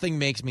 and nothing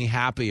makes me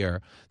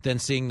happier than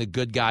seeing the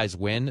good guys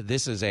win.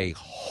 This is a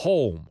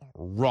home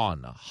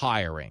run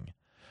hiring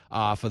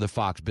for the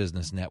Fox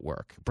Business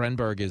Network.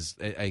 Brenberg is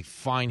a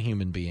fine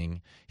human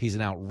being. He's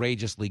an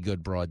outrageously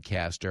good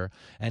broadcaster,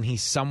 and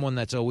he's someone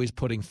that's always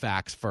putting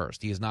facts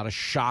first. He is not a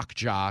shock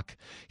jock.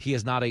 He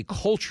is not a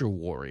culture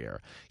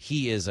warrior.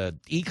 He is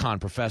an econ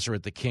professor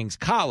at the King's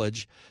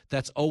College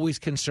that's always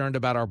concerned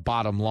about our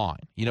bottom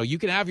line. You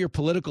can have your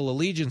political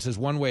allegiances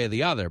one way or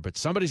the other, but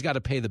somebody's got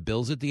to pay the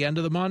bills at the end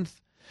of the month,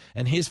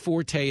 and his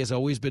forte has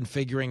always been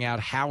figuring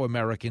out how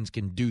Americans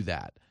can do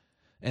that.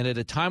 And at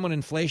a time when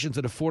inflation's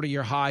at a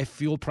 40-year high,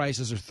 fuel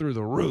prices are through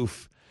the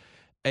roof,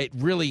 it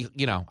really,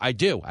 I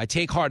do. I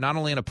take heart not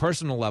only on a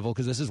personal level,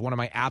 because this is one of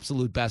my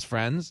absolute best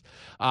friends,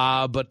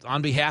 but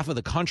on behalf of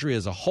the country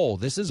as a whole.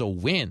 This is a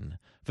win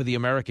for the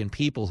American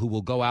people who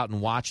will go out and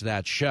watch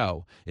that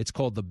show. It's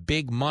called The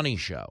Big Money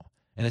Show,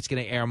 and it's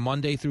going to air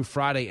Monday through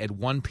Friday at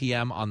 1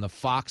 p.m. on the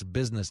Fox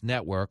Business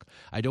Network.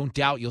 I don't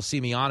doubt you'll see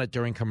me on it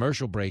during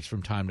commercial breaks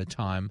from time to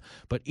time,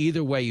 but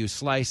either way you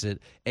slice it,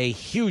 a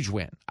huge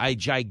win, a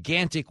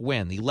gigantic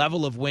win. The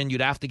level of win, you'd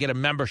have to get a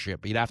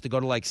membership. You'd have to go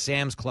to like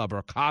Sam's Club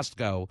or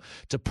Costco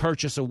to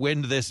purchase a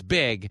win this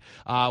big.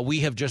 We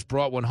have just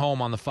brought one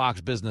home on the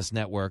Fox Business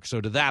Network, so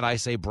to that I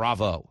say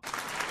bravo.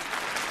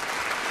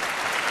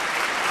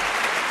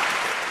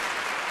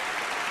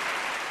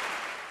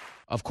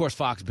 Of course,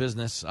 Fox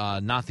Business,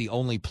 not the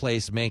only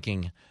place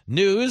making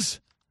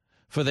news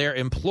for their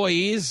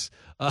employees,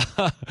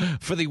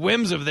 for the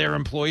whims of their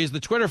employees. The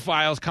Twitter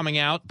files coming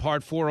out,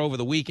 part 4 over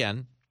the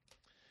weekend.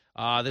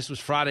 This was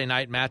Friday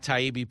night. Matt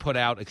Taibbi put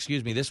out,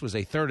 this was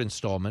a third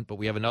installment, but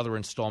we have another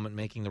installment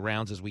making the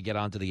rounds as we get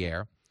onto the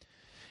air.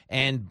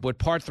 And what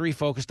part 3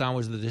 focused on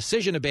was the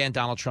decision to ban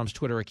Donald Trump's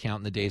Twitter account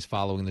in the days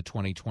following the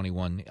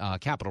 2021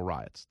 Capitol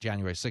riots,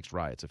 January 6th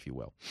riots, if you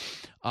will.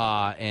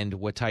 And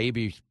what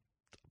Taibbi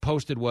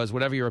posted was,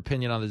 whatever your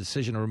opinion on the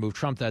decision to remove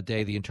Trump that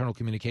day, the internal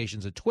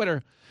communications at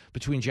Twitter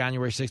between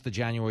January 6th to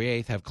January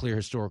 8th have clear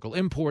historical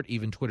import.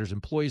 Even Twitter's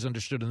employees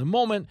understood in the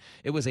moment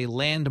it was a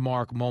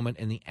landmark moment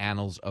in the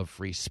annals of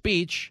free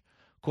speech.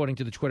 According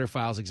to the Twitter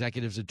files,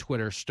 executives at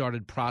Twitter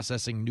started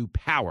processing new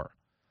power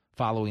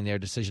following their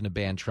decision to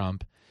ban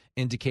Trump,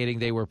 indicating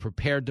they were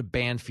prepared to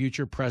ban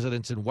future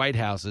presidents and White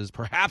Houses,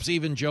 perhaps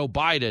even Joe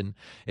Biden,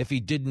 if he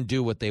didn't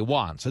do what they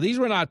want. So these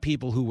were not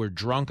people who were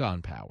drunk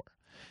on power.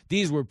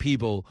 These were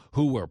people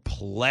who were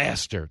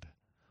plastered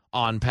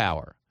on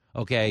power,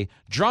 okay?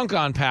 Drunk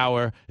on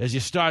power is you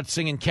start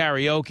singing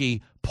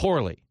karaoke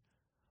poorly,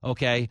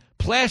 okay?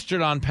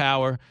 Plastered on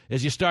power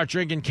is you start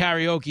drinking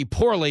karaoke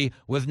poorly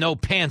with no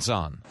pants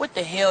on. What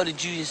the hell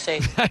did you just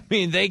say? I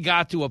mean, they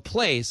got to a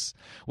place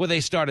where they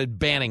started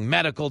banning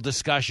medical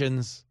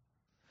discussions.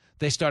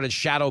 They started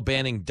shadow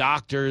banning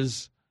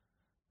doctors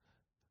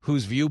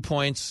whose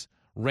viewpoints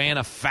ran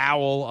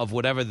afoul of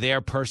whatever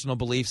their personal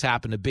beliefs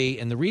happen to be.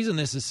 And the reason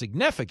this is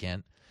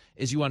significant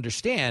is you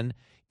understand,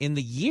 in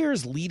the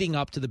years leading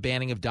up to the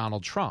banning of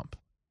Donald Trump,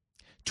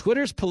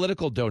 Twitter's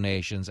political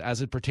donations,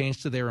 as it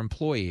pertains to their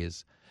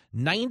employees,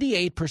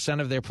 98%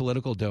 of their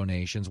political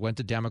donations went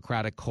to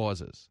Democratic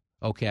causes,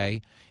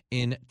 okay,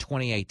 in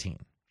 2018.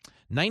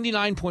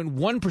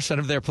 99.1%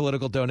 of their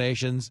political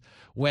donations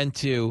went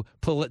to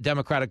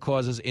Democratic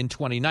causes in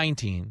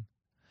 2019.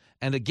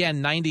 And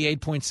again,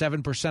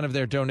 98.7% of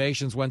their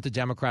donations went to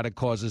Democratic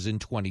causes in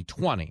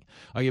 2020.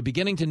 Are you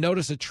beginning to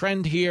notice a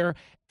trend here?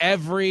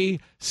 Every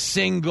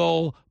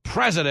single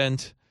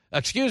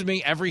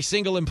every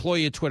single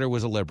employee at Twitter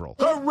was a liberal.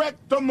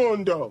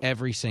 Correctamundo.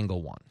 Every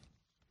single one.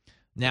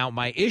 Now,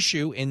 my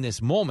issue in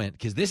this moment,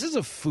 because this is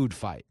a food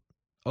fight,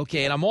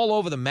 okay, and I'm all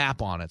over the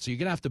map on it, so you're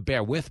going to have to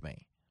bear with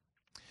me.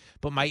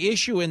 But my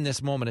issue in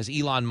this moment is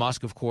Elon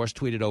Musk, of course,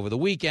 tweeted over the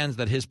weekends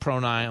that his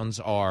pronouns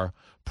are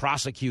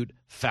prosecute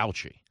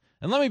Fauci.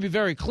 And let me be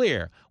very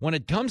clear. When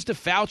it comes to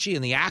Fauci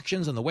and the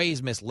actions and the way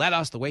he's misled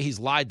us, the way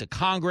he's lied to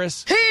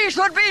Congress, He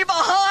should be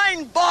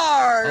behind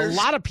bars. a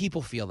lot of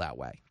people feel that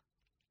way.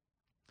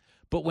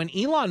 But when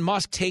Elon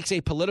Musk takes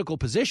a political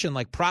position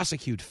like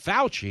prosecute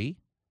Fauci,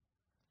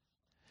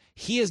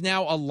 he is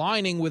now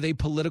aligning with a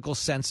political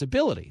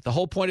sensibility. The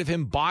whole point of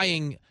him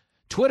buying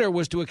Twitter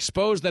was to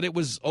expose that it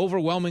was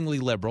overwhelmingly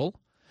liberal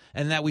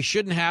and that we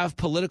shouldn't have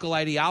political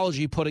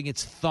ideology putting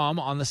its thumb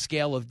on the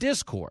scale of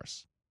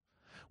discourse.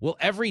 Well,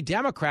 every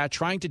Democrat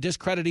trying to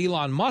discredit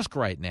Elon Musk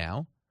right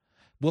now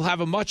will have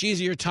a much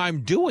easier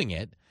time doing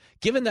it,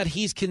 given that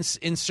he's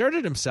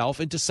inserted himself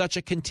into such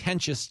a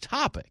contentious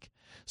topic.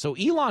 So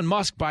Elon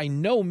Musk by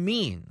no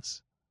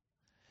means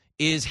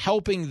is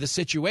helping the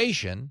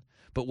situation,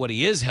 but what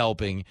he is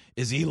helping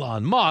is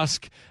Elon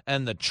Musk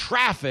and the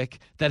traffic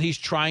that he's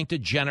trying to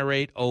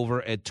generate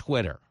over at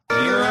Twitter.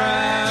 You're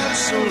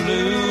absolutely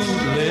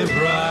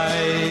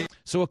right.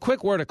 So a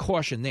quick word of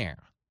caution there.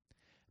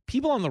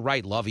 People on the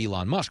right love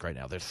Elon Musk right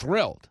now. They're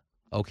thrilled.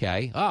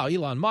 Okay. Oh,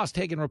 Elon Musk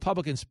taking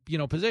Republicans,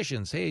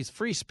 positions. Hey, it's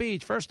free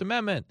speech, First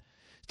Amendment,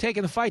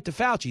 taking the fight to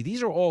Fauci.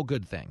 These are all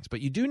good things. But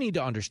you do need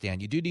to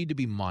understand, you do need to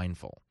be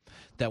mindful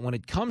that when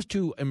it comes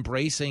to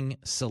embracing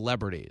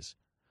celebrities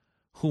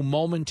who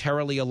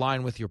momentarily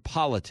align with your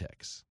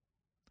politics,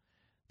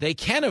 they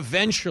can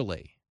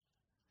eventually,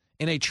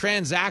 in a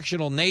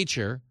transactional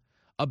nature,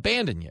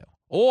 abandon you.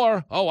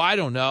 Or, I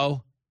don't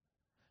know,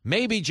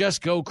 maybe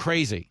just go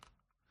crazy.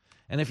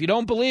 And if you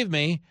don't believe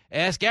me,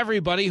 ask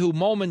everybody who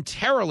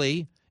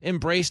momentarily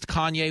embraced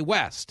Kanye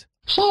West.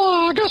 So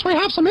I guess we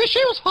have some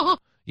issues. A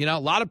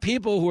lot of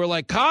people who are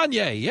like,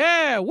 Kanye,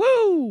 yeah,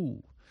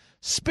 woo,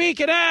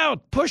 speaking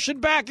out, pushing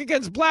back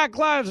against Black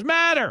Lives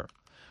Matter.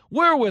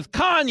 We're with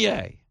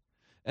Kanye.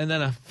 And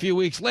then a few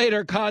weeks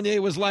later, Kanye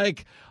was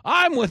like,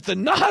 I'm with the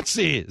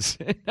Nazis.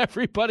 And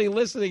everybody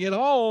listening at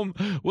home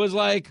was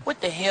like,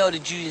 What the hell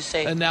did you just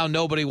say? And now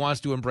nobody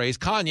wants to embrace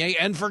Kanye,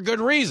 and for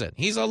good reason.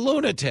 He's a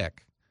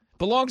lunatic.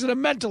 Belongs in a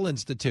mental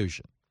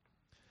institution.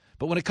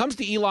 But when it comes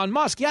to Elon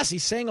Musk, yes,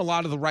 he's saying a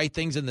lot of the right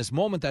things in this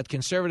moment that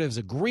conservatives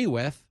agree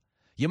with.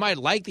 You might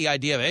like the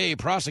idea of, hey,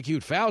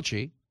 prosecute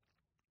Fauci.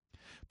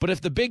 But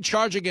if the big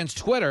charge against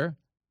Twitter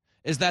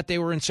is that they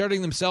were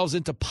inserting themselves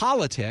into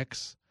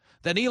politics,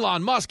 then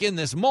Elon Musk in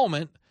this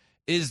moment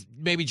is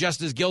maybe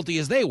just as guilty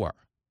as they were.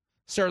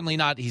 Certainly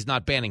not, he's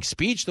not banning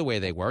speech the way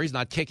they were. He's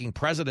not kicking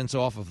presidents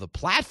off of the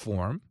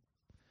platform.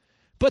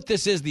 But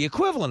this is the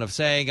equivalent of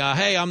saying,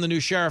 hey, I'm the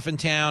new sheriff in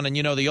town, and,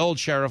 the old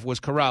sheriff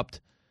was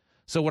corrupt,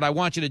 So what I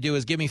want you to do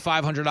is give me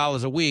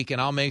 $500 a week,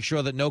 and I'll make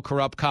sure that no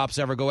corrupt cops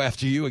ever go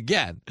after you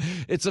again.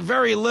 It's a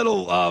very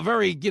little,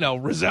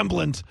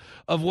 resemblant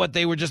of what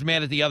they were just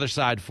mad at the other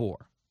side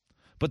for.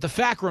 But the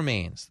fact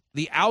remains,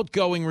 the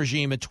outgoing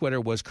regime at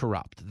Twitter was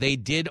corrupt. They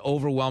did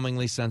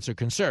overwhelmingly censor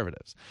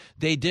conservatives.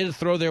 They did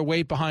throw their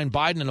weight behind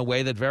Biden in a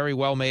way that very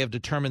well may have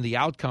determined the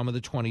outcome of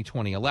the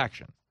 2020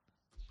 election.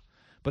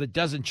 But it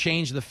doesn't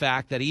change the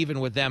fact that even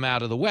with them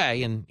out of the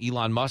way, and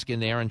Elon Musk in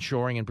there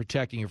ensuring and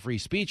protecting your free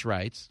speech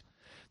rights,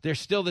 there's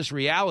still this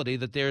reality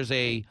that there's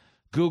a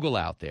Google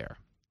out there.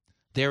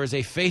 There is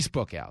a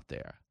Facebook out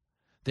there.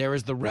 There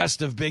is the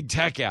rest of big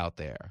tech out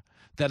there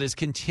that is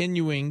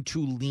continuing to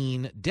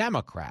lean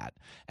Democrat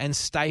and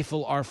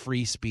stifle our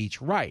free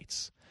speech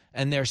rights.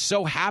 And they're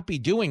so happy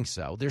doing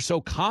so, they're so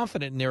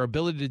confident in their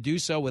ability to do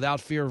so without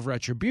fear of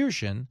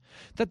retribution,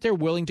 that they're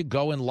willing to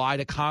go and lie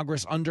to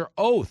Congress under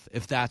oath,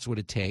 if that's what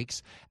it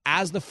takes,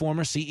 as the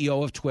former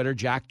CEO of Twitter,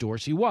 Jack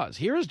Dorsey, was.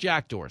 Here is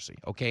Jack Dorsey,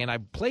 okay? And I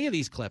play you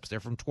these clips.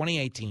 They're from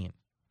 2018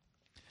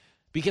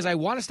 because I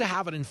want us to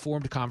have an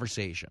informed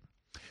conversation.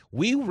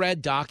 We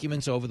read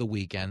documents over the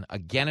weekend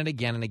again and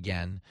again and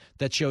again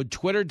that showed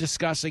Twitter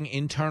discussing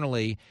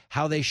internally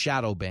how they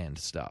shadow banned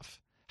stuff,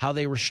 how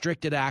they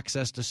restricted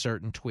access to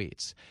certain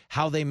tweets,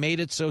 how they made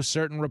it so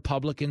certain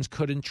Republicans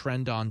couldn't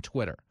trend on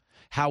Twitter,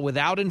 how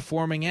without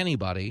informing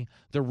anybody,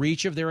 the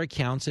reach of their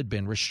accounts had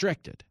been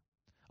restricted.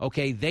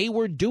 Okay, they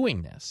were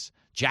doing this.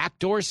 Jack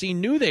Dorsey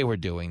knew they were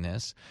doing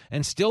this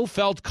and still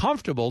felt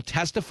comfortable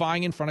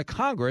testifying in front of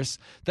Congress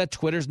that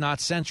Twitter's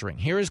not censoring.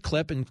 Here is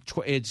clip, and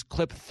it's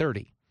clip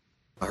 30.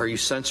 Are you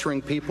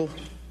censoring people?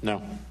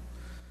 No.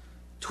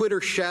 Twitter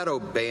shadow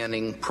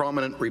banning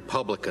prominent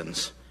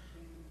Republicans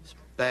is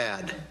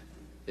bad.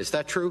 Is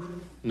that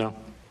true? No.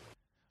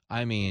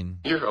 I mean,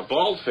 You're a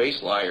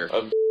bald-faced liar.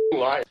 A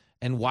liar.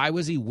 And why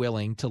was he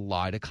willing to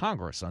lie to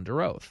Congress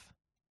under oath?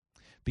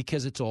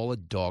 Because it's all a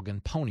dog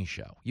and pony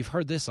show. You've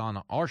heard this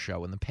on our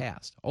show in the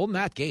past. Old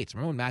Matt Gaetz.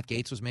 Remember when Matt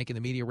Gaetz was making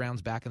the media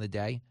rounds back in the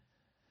day?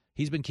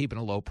 He's been keeping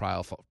a low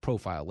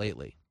profile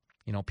lately.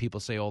 You know, people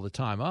say all the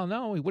time, oh,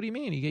 no, what do you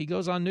mean? He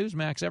goes on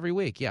Newsmax every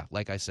week. Yeah,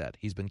 like I said,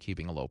 he's been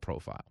keeping a low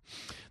profile.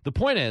 The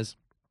point is,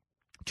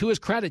 to his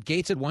credit,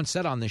 Gaetz had once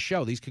said on this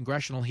show, these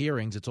congressional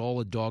hearings, it's all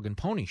a dog and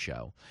pony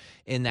show,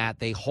 in that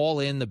they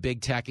haul in the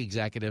big tech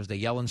executives, they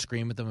yell and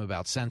scream at them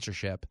about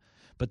censorship,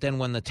 but then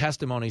when the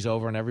testimony's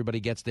over and everybody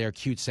gets their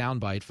cute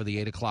soundbite for the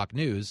 8 o'clock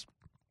news,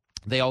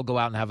 they all go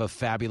out and have a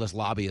fabulous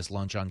lobbyist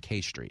lunch on K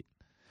Street.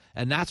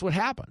 And that's what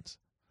happens.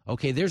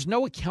 Okay, there's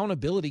no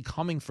accountability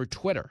coming for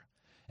Twitter.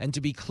 And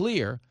to be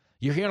clear,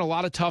 you're hearing a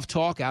lot of tough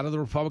talk out of the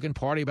Republican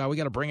Party about we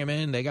got to bring them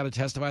in, they got to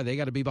testify, they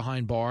got to be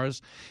behind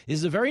bars. This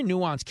is a very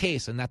nuanced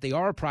case in that they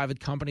are a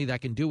private company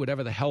that can do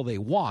whatever the hell they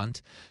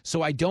want.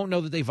 So I don't know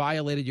that they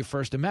violated your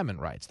First Amendment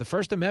rights. The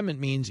First Amendment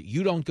means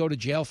you don't go to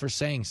jail for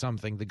saying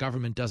something the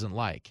government doesn't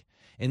like.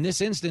 In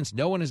this instance,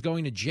 no one is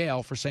going to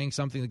jail for saying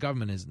something the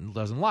government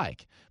doesn't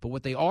like. But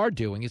what they are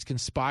doing is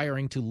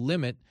conspiring to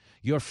limit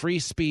your free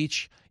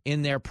speech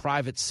in their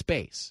private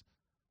space.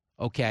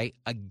 Okay,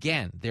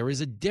 again, there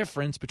is a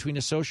difference between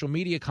a social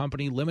media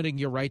company limiting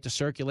your right to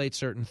circulate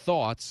certain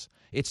thoughts.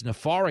 It's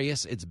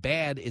nefarious, it's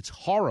bad, it's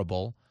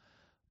horrible,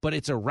 but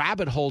it's a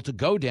rabbit hole to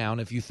go down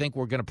if you think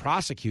we're going to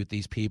prosecute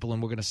these people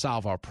and we're going to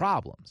solve our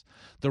problems.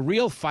 The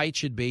real fight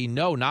should be,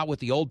 no, not with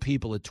the old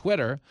people at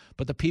Twitter,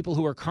 but the people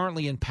who are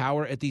currently in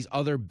power at these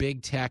other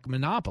big tech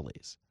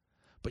monopolies.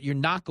 But you're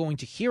not going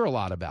to hear a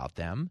lot about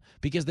them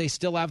because they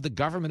still have the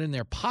government in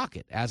their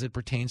pocket as it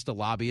pertains to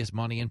lobbyist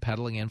money and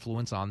peddling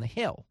influence on the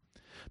Hill.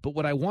 But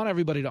what I want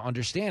everybody to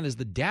understand is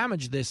the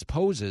damage this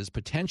poses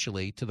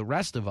potentially to the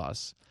rest of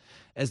us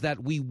is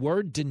that we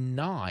were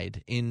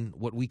denied in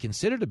what we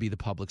consider to be the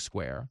public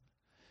square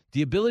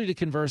the ability to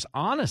converse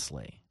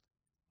honestly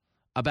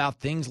about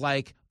things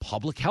like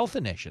public health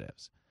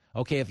initiatives.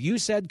 Okay, if you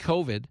said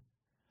COVID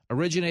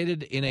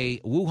originated in a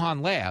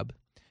Wuhan lab,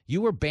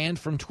 you were banned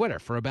from Twitter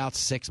for about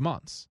 6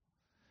 months.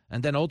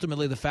 And then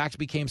ultimately the facts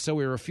became so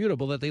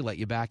irrefutable that they let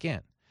you back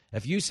in.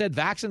 If you said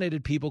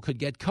vaccinated people could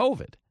get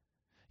COVID,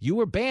 you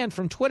were banned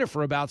from Twitter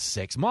for about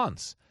 6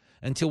 months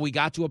until we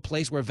got to a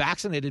place where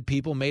vaccinated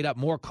people made up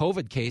more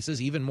COVID cases,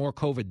 even more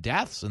COVID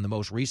deaths in the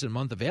most recent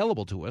month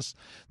available to us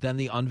than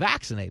the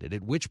unvaccinated,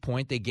 at which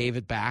point they gave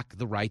it back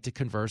the right to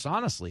converse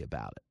honestly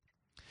about it.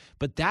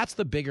 But that's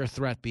the bigger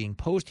threat being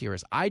posed here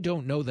is I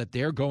don't know that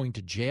they're going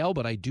to jail,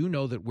 but I do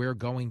know that we're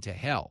going to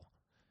hell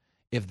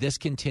if this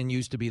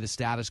continues to be the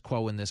status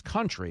quo in this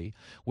country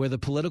where the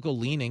political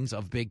leanings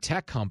of big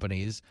tech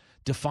companies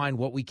define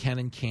what we can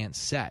and can't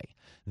say.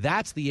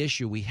 That's the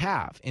issue we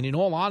have. And in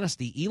all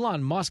honesty,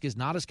 Elon Musk is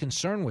not as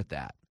concerned with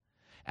that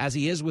as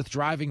he is with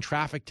driving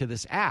traffic to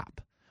this app.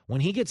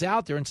 When he gets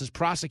out there and says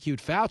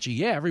prosecute Fauci,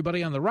 yeah,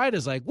 everybody on the right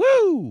is like,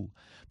 woo!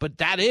 But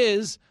that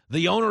is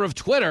the owner of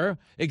Twitter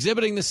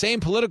exhibiting the same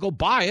political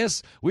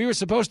bias we were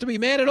supposed to be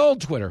mad at old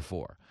Twitter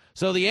for.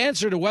 So the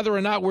answer to whether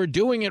or not we're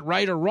doing it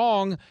right or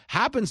wrong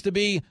happens to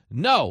be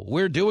no,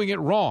 we're doing it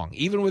wrong,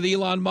 even with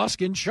Elon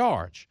Musk in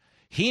charge.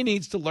 He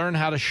needs to learn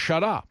how to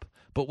shut up.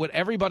 But what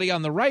everybody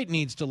on the right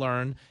needs to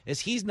learn is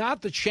he's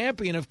not the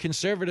champion of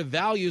conservative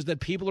values that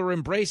people are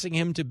embracing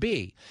him to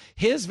be.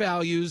 His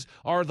values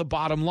are the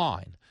bottom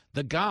line.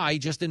 The guy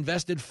just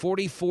invested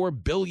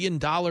 $44 billion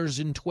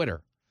in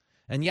Twitter.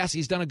 And yes,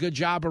 he's done a good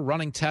job of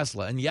running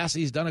Tesla. And yes,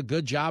 he's done a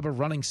good job of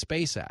running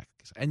SpaceX.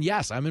 And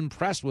yes, I'm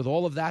impressed with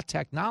all of that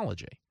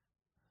technology.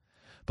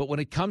 But when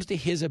it comes to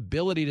his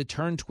ability to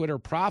turn Twitter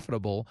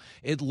profitable,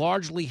 it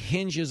largely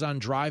hinges on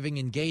driving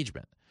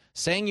engagement.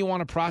 Saying you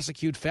want to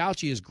prosecute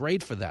Fauci is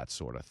great for that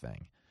sort of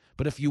thing.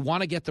 But if you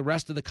want to get the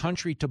rest of the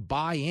country to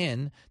buy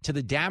in to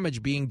the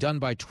damage being done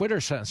by Twitter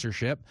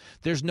censorship,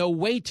 there's no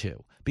way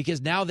to, because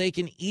now they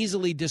can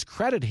easily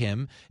discredit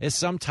him as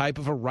some type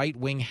of a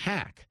right-wing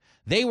hack.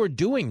 They were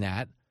doing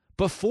that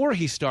before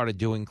he started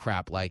doing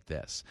crap like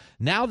this.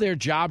 Now their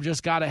job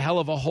just got a hell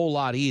of a whole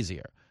lot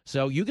easier.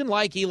 So you can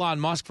like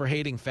Elon Musk for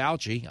hating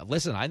Fauci.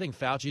 Listen, I think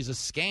Fauci's a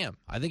scam.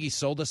 I think he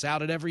sold us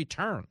out at every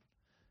turn.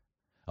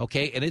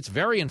 Okay, and it's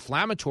very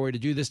inflammatory to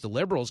do this to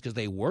liberals because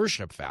they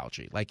worship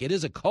Fauci. Like, it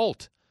is a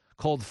cult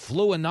called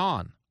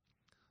Fluanon.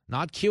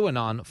 Not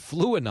QAnon,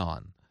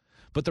 Fluanon.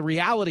 But the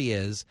reality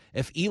is,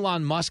 if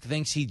Elon Musk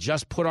thinks he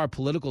just put our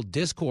political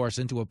discourse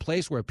into a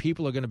place where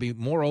people are going to be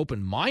more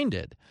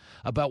open-minded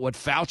about what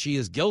Fauci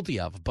is guilty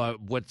of,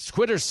 but what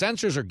Twitter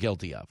censors are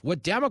guilty of,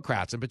 what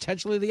Democrats and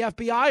potentially the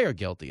FBI are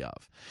guilty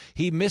of,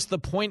 he missed the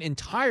point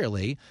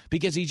entirely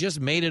because he just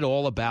made it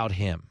all about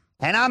him.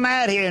 And I'm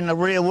out here in the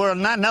real world,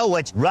 and I know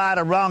what's right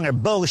or wrong or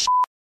bullshit.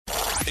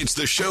 It's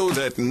the show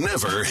that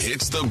never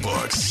hits the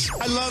books.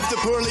 I love the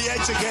poorly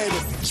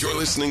educated. You're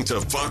listening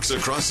to Fox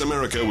Across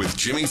America with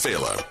Jimmy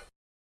Fallon.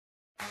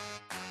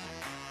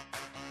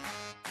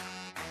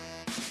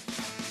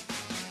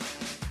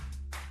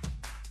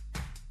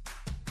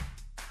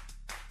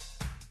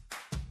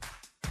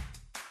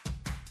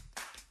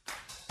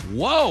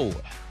 Whoa!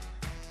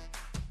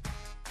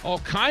 All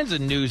kinds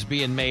of news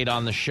being made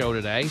on the show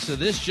today. So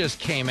this just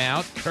came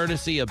out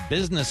courtesy of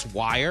Business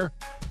Wire.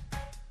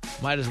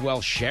 Might as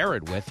well share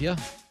it with you.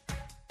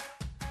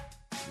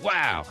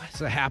 Wow.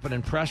 It's a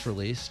happening press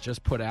release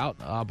just put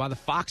out by the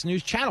Fox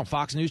News Channel.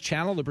 Fox News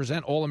Channel to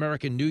present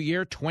All-American New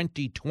Year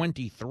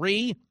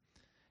 2023.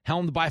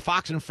 Helmed by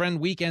Fox and Friend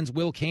Weekends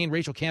Will Kane,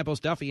 Rachel Campos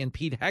Duffy, and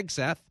Pete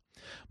Hegseth.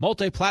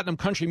 Multi-platinum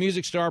country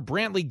music star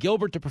Brantley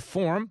Gilbert to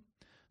perform.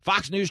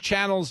 Fox News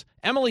Channel's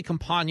Emily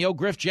Compagno,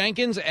 Griff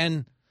Jenkins,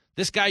 and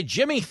this guy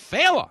Jimmy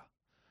Fallon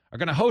are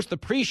going to host the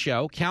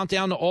pre-show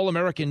Countdown to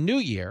All-American New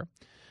Year.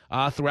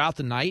 Throughout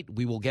the night,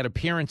 we will get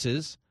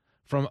appearances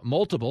from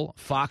multiple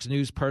Fox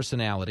News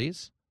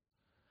personalities.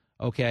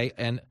 Okay,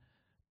 and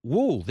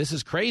woo, this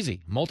is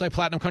crazy.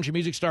 Multi-platinum country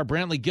music star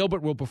Brantley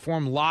Gilbert will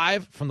perform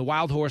live from the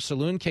Wild Horse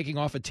Saloon, kicking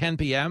off at 10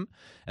 p.m.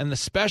 And the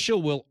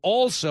special will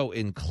also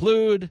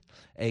include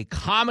a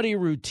comedy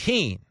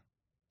routine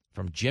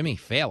from Jimmy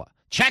Fallon.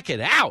 Check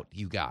it out,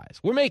 you guys.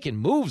 We're making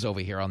moves over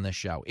here on this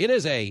show. It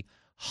is a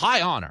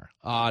high honor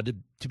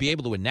to be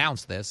able to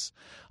announce this.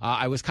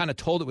 I was kind of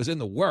told it was in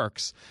the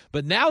works,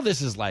 but now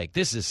this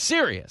is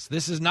serious.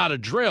 This is not a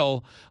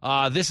drill.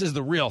 This is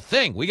the real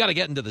thing. We got to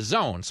get into the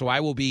zone. So I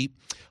will be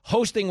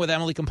hosting with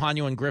Emily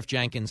Compagno and Griff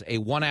Jenkins a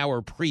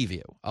 1-hour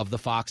preview of the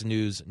Fox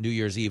News New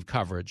Year's Eve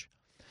coverage.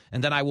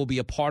 And then I will be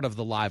a part of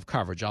the live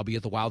coverage. I'll be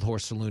at the Wild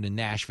Horse Saloon in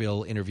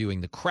Nashville interviewing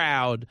the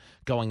crowd,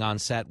 going on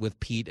set with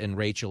Pete and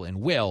Rachel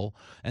and Will.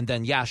 And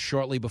then, yes,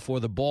 shortly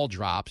before the ball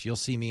drops, you'll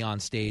see me on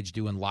stage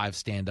doing live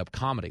stand-up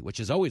comedy, which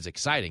is always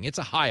exciting. It's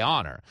a high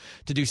honor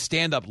to do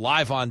stand-up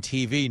live on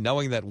TV,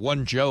 knowing that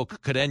one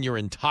joke could end your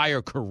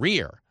entire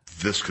career.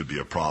 This could be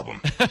a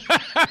problem.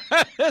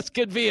 This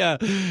could be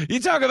you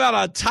talk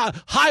about a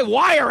high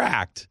wire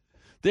act.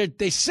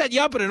 They set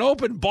you up in an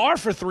open bar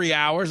for 3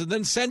 hours and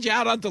then send you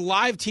out onto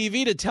live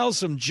TV to tell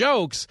some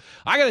jokes.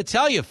 I got to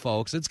tell you,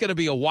 folks, it's going to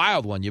be a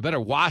wild one. You better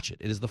watch it.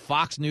 It is the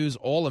Fox News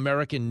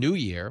All-American New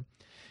Year,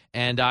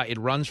 and it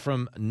runs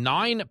from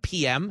 9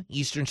 p.m.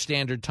 Eastern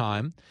Standard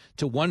Time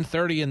to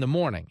 1:30 in the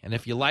morning. And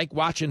if you like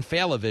watching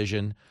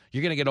Fallon-Vision,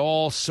 you're going to get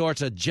all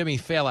sorts of Jimmy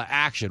Fallon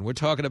action. We're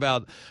talking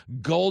about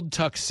gold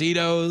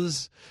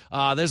tuxedos.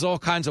 There's all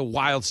kinds of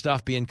wild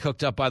stuff being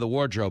cooked up by the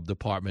wardrobe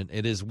department.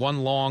 It is one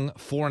long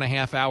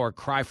 4.5-hour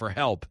cry for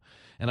help,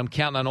 and I'm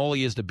counting on all of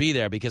you to be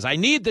there because I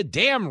need the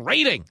damn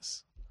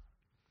ratings.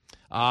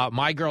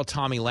 My girl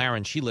Tommy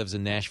Lahren, she lives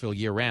in Nashville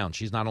year-round.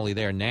 She's not only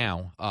there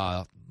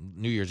now,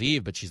 New Year's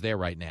Eve, but she's there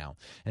right now.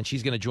 And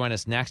she's going to join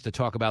us next to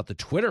talk about the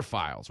Twitter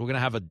files. We're going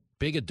to have a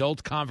big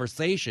adult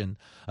conversation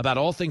about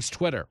all things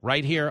Twitter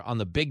right here on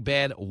the big,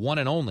 bad, one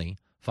and only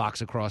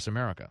Fox Across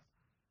America.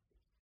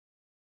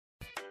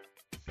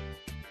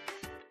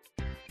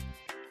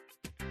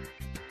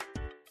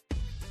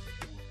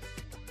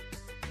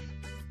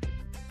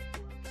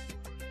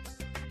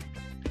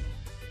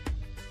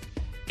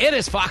 It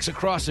is Fox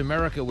Across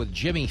America with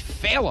Jimmy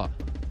Fallon.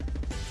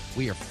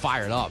 We are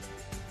fired up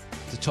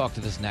to talk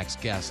to this next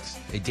guest,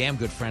 a damn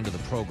good friend of the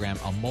program,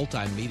 a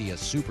multimedia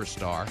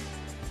superstar.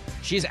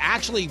 She's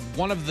actually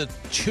one of the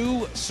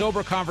 2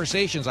 sober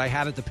conversations I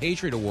had at the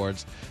Patriot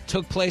Awards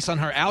took place on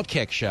her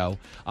Outkick show.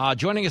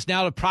 Joining us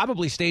now to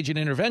probably stage an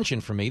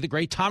intervention for me, the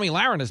great Tomi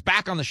Lahren is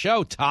back on the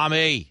show.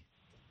 Tommy.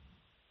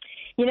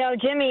 You know,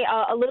 Jimmy,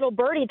 a little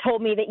birdie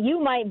told me that you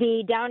might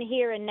be down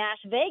here in Nash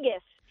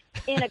Vegas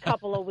in a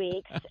couple of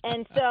weeks.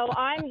 And so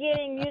I'm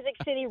getting Music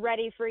City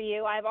ready for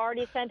you. I've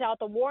already sent out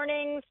the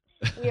warnings.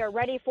 We are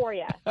ready for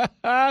you.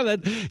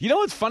 You know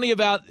what's funny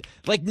about,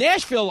 like,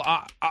 Nashville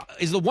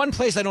is the one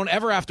place I don't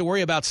ever have to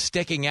worry about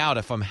sticking out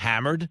if I'm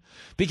hammered,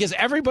 because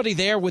everybody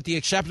there, with the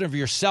exception of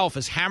yourself,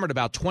 is hammered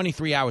about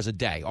 23 hours a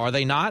day. Are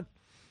they not?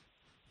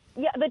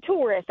 Yeah, the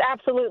tourists,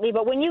 absolutely.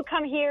 But when you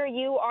come here,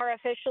 you are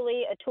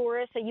officially a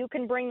tourist, so you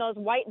can bring those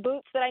white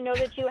boots that I know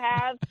that you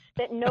have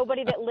that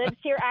nobody that lives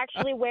here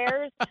actually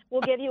wears.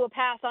 We'll give you a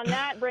pass on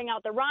that. Bring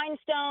out the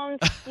rhinestones.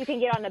 You can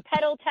get on the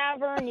Pedal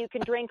Tavern. You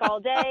can drink all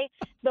day.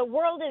 The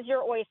world is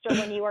your oyster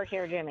when you are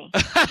here, Jimmy.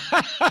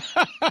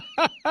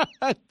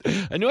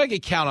 I knew I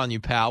could count on you,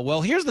 pal.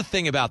 Well, here's the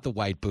thing about the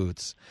white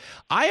boots.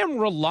 I am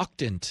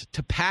reluctant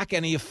to pack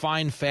any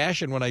fine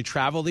fashion when I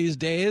travel these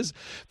days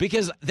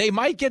because they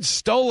might get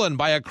stolen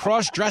by a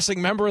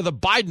cross-dressing member of the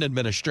Biden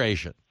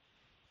administration.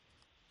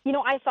 You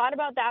know, I thought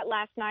about that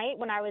last night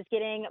when I was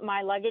getting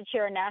my luggage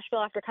here in Nashville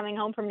after coming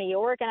home from New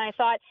York, and I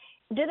thought,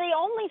 do they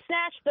only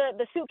snatch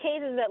the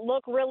suitcases that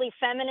look really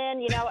feminine?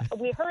 You know,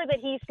 we heard that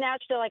he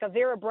snatched like a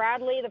Vera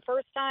Bradley the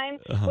first time,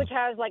 which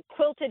has like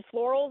quilted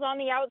florals on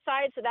the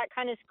outside. So that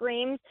kind of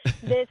screams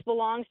this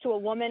belongs to a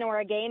woman or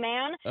a gay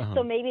man.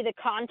 So maybe the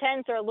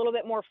contents are a little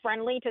bit more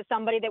friendly to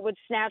somebody that would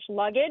snatch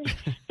luggage.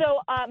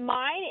 So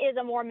mine is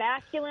a more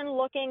masculine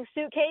looking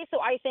suitcase. So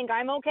I think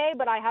I'm okay,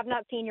 but I have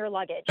not seen your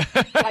luggage.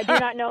 So I do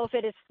not know if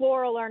it is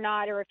floral or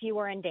not, or if you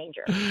were in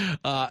danger.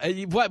 But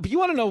you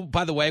want to know,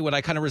 by the way, what I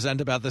kind of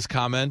resent about this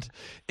comment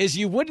is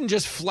you wouldn't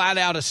just flat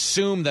out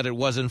assume that it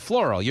wasn't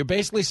floral. You're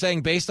basically saying,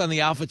 based on the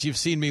outfits you've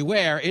seen me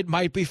wear, it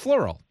might be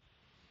floral.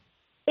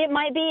 It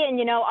might be, and,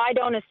 you know, I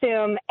don't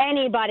assume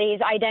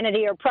anybody's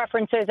identity or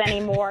preferences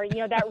anymore.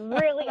 You know, that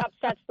really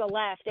upsets the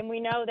left, and we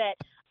know that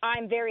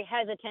I'm very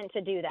hesitant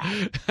to do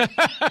that.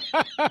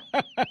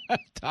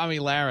 Tomi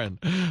Lahren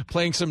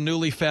playing some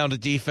newly found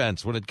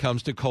defense when it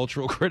comes to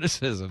cultural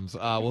criticisms.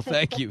 Well,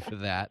 thank you for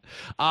that.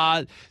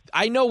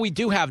 I know we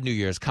do have New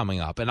Year's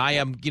coming up, and I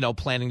am,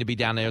 planning to be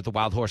down there at the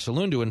Wild Horse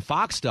Saloon doing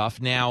Fox stuff.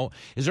 Now,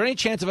 is there any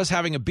chance of us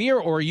having a beer,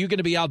 or are you going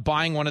to be out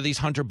buying one of these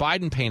Hunter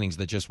Biden paintings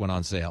that just went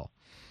on sale?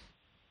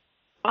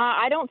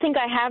 I don't think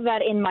I have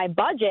that in my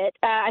budget.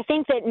 I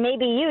think that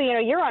maybe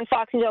you're on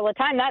Fox News all the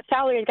time. That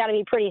salary's got to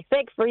be pretty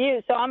thick for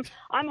you. So I'm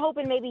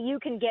hoping maybe you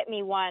can get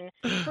me one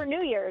for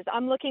New Year's.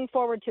 I'm looking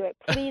forward to it.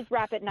 Please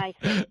wrap it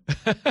nicely.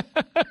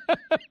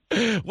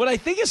 What I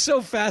think is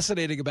so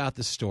fascinating about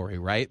this story,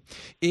 right,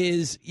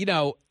 is,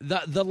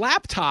 the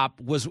laptop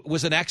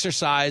was an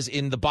exercise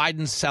in the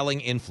Bidens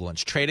selling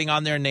influence, trading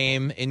on their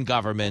name in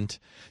government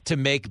to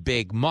make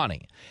big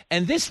money.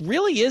 And this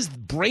really is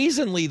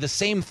brazenly the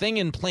same thing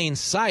in plain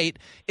sight,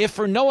 if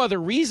for no other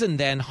reason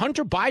than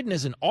Hunter Biden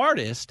as an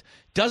artist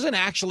doesn't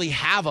actually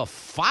have a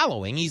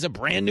following. He's a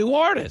brand new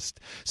artist.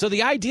 So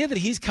the idea that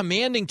he's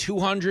commanding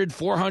 $200,000,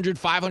 $400,000,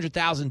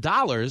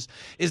 $500,000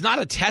 is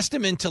not a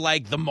testament to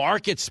like the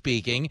market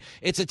speaking.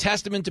 It's a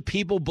testament to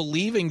people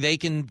believing they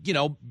can,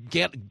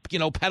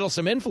 peddle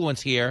some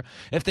influence here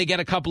if they get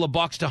a couple of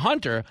bucks to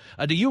Hunter.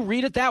 Do you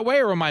read it that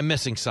way, or am I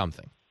missing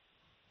something?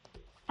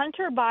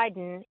 Hunter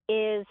Biden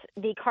is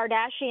the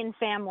Kardashian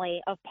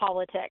family of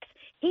politics.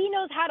 He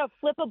knows how to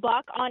flip a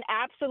buck on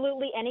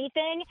absolutely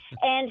anything,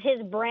 and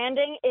his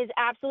branding is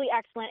absolutely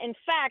excellent. In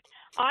fact,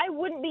 I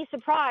wouldn't be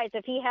surprised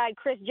if he had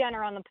Kris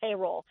Jenner on the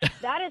payroll.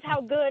 That is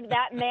how good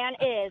that man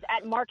is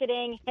at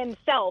marketing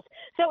himself.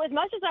 So as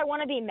much as I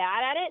want to be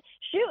mad at it,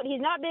 shoot,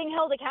 he's not being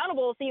held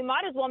accountable, so you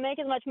might as well make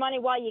as much money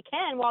while you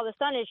can while the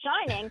sun is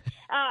shining.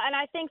 And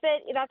I think that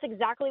that's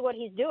exactly what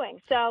he's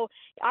doing. So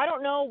I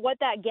don't know what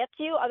that gets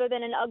you other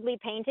than an ugly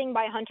painting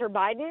by Hunter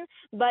Biden,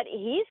 but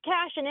he's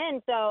cashing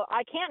in, so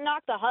I can't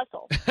knock the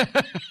hustle.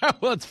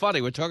 Well, it's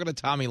funny. We're talking to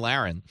Tomi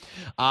Lahren.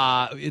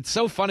 It's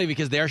so funny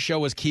because their show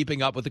was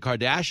Keeping Up with the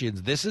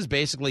Kardashians. This is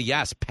basically,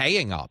 yes,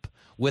 paying up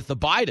with the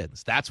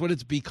Bidens. That's what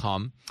it's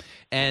become.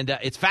 And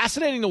it's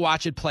fascinating to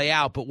watch it play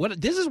out.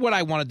 But this is what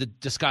I wanted to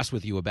discuss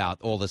with you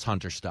about all this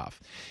Hunter stuff,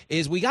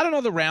 is we got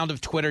another round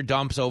of Twitter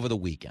dumps over the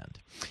weekend.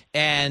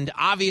 And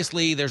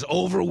obviously there's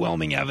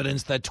overwhelming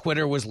evidence that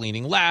Twitter was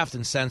leaning left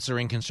and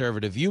censoring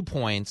conservative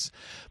viewpoints.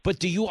 But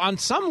do you, on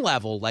some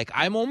level, like,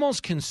 I'm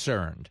almost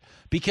concerned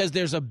because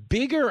there's a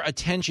bigger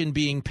attention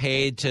being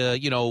paid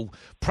to,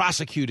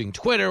 prosecuting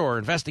Twitter or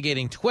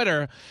investigating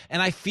Twitter.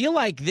 And I feel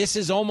like this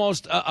is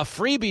almost a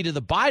freebie to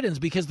the Bidens,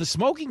 because the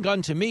smoking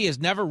gun to me has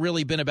never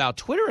really been about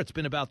Twitter. It's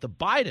been about the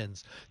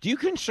Bidens. Do you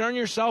concern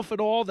yourself at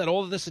all that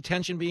all of this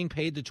attention being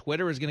paid to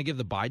Twitter is going to give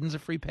the Bidens a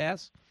free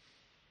pass?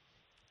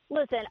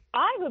 Listen,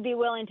 I would be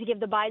willing to give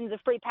the Bidens a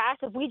free pass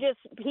if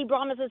he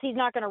promises he's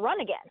not going to run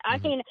again. I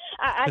mean,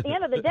 at the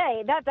end of the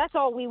day, that's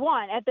all we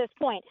want at this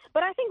point.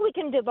 But I think we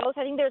can do both.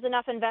 I think there's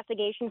enough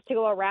investigations to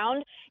go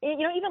around.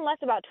 Even less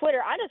about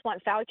Twitter. I just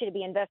want Fauci to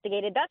be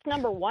investigated. That's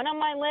number one on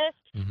my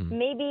list.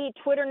 Maybe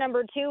Twitter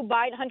number two,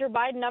 Hunter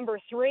Biden number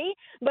three.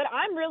 But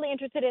I'm really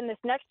interested in this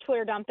next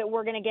Twitter dump that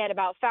we're going to get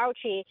about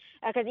Fauci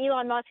because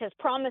Elon Musk has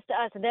promised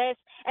us this.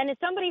 And as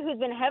somebody who's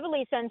been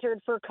heavily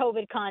censored for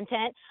COVID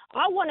content,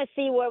 I want to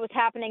see what was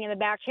happening in the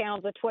back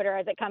channels of Twitter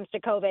as it comes to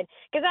COVID,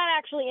 because that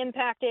actually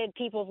impacted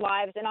people's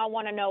lives, and I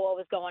want to know what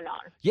was going on.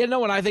 Yeah,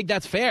 no, and I think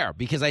that's fair,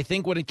 because I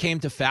think when it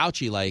came to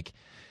Fauci, like,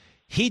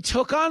 he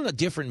took on a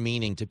different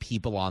meaning to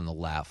people on the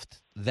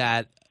left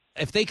that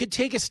if they could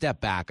take a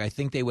step back, I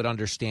think they would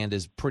understand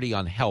is pretty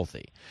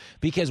unhealthy,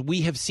 because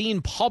we have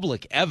seen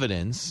public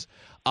evidence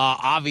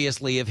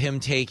obviously, of him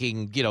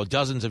taking,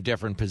 dozens of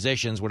different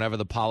positions whenever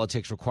the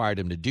politics required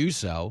him to do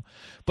so.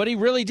 But he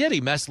really did.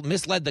 He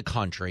misled the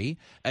country.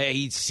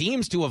 He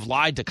seems to have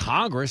lied to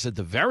Congress at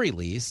the very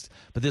least.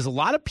 But there's a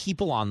lot of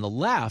people on the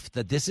left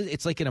that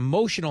it's like an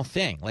emotional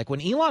thing. Like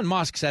when Elon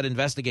Musk said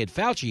investigate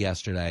Fauci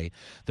yesterday,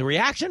 the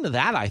reaction to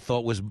that I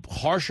thought was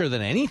harsher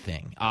than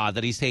anything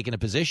that he's taken a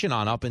position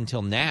on up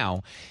until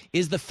now.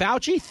 Is the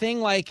Fauci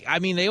thing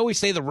they always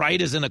say the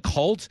right is in a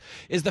cult.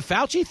 Is the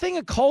Fauci thing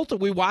a cult? Are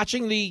we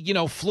watching the,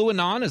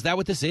 fluanon? Is that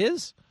what this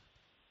is?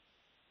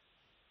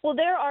 Well,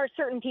 there are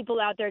certain people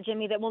out there,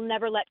 Jimmy, that will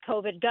never let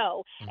COVID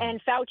go. And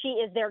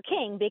Fauci is their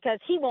king because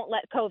he won't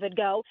let COVID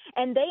go.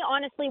 And they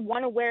honestly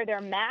want to wear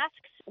their masks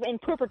in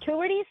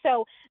perpetuity.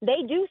 So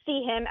they do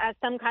see him as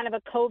some kind of a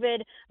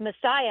COVID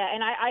messiah.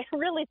 And I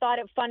really thought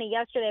it funny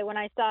yesterday when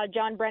I saw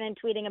John Brennan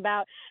tweeting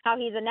about how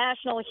he's a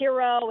national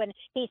hero and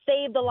he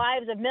saved the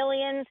lives of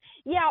millions.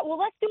 Yeah, well,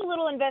 let's do a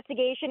little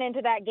investigation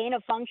into that gain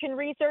of function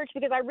research,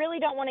 because I really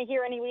don't want to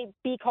hear anybody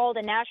be called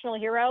a national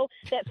hero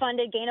that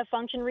funded gain of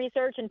function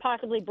research and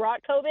possibly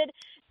brought COVID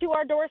to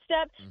our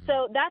doorstep.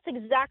 So that's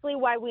exactly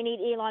why we need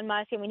Elon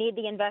Musk and we need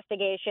the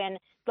investigation.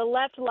 The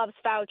left loves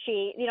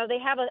Fauci. They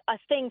have a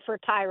thing for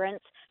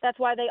tyrants. That's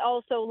why they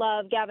also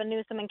love Gavin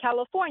Newsom in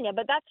California.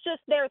 But that's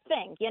just their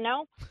thing,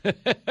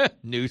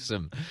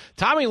 Newsom.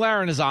 Tomi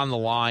Lahren is on the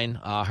line.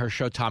 Her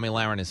show, Tomi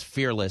Lahren is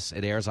Fearless.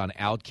 It airs on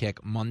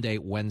Outkick Monday,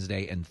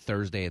 Wednesday, and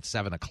Thursday at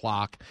 7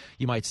 o'clock.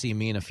 You might see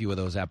me in a few of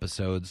those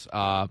episodes.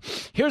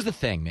 Here's the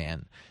thing,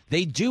 man.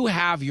 They do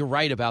have, you're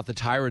right about the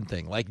tyrant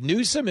thing. Like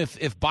Newsom,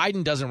 if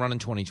Biden doesn't run in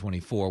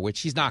 2024,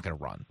 which he's not going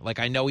to run. Like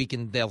I know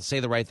they'll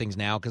say the right things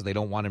now because they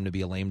don't want him to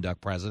be a lame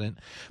duck president.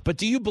 But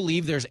do you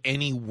believe there's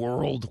any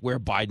world where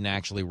Biden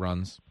actually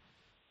runs?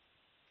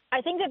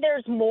 I think that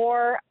there's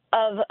more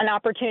of an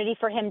opportunity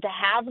for him to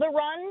have the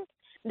run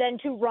than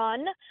to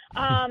run.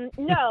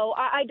 No,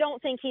 I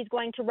don't think he's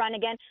going to run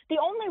again. The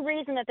only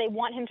reason that they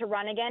want him to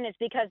run again is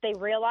because they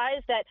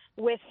realize that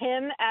with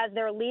him as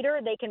their leader,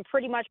 they can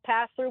pretty much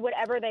pass through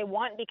whatever they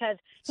want because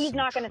he's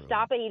not going to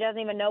stop it. He doesn't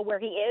even know where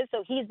he is.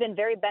 So he's been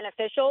very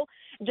beneficial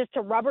just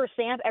to rubber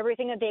stamp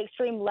everything that the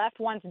extreme left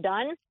wants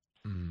done.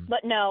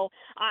 But no,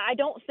 I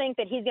don't think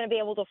that he's going to be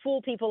able to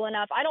fool people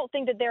enough. I don't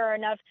think that there are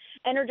enough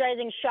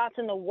energizing shots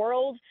in the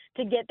world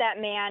to get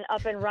that man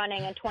up and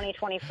running in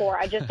 2024.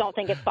 I just don't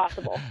think it's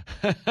possible.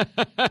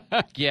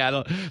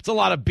 Yeah, it's a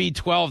lot of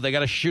B12 they got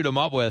to shoot him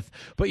up with.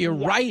 But you're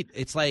right.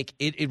 It's like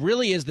it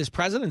really is. This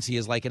presidency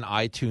is like an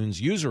iTunes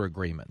user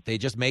agreement. They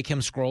just make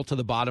him scroll to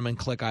the bottom and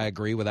click I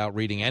agree without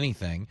reading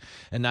anything.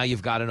 And now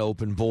you've got an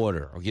open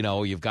border.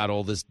 You've got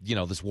all this,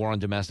 this war on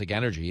domestic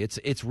energy.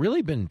 It's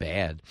really been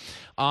bad.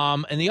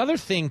 And the other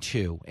thing,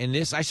 too, in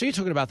this, I saw you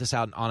talking about this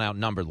on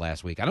Outnumbered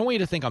last week. I don't want you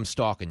to think I'm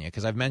stalking you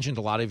because I've mentioned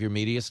a lot of your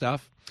media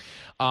stuff.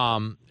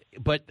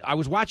 But I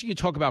was watching you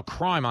talk about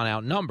crime on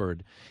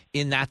Outnumbered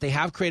in that they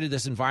have created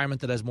this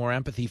environment that has more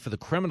empathy for the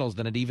criminals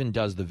than it even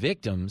does the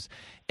victims.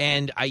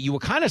 And you were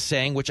kind of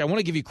saying, which I want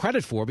to give you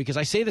credit for because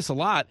I say this a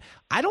lot,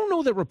 I don't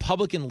know that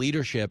Republican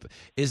leadership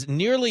is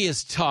nearly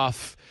as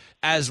tough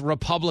as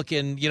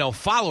Republican,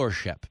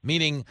 followership,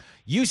 meaning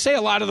you say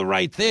a lot of the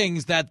right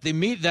things that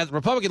that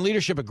Republican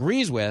leadership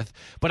agrees with,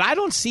 but I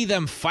don't see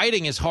them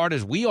fighting as hard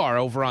as we are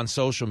over on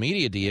social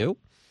media. Do you?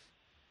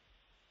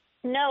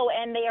 No,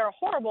 and they are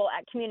horrible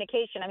at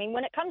communication. I mean,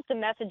 when it comes to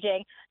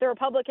messaging, the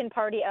Republican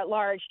Party at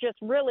large just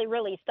really,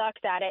 really sucks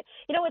at it.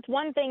 It's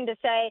one thing to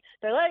say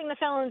they're letting the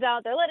felons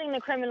out, they're letting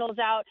the criminals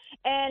out,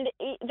 and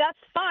that's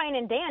fine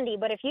and dandy.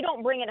 But if you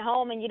don't bring it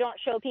home and you don't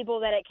show people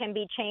that it can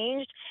be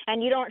changed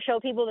and you don't show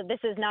people that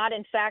this is not,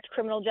 in fact,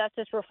 criminal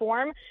justice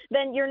reform,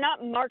 then you're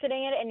not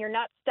marketing it and you're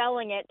not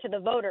selling it to the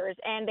voters.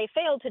 And they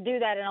failed to do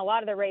that in a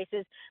lot of the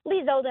races.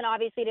 Lee Zeldin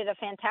obviously did a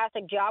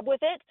fantastic job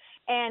with it,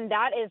 and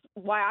that is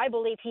why I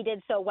believe he did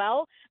did so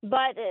well.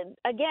 But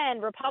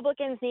again,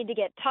 Republicans need to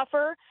get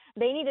tougher.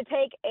 They need to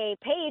take a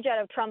page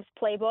out of Trump's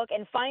playbook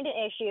and find an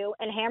issue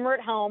and hammer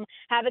it home,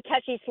 have a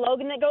catchy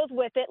slogan that goes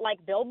with it, like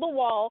build the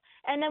wall,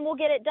 and then we'll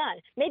get it done.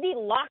 Maybe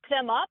lock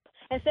them up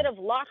instead of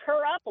lock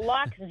her up,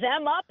 lock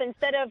them up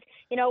instead of,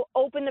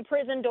 open the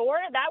prison door.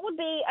 That would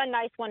be a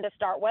nice one to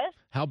start with.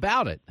 How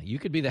about it? You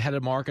could be the head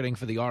of marketing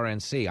for the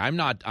RNC.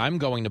 I'm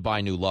going to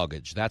buy new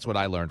luggage. That's what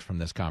I learned from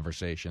this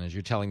conversation, is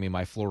you're telling me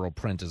my floral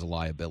print is a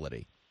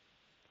liability.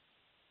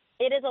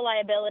 It is a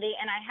liability,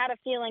 and I had a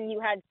feeling you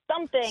had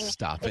something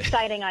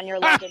exciting on your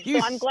luggage. So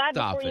I'm glad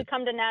before you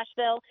come to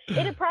Nashville,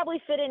 it'd probably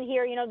fit in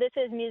here. This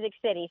is Music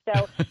City,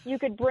 so you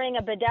could bring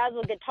a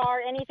bedazzled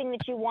guitar, anything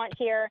that you want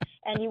here,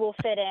 and you will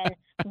fit in.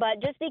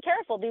 But just be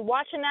careful. Be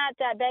watching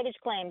that baggage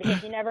claim,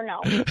 because you never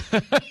know.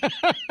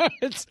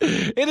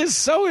 It is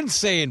so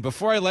insane.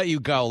 Before I let you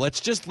go,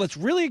 let's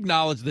really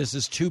acknowledge this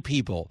as two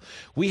people.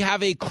 We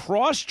have a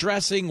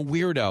cross-dressing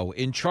weirdo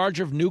in charge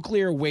of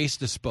nuclear waste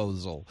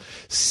disposal,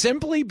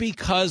 simply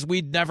because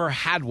we'd never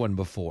had one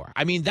before.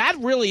 I mean, that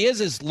really is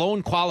his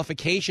lone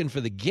qualification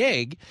for the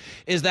gig,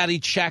 is that he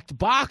checked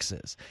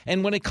boxes.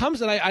 And when it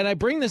comes, and I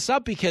bring this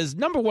up because,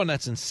 number one,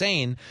 that's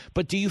insane,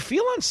 but do you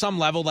feel on some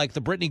level like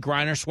the Brittany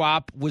Griner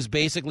swap was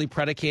basically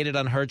predicated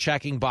on her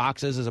checking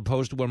boxes as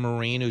opposed to a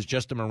Marine who's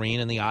just a Marine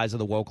in the eyes of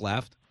the woke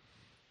left?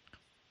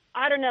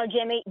 I don't know,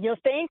 Jimmy. You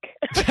think?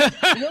 You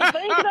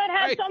think that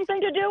had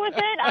something to do with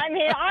it? I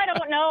mean, I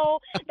don't know.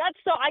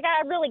 I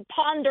got to really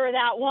ponder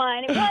that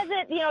one. Was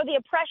it, the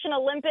oppression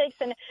Olympics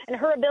and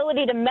her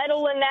ability to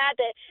medal in that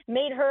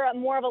made her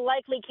more of a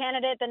likely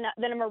candidate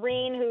than a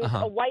Marine who's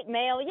a white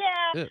male?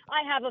 Yeah,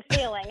 I have a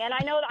feeling. And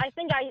I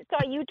think I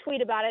saw you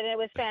tweet about it, and it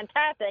was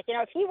fantastic.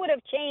 If he would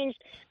have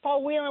changed,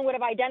 Paul Whelan would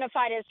have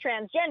identified as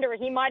transgender,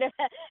 he might have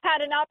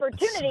had an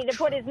opportunity to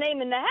put his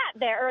name in the hat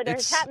there, or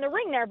his hat in the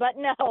ring there, but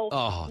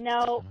no.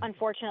 No,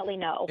 unfortunately,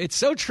 no. It's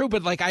so true,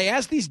 but I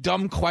ask these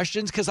dumb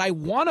questions because I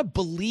want to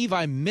believe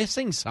I'm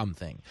missing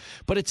something.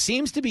 But it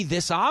seems to be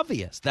this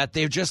obvious that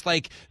they're just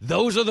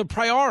those are the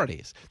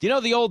priorities.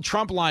 The old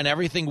Trump line,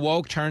 everything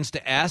woke turns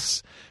to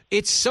S?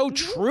 It's so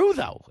true,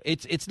 though.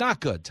 It's not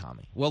good,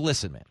 Tommy. Well,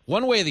 listen, man,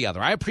 one way or the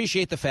other, I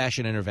appreciate the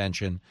fashion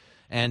intervention.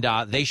 And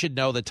they should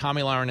know that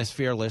Tommy Lauren is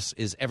Fearless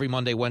is every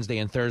Monday, Wednesday,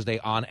 and Thursday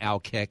on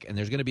Outkick. And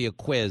there's going to be a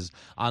quiz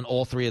on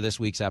all three of this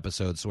week's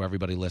episodes so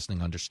everybody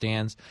listening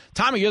understands.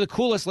 Tommy, you're the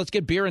coolest. Let's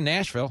get beer in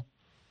Nashville.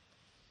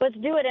 Let's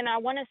do it. And I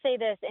want to say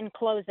this in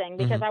closing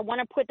because I want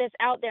to put this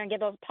out there and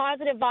give those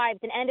positive vibes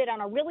and end it on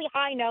a really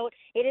high note.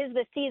 It is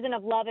the season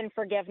of love and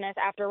forgiveness,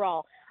 after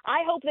all.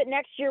 I hope that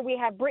next year we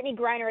have Brittany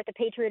Griner at the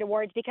Patriot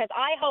Awards, because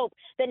I hope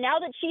that now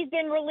that she's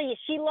been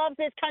released, she loves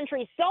this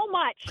country so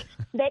much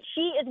that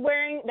she is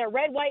wearing the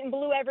red, white, and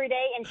blue every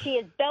day, and she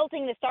is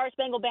belting the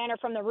Star-Spangled Banner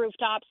from the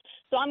rooftops.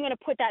 So I'm going to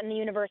put that in the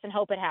universe and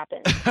hope it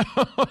happens.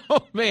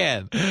 Oh,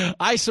 man,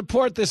 I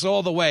support this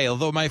all the way,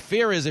 although my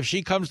fear is if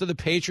she comes to the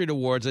Patriot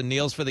Awards and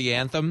kneels for the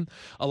anthem,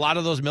 a lot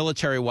of those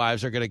military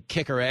wives are going to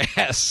kick her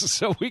ass,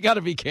 so we got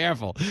to be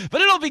careful.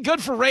 But it'll be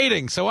good for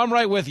ratings, so I'm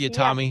right with you,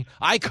 Tommy. Yeah.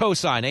 I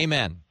co-sign.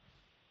 Amen.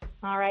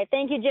 All right.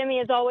 Thank you, Jimmy,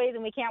 as always,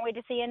 and we can't wait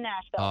to see you in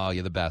Nashville. Oh,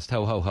 you're the best.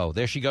 Ho, ho, ho.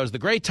 There she goes, the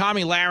great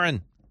Tommy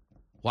Lauren.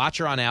 Watch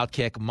her on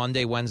Outkick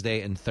Monday,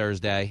 Wednesday, and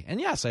Thursday. And,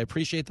 yes, I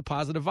appreciate the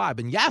positive vibe.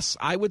 And, yes,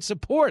 I would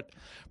support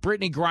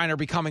Brittany Griner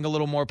becoming a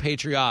little more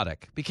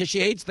patriotic because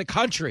she hates the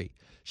country.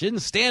 She didn't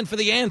stand for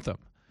the anthem.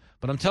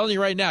 But I'm telling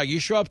you right now, you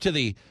show up to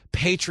the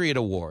Patriot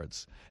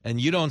Awards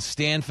and you don't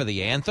stand for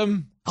the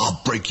anthem,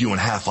 I'll break you in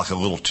half like a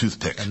little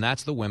toothpick. And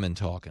that's the women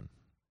talking.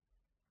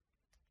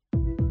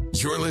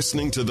 You're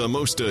listening to the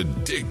most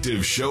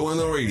addictive show on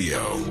the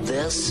radio.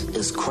 This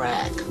is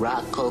crack,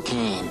 rock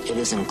cocaine. It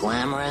isn't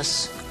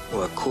glamorous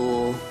or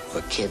cool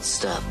or kid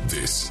stuff.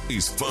 This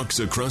is Fox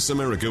Across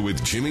America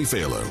with Jimmy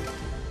Fallon.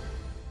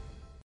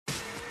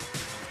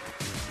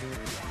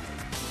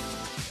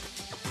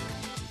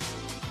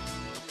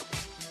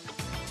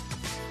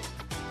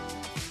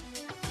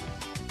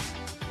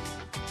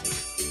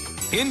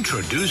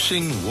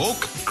 Introducing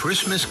Woke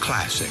Christmas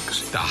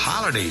Classics, the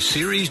holiday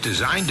series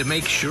designed to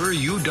make sure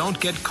you don't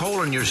get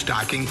coal in your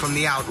stocking from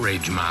the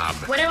outrage mob.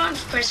 What I want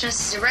for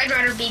Christmas is a Red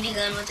Ryder BB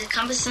gun with a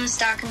compass in the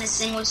stock and this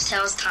thing which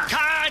tells time.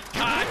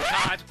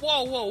 Cut!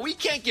 Whoa, we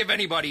can't give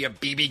anybody a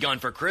BB gun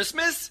for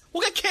Christmas.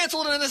 We'll get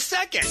canceled in a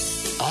second.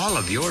 All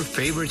of your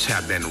favorites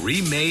have been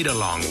remade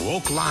along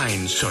woke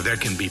lines so there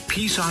can be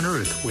peace on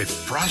Earth with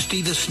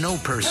Frosty the Snow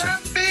Person.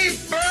 Happy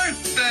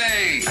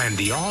birthday! And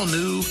the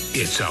all-new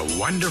It's a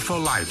Wonderful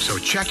Life, so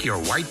check your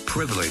white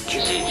privilege.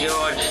 You see,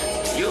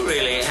 George, you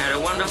really had a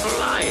wonderful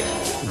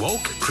life.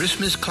 Woke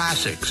Christmas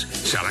Classics,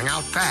 selling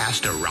out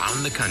fast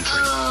around the country.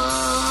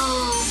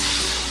 Oh,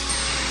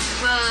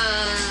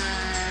 fudge.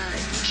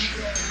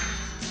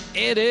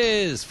 It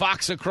is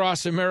Fox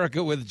Across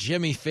America with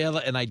Jimmy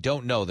Fallon, and I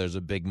don't know there's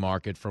a big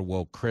market for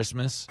woke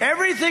Christmas.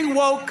 Everything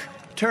woke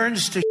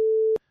turns to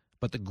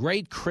But the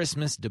great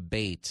Christmas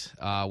debate,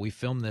 we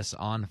filmed this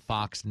on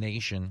Fox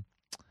Nation,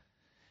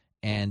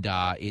 And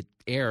it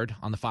aired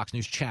on the Fox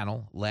News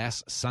channel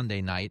last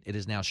Sunday night. It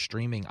is now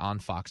streaming on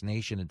Fox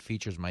Nation. It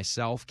features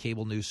myself,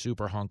 cable news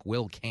super hunk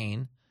Will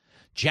Cain,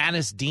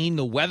 Janice Dean,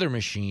 the weather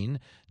machine,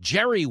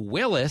 Jerry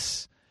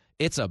Willis.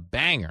 It's a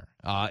banger,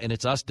 and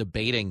it's us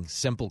debating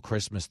simple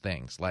Christmas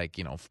things like,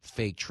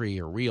 fake tree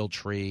or real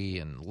tree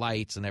and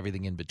lights and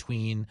everything in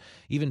between.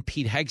 Even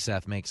Pete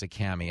Hegseth makes a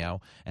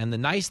cameo. And the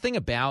nice thing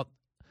about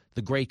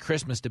the Great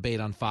Christmas Debate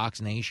on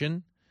Fox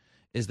Nation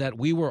is that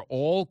we were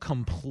all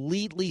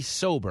completely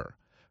sober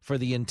for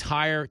the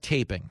entire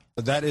taping.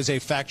 That is a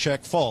fact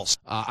check false.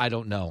 I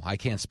don't know. I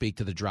can't speak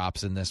to the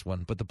drops in this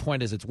one. But the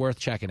point is, it's worth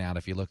checking out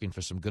if you're looking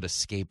for some good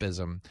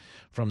escapism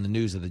from the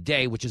news of the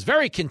day, which is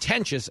very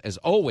contentious, as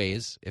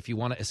always. If you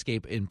want to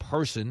escape in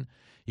person,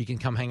 you can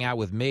come hang out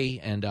with me.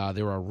 And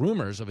there are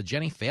rumors of a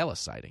Jenny Fala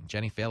sighting.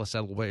 Jenny Fala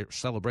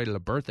celebrated a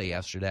birthday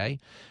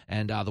yesterday.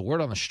 And the word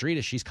on the street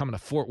is she's coming to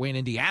Fort Wayne,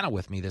 Indiana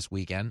with me this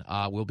weekend.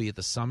 We'll be at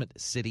the Summit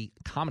City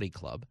Comedy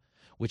Club,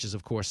 which is,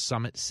 of course,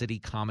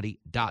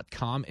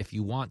 summitcitycomedy.com if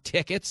you want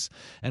tickets.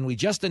 And we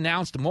just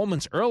announced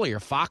moments earlier,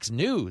 Fox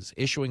News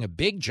issuing a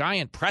big,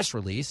 giant press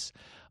release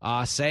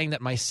saying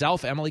that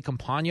myself, Emily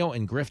Compagno,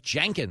 and Griff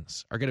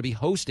Jenkins are going to be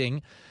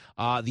hosting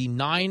the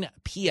 9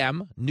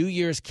 p.m. New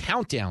Year's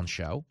Countdown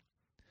Show.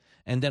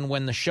 And then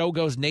when the show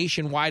goes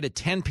nationwide at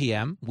 10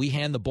 p.m., we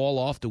hand the ball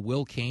off to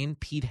Will Cain,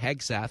 Pete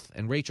Hegseth,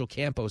 and Rachel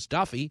Campos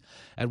Duffy,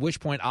 at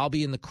which point I'll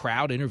be in the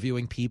crowd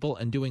interviewing people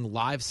and doing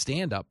live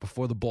stand-up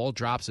before the ball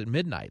drops at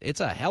midnight. It's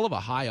a hell of a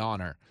high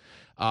honor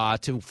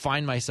to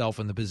find myself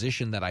in the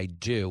position that I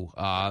do,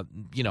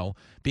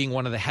 being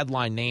one of the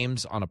headline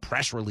names on a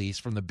press release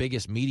from the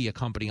biggest media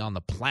company on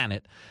the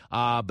planet.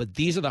 But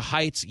these are the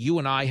heights you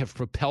and I have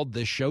propelled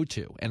this show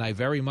to, and I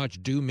very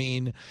much do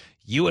mean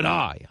you and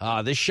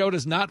I. This show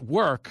does not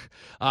work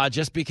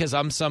just because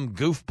I'm some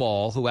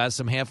goofball who has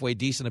some halfway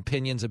decent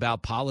opinions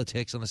about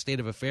politics and the state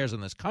of affairs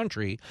in this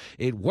country.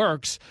 It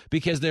works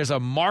because there's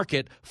a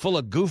market full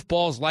of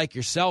goofballs like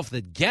yourself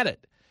that get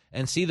it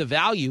and see the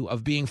value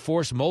of being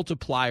force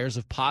multipliers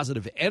of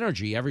positive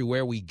energy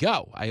everywhere we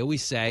go. I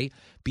always say,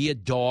 be a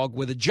dog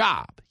with a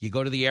job. You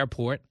go to the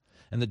airport,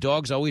 and the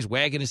dog's always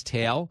wagging his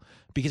tail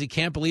because he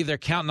can't believe they're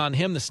counting on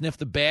him to sniff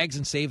the bags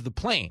and save the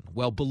plane.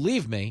 Well,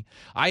 believe me,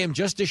 I am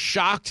just as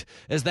shocked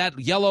as that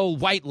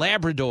yellow-white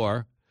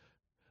Labrador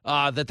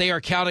that they are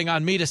counting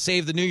on me to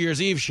save the New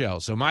Year's Eve show.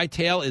 So my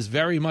tail is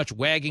very much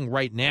wagging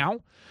right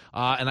now.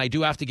 And I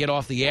do have to get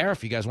off the air.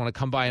 If you guys want to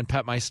come by and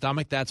pet my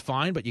stomach, that's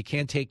fine, but you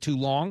can't take too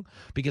long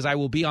because I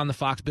will be on the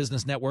Fox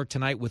Business Network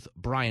tonight with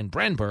Brian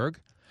Brenberg,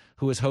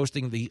 who is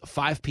hosting the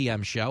 5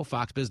 p.m. show,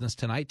 Fox Business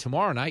Tonight.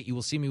 Tomorrow night, you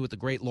will see me with the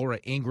great Laura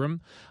Ingraham.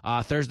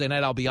 Thursday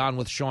night, I'll be on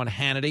with Sean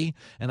Hannity,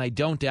 and I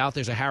don't doubt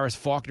there's a Harris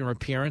Faulkner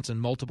appearance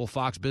and multiple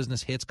Fox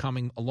Business hits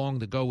coming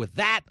along to go with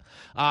that.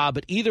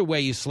 But either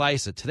way you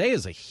slice it, today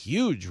is a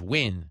huge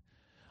win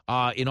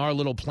in our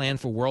little plan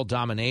for world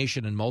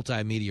domination and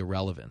multimedia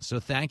relevance. So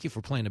thank you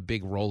for playing a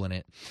big role in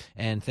it,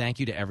 and thank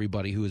you to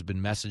everybody who has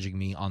been messaging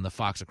me on the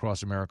Fox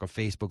Across America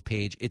Facebook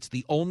page. It's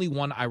the only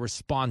one I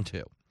respond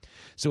to.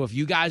 So if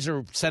you guys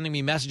are sending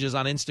me messages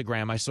on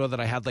Instagram, I saw that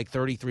I had like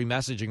 33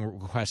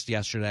 messaging requests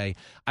yesterday.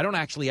 I don't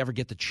actually ever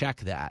get to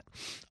check that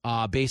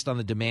based on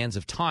the demands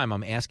of time.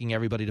 I'm asking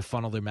everybody to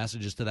funnel their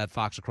messages to that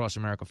Fox Across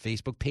America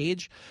Facebook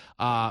page.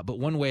 But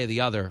one way or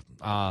the other,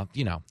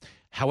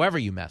 however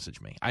you message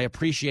me, I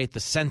appreciate the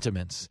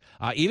sentiments.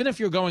 Even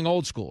if you're going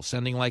old school,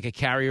 sending like a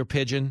carrier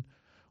pigeon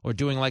or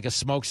doing like a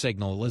smoke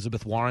signal,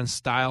 Elizabeth Warren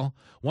style,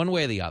 one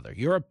way or the other.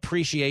 Your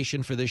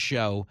appreciation for this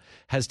show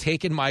has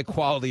taken my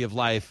quality of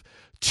life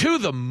to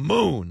the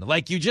moon,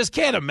 like you just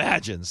can't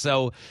imagine.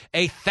 So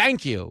a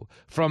thank you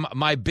from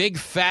my big,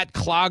 fat,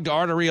 clogged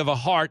artery of a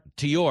heart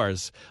to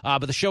yours.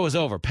 But the show is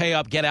over. Pay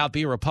up, get out,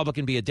 be a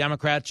Republican, be a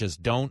Democrat.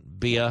 Just don't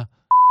be a...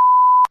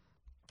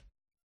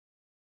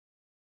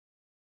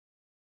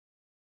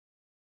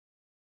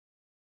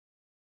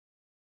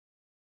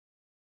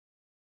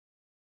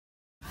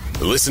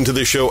 Listen to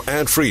the show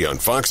ad-free on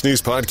Fox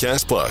News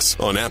Podcast Plus,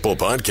 on Apple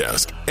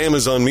Podcast,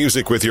 Amazon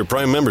Music with your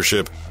Prime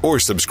membership, or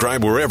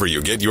subscribe wherever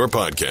you get your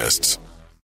podcasts.